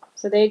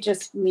 So they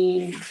just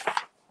mean,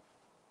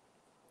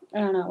 I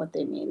don't know what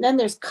they mean. Then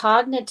there's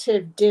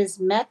cognitive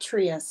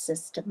dysmetria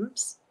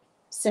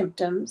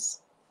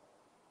symptoms.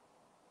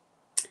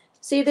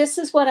 See, this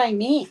is what I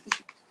mean.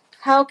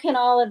 How can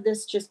all of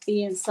this just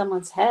be in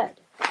someone's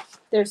head?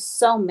 There's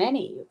so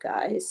many, you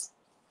guys.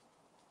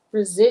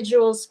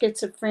 Residual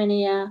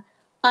schizophrenia,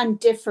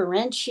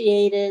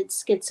 undifferentiated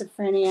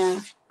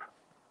schizophrenia.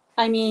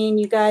 I mean,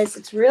 you guys,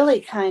 it's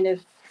really kind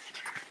of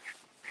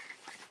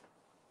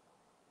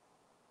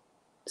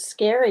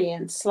scary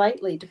and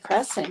slightly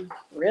depressing.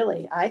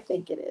 Really, I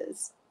think it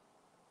is.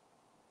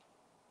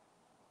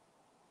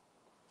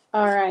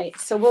 All right,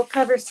 so we'll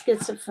cover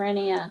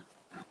schizophrenia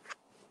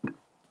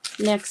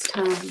next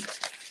time.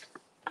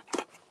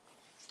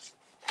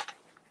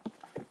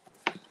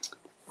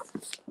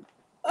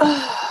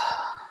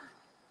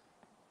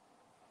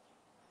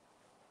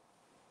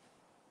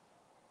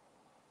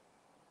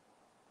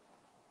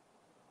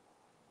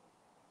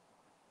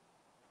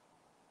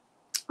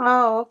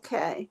 Oh,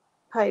 okay.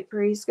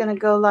 Piper, he's going to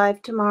go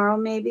live tomorrow,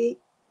 maybe?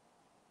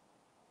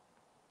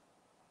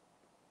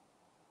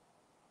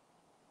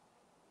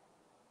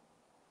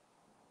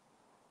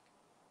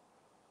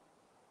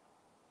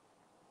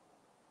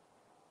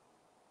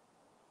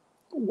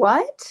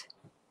 What?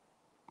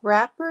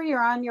 Rapper,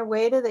 you're on your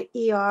way to the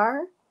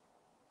ER?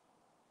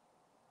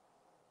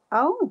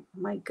 Oh,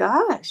 my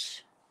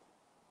gosh.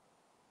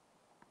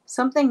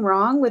 Something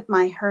wrong with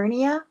my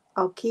hernia?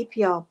 I'll keep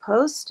y'all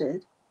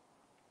posted.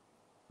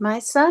 My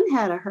son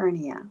had a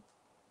hernia.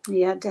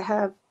 He had to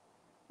have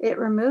it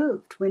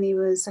removed when he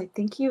was, I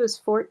think he was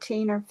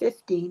 14 or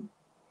 15.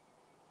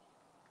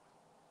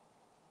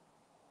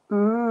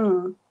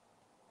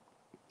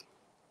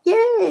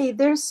 Yay,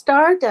 there's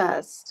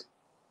Stardust.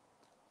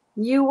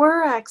 You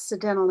were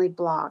accidentally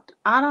blocked.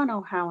 I don't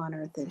know how on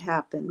earth it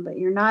happened, but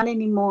you're not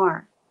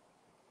anymore.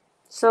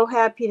 So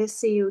happy to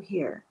see you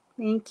here.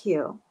 Thank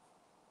you.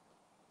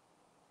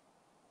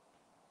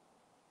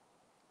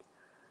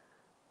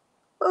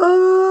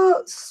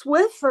 Oh,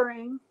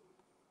 Swiffering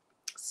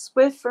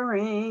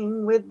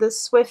with the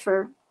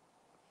Swiffer.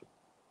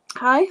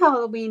 Hi,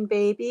 Halloween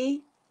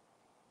baby.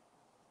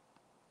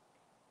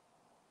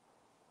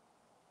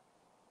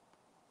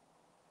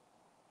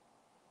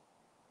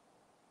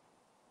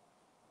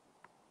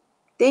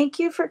 Thank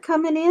you for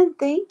coming in.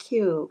 Thank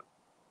you.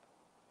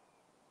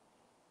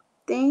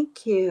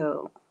 Thank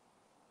you.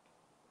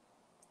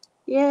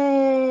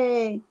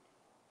 Yay.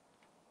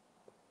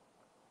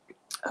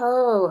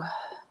 Oh,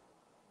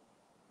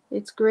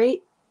 it's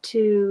great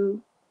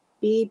to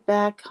be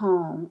back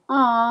home.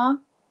 Aw.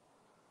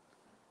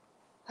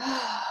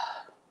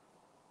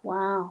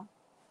 Wow.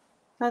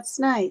 That's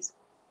nice.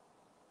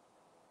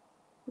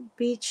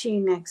 Beachy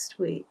next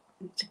week.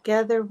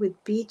 Together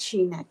with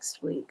Beachy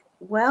next week.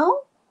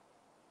 Well,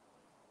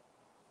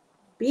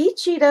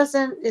 Beachy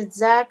doesn't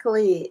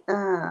exactly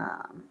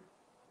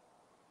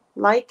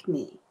like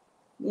me,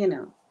 you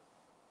know,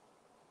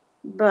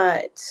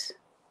 but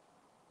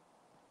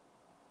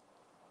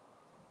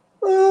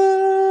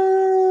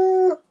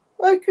I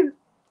could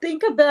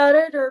think about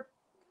it or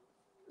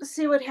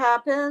see what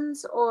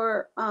happens,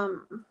 or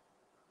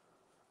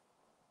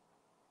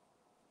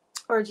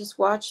just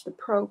watch the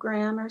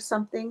program or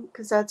something,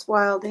 because that's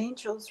Wild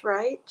Angels,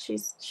 right?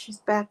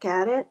 She's back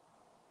at it.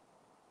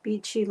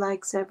 Beachy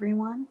likes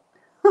everyone.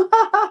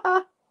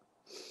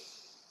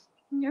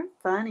 You're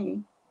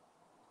funny.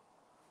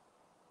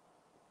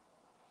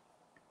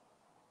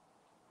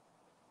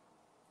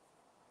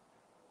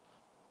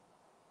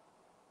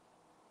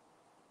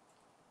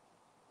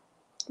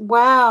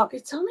 Wow,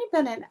 it's only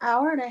been an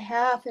hour and a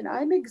half and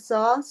I'm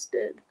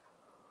exhausted.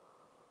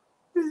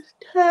 It's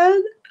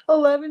 10,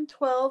 11,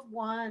 12,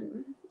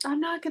 1.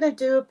 I'm not going to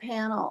do a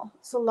panel.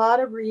 It's a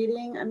lot of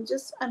reading. I'm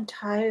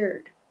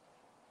tired.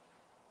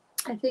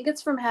 I think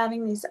it's from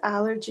having these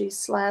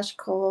allergies /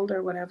 cold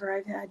or whatever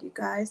I've had, you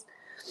guys,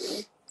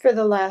 for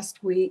the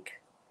last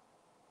week.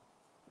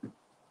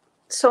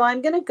 So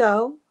I'm going to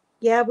go.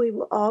 Yeah, we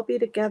will all be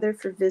together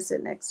for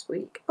visit next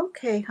week.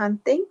 Okay,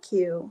 hon, thank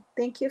you.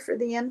 Thank you for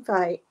the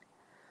invite.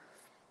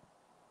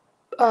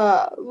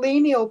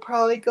 Lainey will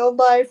probably go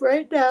live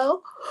right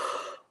now.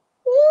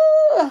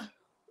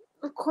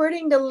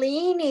 According to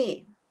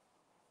Lainey.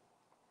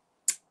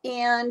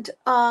 And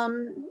I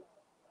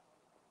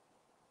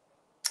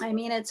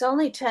mean, it's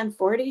only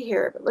 10:40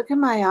 here, but look at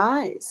my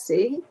eyes.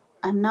 See,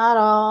 I'm not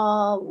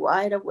all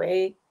wide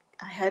awake.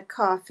 I had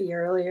coffee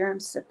earlier.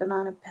 I'm sipping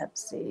on a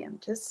Pepsi. I'm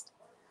just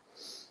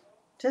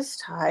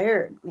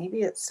tired.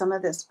 Maybe it's some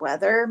of this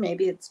weather.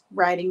 Maybe it's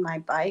riding my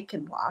bike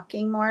and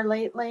walking more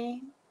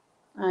lately.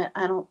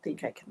 I don't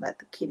think I can let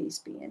the kitties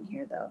be in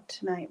here though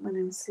tonight when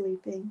I'm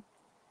sleeping.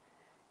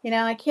 You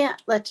know, I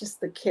can't let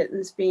just the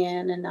kittens be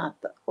in and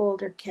not the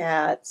older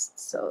cats.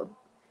 So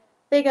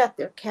they got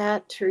their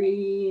cat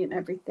tree and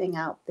everything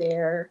out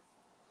there.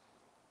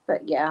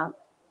 But yeah.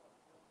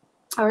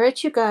 All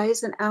right, you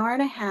guys, an hour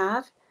and a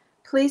half.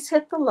 Please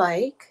hit the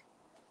like.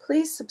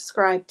 Please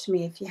subscribe to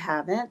me if you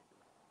haven't.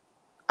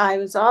 I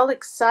was all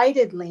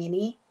excited,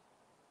 Lainey.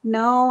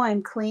 No,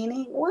 I'm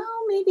cleaning.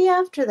 Well, maybe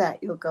after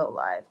that you'll go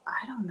live.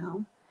 I don't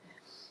know.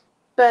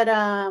 But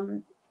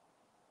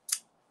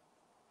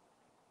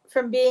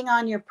from being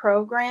on your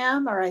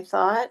program, or I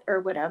thought, or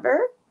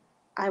whatever,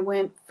 I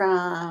went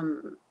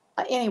from,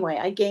 anyway,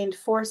 I gained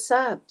 4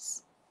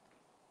 subs.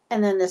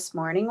 And then this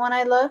morning when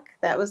I look,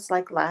 that was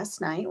like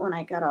last night when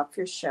I got off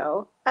your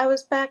show, I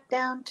was back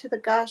down to the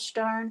gosh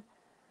darn,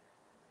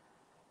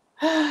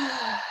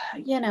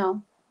 you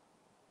know,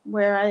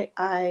 where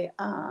I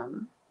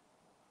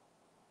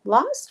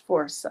lost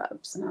 4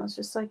 subs. And I was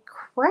just like,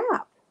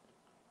 crap.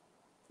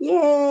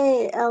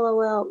 Yay,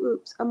 LOL.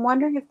 Oops. I'm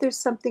wondering if there's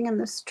something in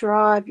the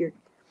straw of your.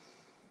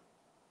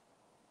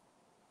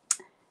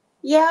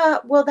 Yeah,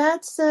 well,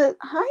 that's a.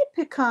 Hi,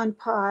 Pecan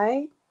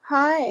Pie.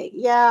 Hi.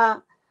 Yeah.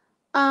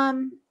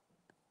 Um,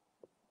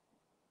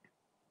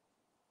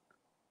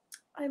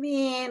 I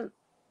mean,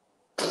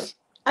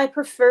 I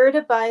prefer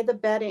to buy the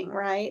bedding,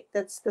 right?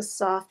 That's the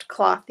soft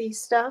clothy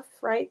stuff,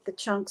 right? The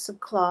chunks of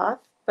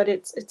cloth, but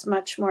it's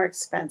much more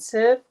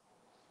expensive.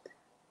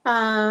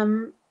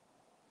 Um,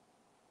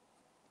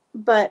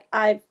 but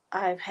I've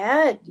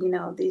had, you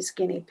know, these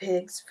guinea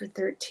pigs for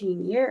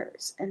 13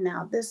 years and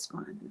now this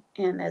one.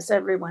 And as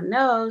everyone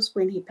knows,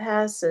 when he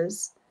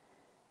passes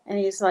and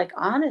he's like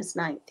on his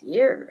 9th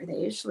year, they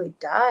usually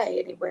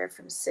die anywhere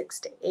from 6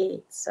 to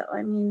 8. So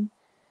I mean,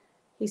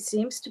 he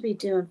seems to be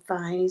doing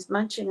fine. He's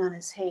munching on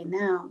his hay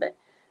now, but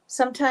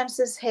sometimes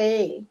his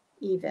hay,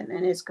 even,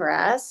 and his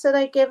grass that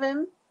I give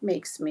him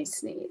makes me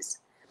sneeze.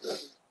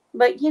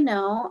 But you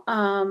know,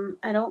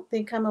 I don't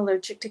think I'm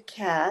allergic to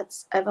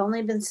cats. I've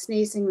only been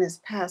sneezing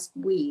this past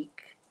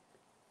week.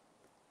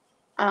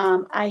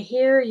 I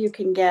hear you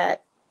can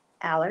get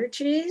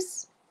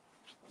allergies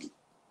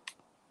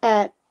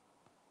at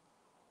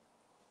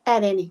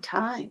any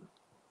time.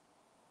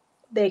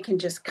 They can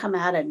just come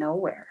out of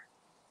nowhere.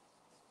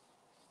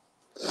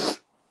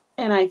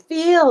 And I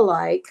feel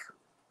like,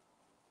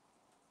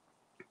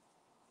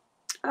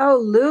 oh,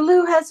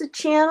 Lulu has a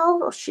channel.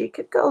 Well, she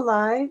could go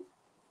live.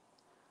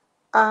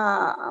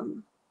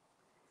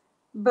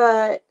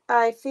 But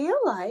I feel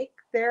like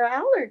they're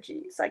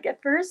allergies. Like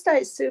at first I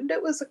assumed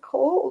it was a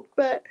cold,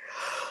 but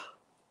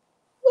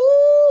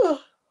ooh,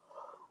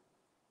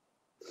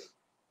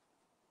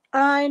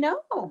 I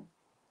know.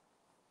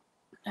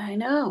 I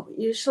know.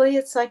 Usually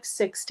it's like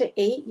 6 to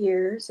 8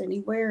 years,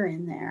 anywhere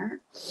in there.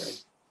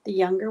 The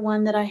younger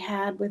one that I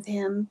had with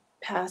him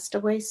passed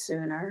away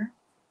sooner.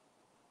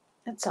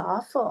 It's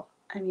awful.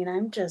 I mean,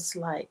 I'm just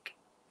like,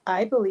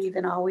 I believe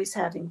in always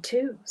having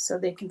two so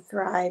they can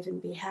thrive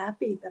and be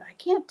happy, but I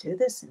can't do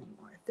this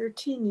anymore.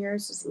 13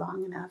 years is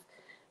long enough.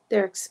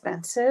 They're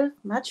expensive,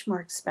 much more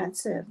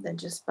expensive than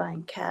just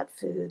buying cat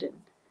food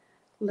and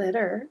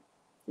litter.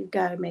 You've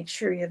got to make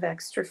sure you have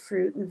extra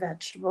fruit and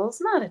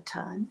vegetables, not a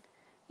ton.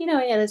 He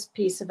had his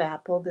piece of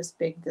apple this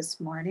big this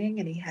morning,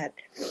 and he had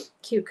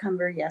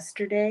cucumber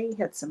yesterday.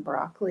 He had some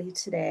broccoli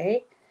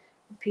today,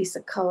 a piece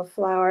of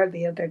cauliflower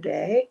the other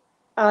day.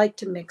 I like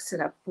to mix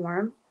it up for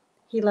him.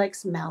 He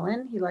likes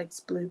melon. He likes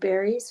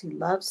blueberries. He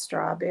loves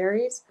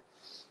strawberries.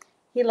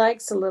 He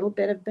likes a little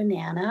bit of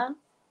banana.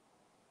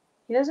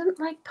 He doesn't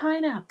like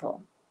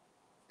pineapple.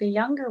 The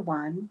younger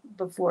one,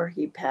 before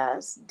he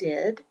passed,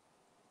 did.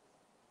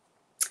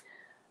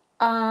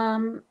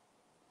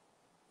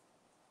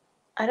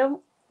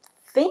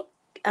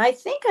 I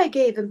think I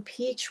gave him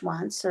peach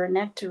once, or a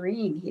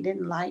nectarine. He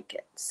didn't like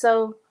it.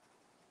 So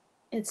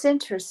it's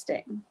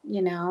interesting,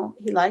 he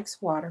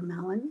likes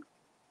watermelon.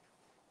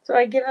 So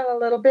I give him a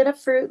little bit of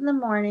fruit in the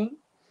morning,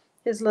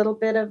 his little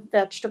bit of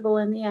vegetable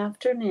in the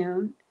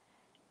afternoon,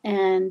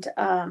 and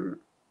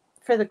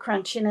for the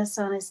crunchiness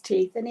on his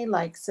teeth, and he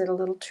likes it. A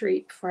little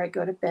treat before I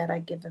go to bed, I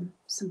give him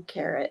some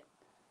carrot.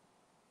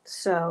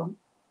 So,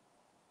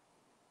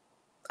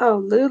 oh,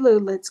 Lulu,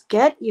 let's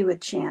get you a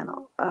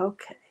channel.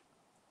 Okay.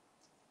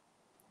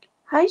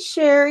 Hi,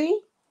 Sherry.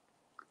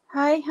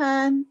 Hi,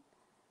 hun.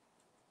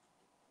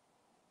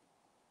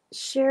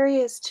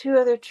 Sherry has 2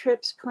 other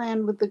trips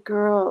planned with the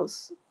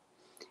girls.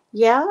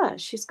 Yeah,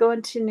 she's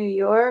going to New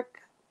York.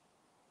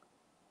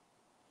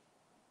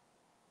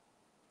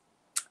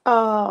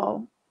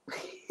 Oh,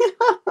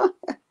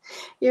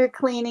 you're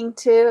cleaning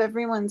too?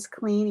 Everyone's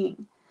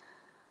cleaning.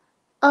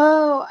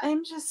 Oh,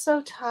 I'm just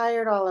so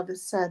tired all of a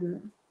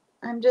sudden.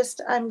 I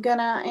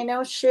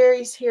know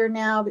Sherry's here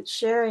now, but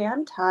Sherry,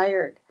 I'm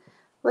tired.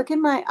 Look at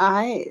my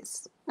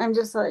eyes. I'm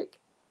just like,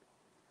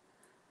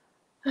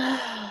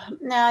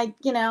 now,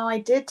 I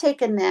did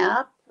take a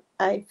nap.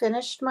 I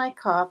finished my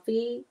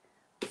coffee.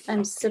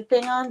 I'm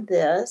sipping on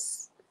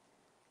this,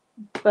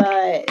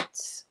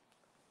 but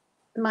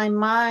my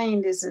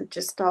mind isn't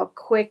just all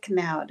quick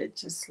now to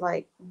just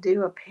like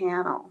do a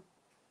panel.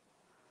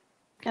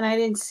 And I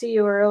didn't see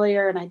you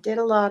earlier, and I did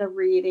a lot of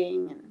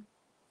reading, and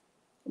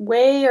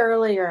way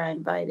earlier I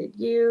invited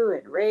you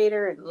and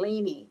Raider and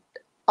Leanie,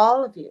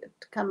 all of you,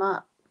 to come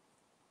up.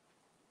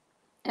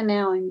 And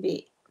now I'm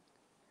beat.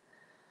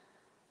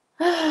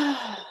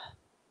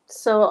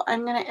 So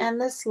I'm going to end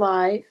this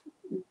live.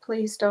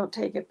 Please don't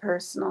take it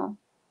personal.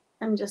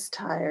 I'm just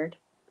tired.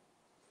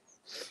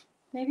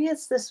 Maybe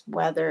it's this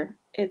weather.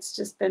 It's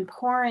just been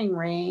pouring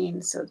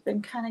rain, so it's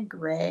been kind of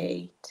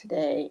gray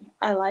today.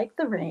 I like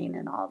the rain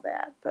and all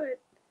that, but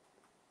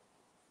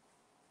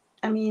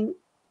I mean,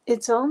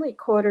 it's only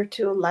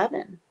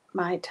 11:15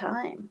 my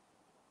time,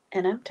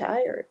 and I'm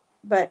tired.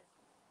 But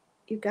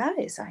you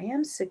guys, I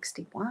am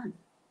 61.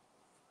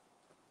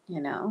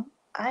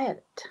 I had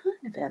a ton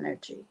of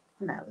energy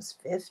when I was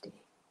 50.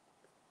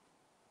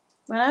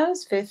 When I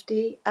was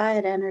 50, I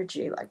had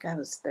energy like I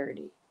was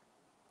 30.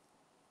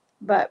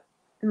 But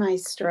my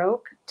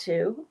stroke,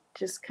 too,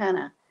 just kind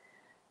of,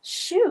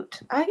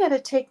 shoot, I got to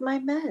take my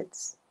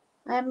meds.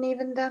 I haven't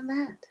even done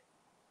that.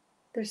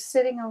 They're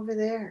sitting over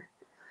there.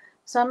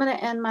 So I'm going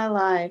to end my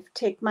live,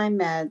 take my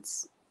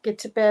meds, get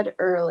to bed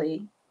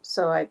early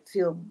so I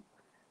feel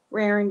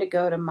raring to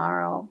go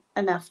tomorrow,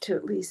 enough to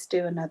at least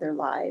do another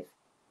live.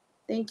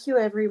 Thank you,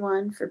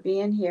 everyone, for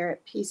being here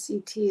at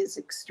PCT is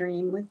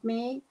Extreme with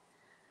me.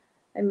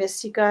 I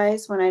miss you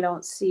guys when I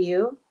don't see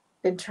you.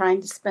 Been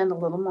trying to spend a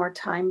little more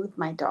time with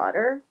my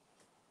daughter,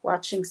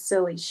 watching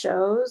silly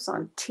shows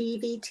on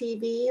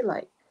TV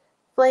like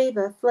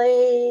Flava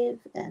Flav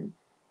and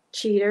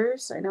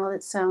Cheaters. I know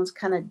that sounds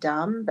kind of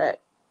dumb,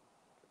 but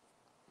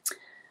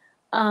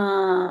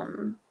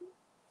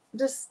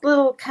just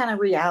little kind of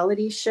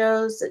reality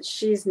shows that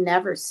she's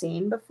never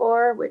seen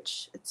before,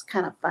 which it's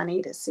kind of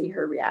funny to see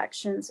her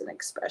reactions and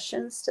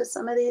expressions to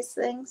some of these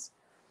things.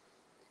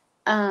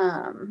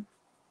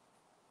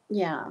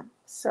 Yeah,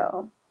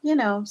 so,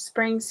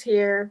 spring's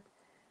here.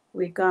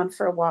 We've gone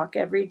for a walk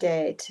every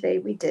day. Today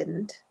we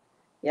didn't.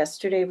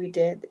 Yesterday we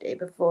did, the day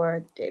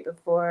before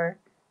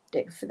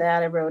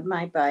that I rode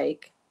my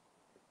bike.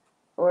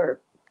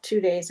 Or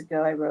 2 days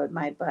ago I rode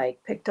my bike,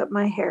 picked up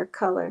my hair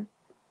color.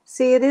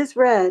 See, it is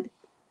red.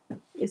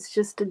 It's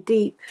just a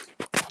deep,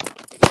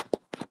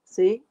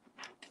 see?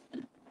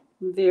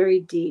 Very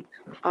deep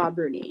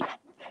auburny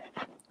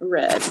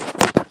red.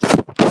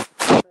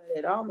 But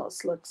it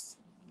almost looks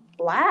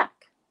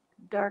black,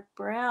 dark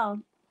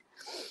brown.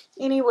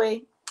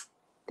 Anyway,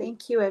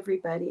 thank you,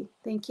 everybody.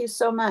 Thank you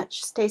so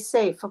much. Stay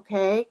safe,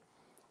 okay?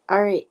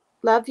 All right.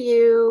 Love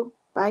you.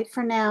 Bye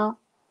for now.